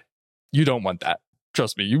that. You don't want that.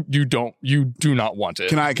 Trust me, you do not want it.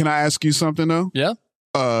 Can I ask you something though? Yeah.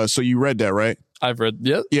 So you read that, right? I've read.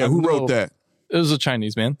 Yeah. Yeah. Who wrote that? It was a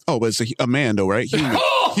Chinese man. Oh, but it's a man though, right?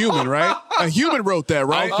 Human, right? A human wrote that,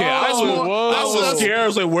 right? Okay, I was scared. I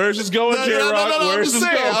was like, where's this going, J-Rock? Where's this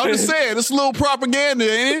going? I'm just saying, it's a little propaganda,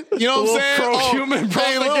 ain't it? You know what I'm saying? Pro-human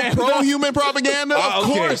propaganda. Pro-human propaganda? Of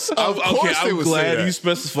course. I'm glad you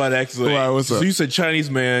specified that. Right, what's up? So you said Chinese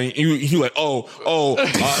man, you like,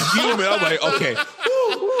 human. I'm like, okay.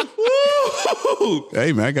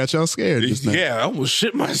 Hey, man, I got y'all scared just now. Yeah, I almost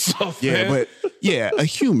shit myself, man. But a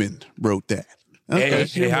human wrote that. Okay.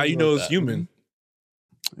 Hey, how you know it's human?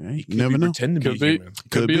 You never know. Pretend to be human.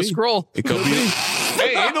 Could be a scroll. It could be.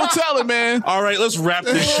 Hey, ain't no telling, man. All right, let's wrap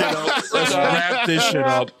this shit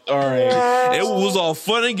up. All right. It was all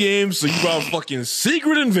fun and games, so you brought fucking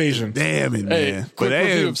Secret Invasion. Damn it, man. Quick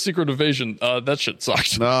review of Secret Invasion. That shit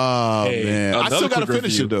sucked. Oh, man. I still got to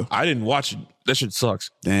finish it, though. I didn't watch it. That shit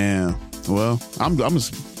sucks. Damn. Well,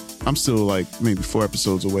 I'm still like maybe 4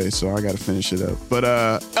 episodes away, so I got to finish it up. But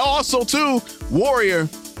also, too, Warrior.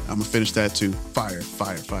 I'm going to finish that too. Fire.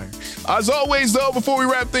 As always, though, before we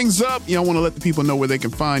wrap things up, I want to let the people know where they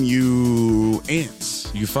can find you,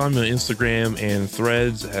 Ants. You can find me on Instagram and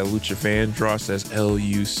Threads at LuchaFandross. That's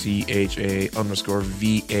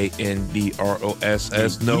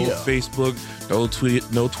LuchaVandross. No Facebook,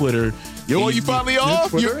 no Twitter. Yo, you finally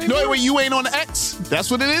off? You ain't on X?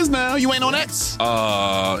 That's what it is now. You ain't on X?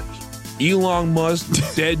 Elon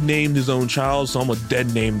Musk dead named his own child, so I'm gonna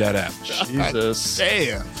dead name that app. Jesus.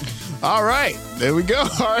 Damn. All right. There we go.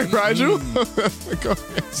 All right, Rigel. Go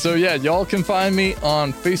ahead. So yeah, y'all can find me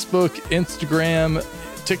on Facebook, Instagram,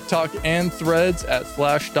 TikTok, and Threads at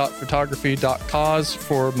flash.photography.cause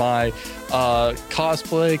for my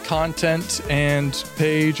cosplay content and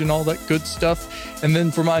page and all that good stuff. And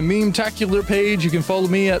then for my meme-tacular page, you can follow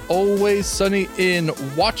me at Always Sunny in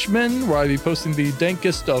Watchmen, where I be posting the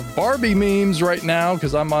dankest of Barbie memes right now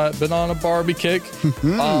because I've been on a Barbie kick.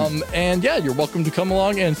 And yeah, you're welcome to come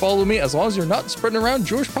along and follow me as long as you're not spreading around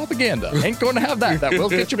Jewish propaganda. Ain't going to have that. That will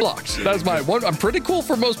get you blocked. That's my one. I'm pretty cool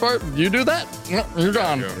for the most part. You do that, you're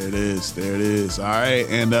gone. There it is. All right.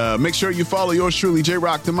 And make sure you follow yours truly,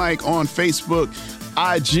 J-Rock the Mic, on Facebook,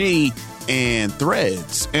 IG, and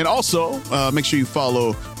Threads. And also, make sure you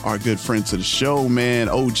follow our good friends to the show, man.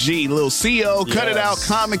 OG, Lil CO, Cut It Out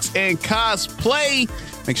Comics and Cosplay.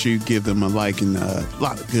 Make sure you give them a like and a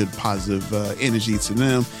lot of good positive energy to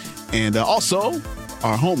them. And also,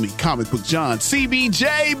 our homie, Comic Book John,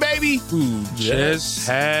 CBJ, baby. Who just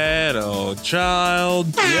had a child.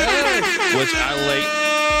 Which I like.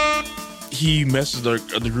 He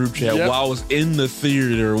messaged the group chat while I was in the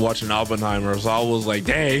theater watching Oppenheimer, so I was like,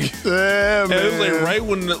 "Dang!" Yeah, man. And it was like right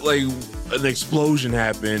when an explosion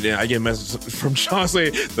happened, and I get a message from Sean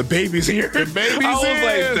saying, "The baby's here." The baby's here. I was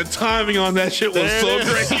like, the timing on that shit was so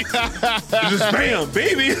great. Just bam,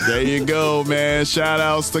 baby. There you go, man. Shout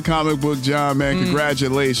outs to Comic Book John, man.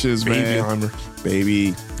 Congratulations, man.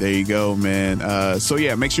 Baby, there you go, man. So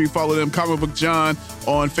yeah, make sure you follow them, Comic Book John,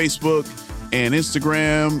 on Facebook and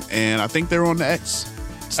Instagram, and I think they're on the X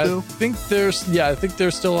still. I think they're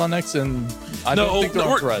still on X, and I don't think they're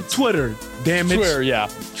on Threads. Twitter, damn it.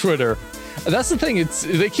 Twitter. That's the thing.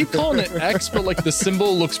 They keep calling it X, but like the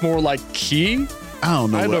symbol looks more like key. I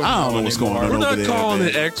don't know what's going on. We're not over calling there,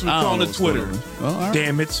 it X. We're calling it Twitter. Right.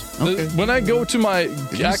 Damn it. Okay. When I go to my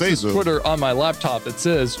access Twitter on my laptop, it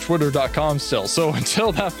says twitter.com still. So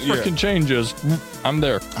until that freaking changes, I'm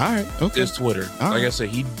there. All right. Okay. It's Twitter. Like I said,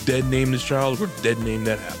 he dead named his child. We're dead named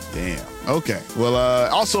that app. Damn. Okay. Well,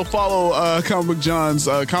 also follow Comic Book John's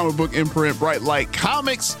comic book imprint, Bright Light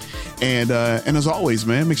Comics. And as always,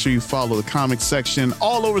 man, make sure you follow the comics section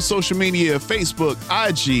all over social media, Facebook,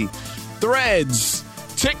 IG, Threads,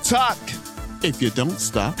 TikTok, if you don't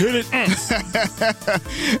stop. Hit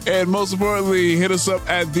it. And most importantly, hit us up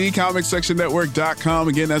at thecomicsectionnetwork.com.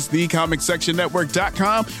 Again, that's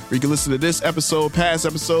thecomicsectionnetwork.com, where you can listen to this episode, past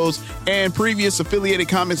episodes, and previous affiliated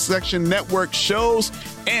Comic Section Network shows.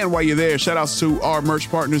 And while you're there, shout outs to our merch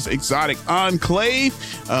partners, Exotic Enclave.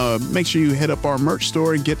 Make sure you hit up our merch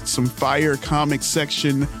store and get some fire Comic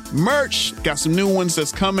Section merch. Got some new ones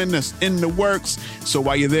that's coming, that's in the works. So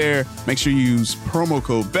while you're there, make sure you use promo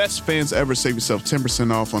code BESTFANSEVER. Save yourself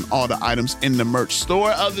 10% off on all the items in the merch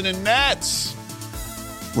store. Other than that,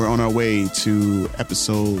 we're on our way to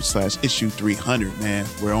episode/issue 300, man.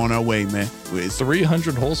 We're on our way, man. With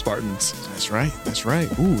 300 whole Spartans. That's right. That's right.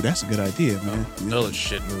 Ooh, that's a good idea, man. Another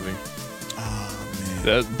shit movie. Oh,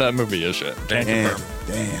 man. That movie is shit. Damn.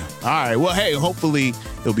 All right. Well, hey, hopefully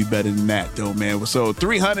it'll be better than that, though, man. So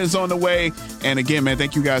 300 is on the way. And again, man,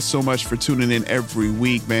 thank you guys so much for tuning in every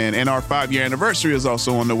week, man. And our 5-year anniversary is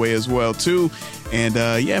also on the way as well, too. And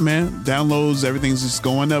yeah, man, downloads, everything's just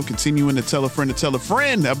going up. Continuing to tell a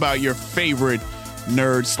friend about your favorite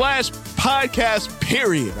nerd/podcast,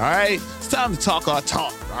 period. All right. It's time to talk our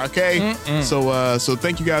talk. Okay. So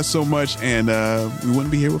thank you guys so much. And we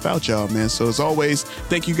wouldn't be here without y'all, man. So as always,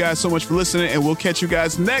 thank you guys so much for listening. And we'll catch you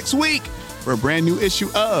guys next week for a brand new issue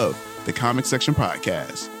of the Comic Section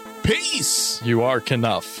Podcast. Peace. You are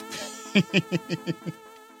Knuff.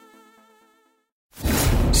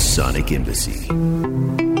 Sonic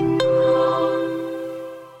Embassy.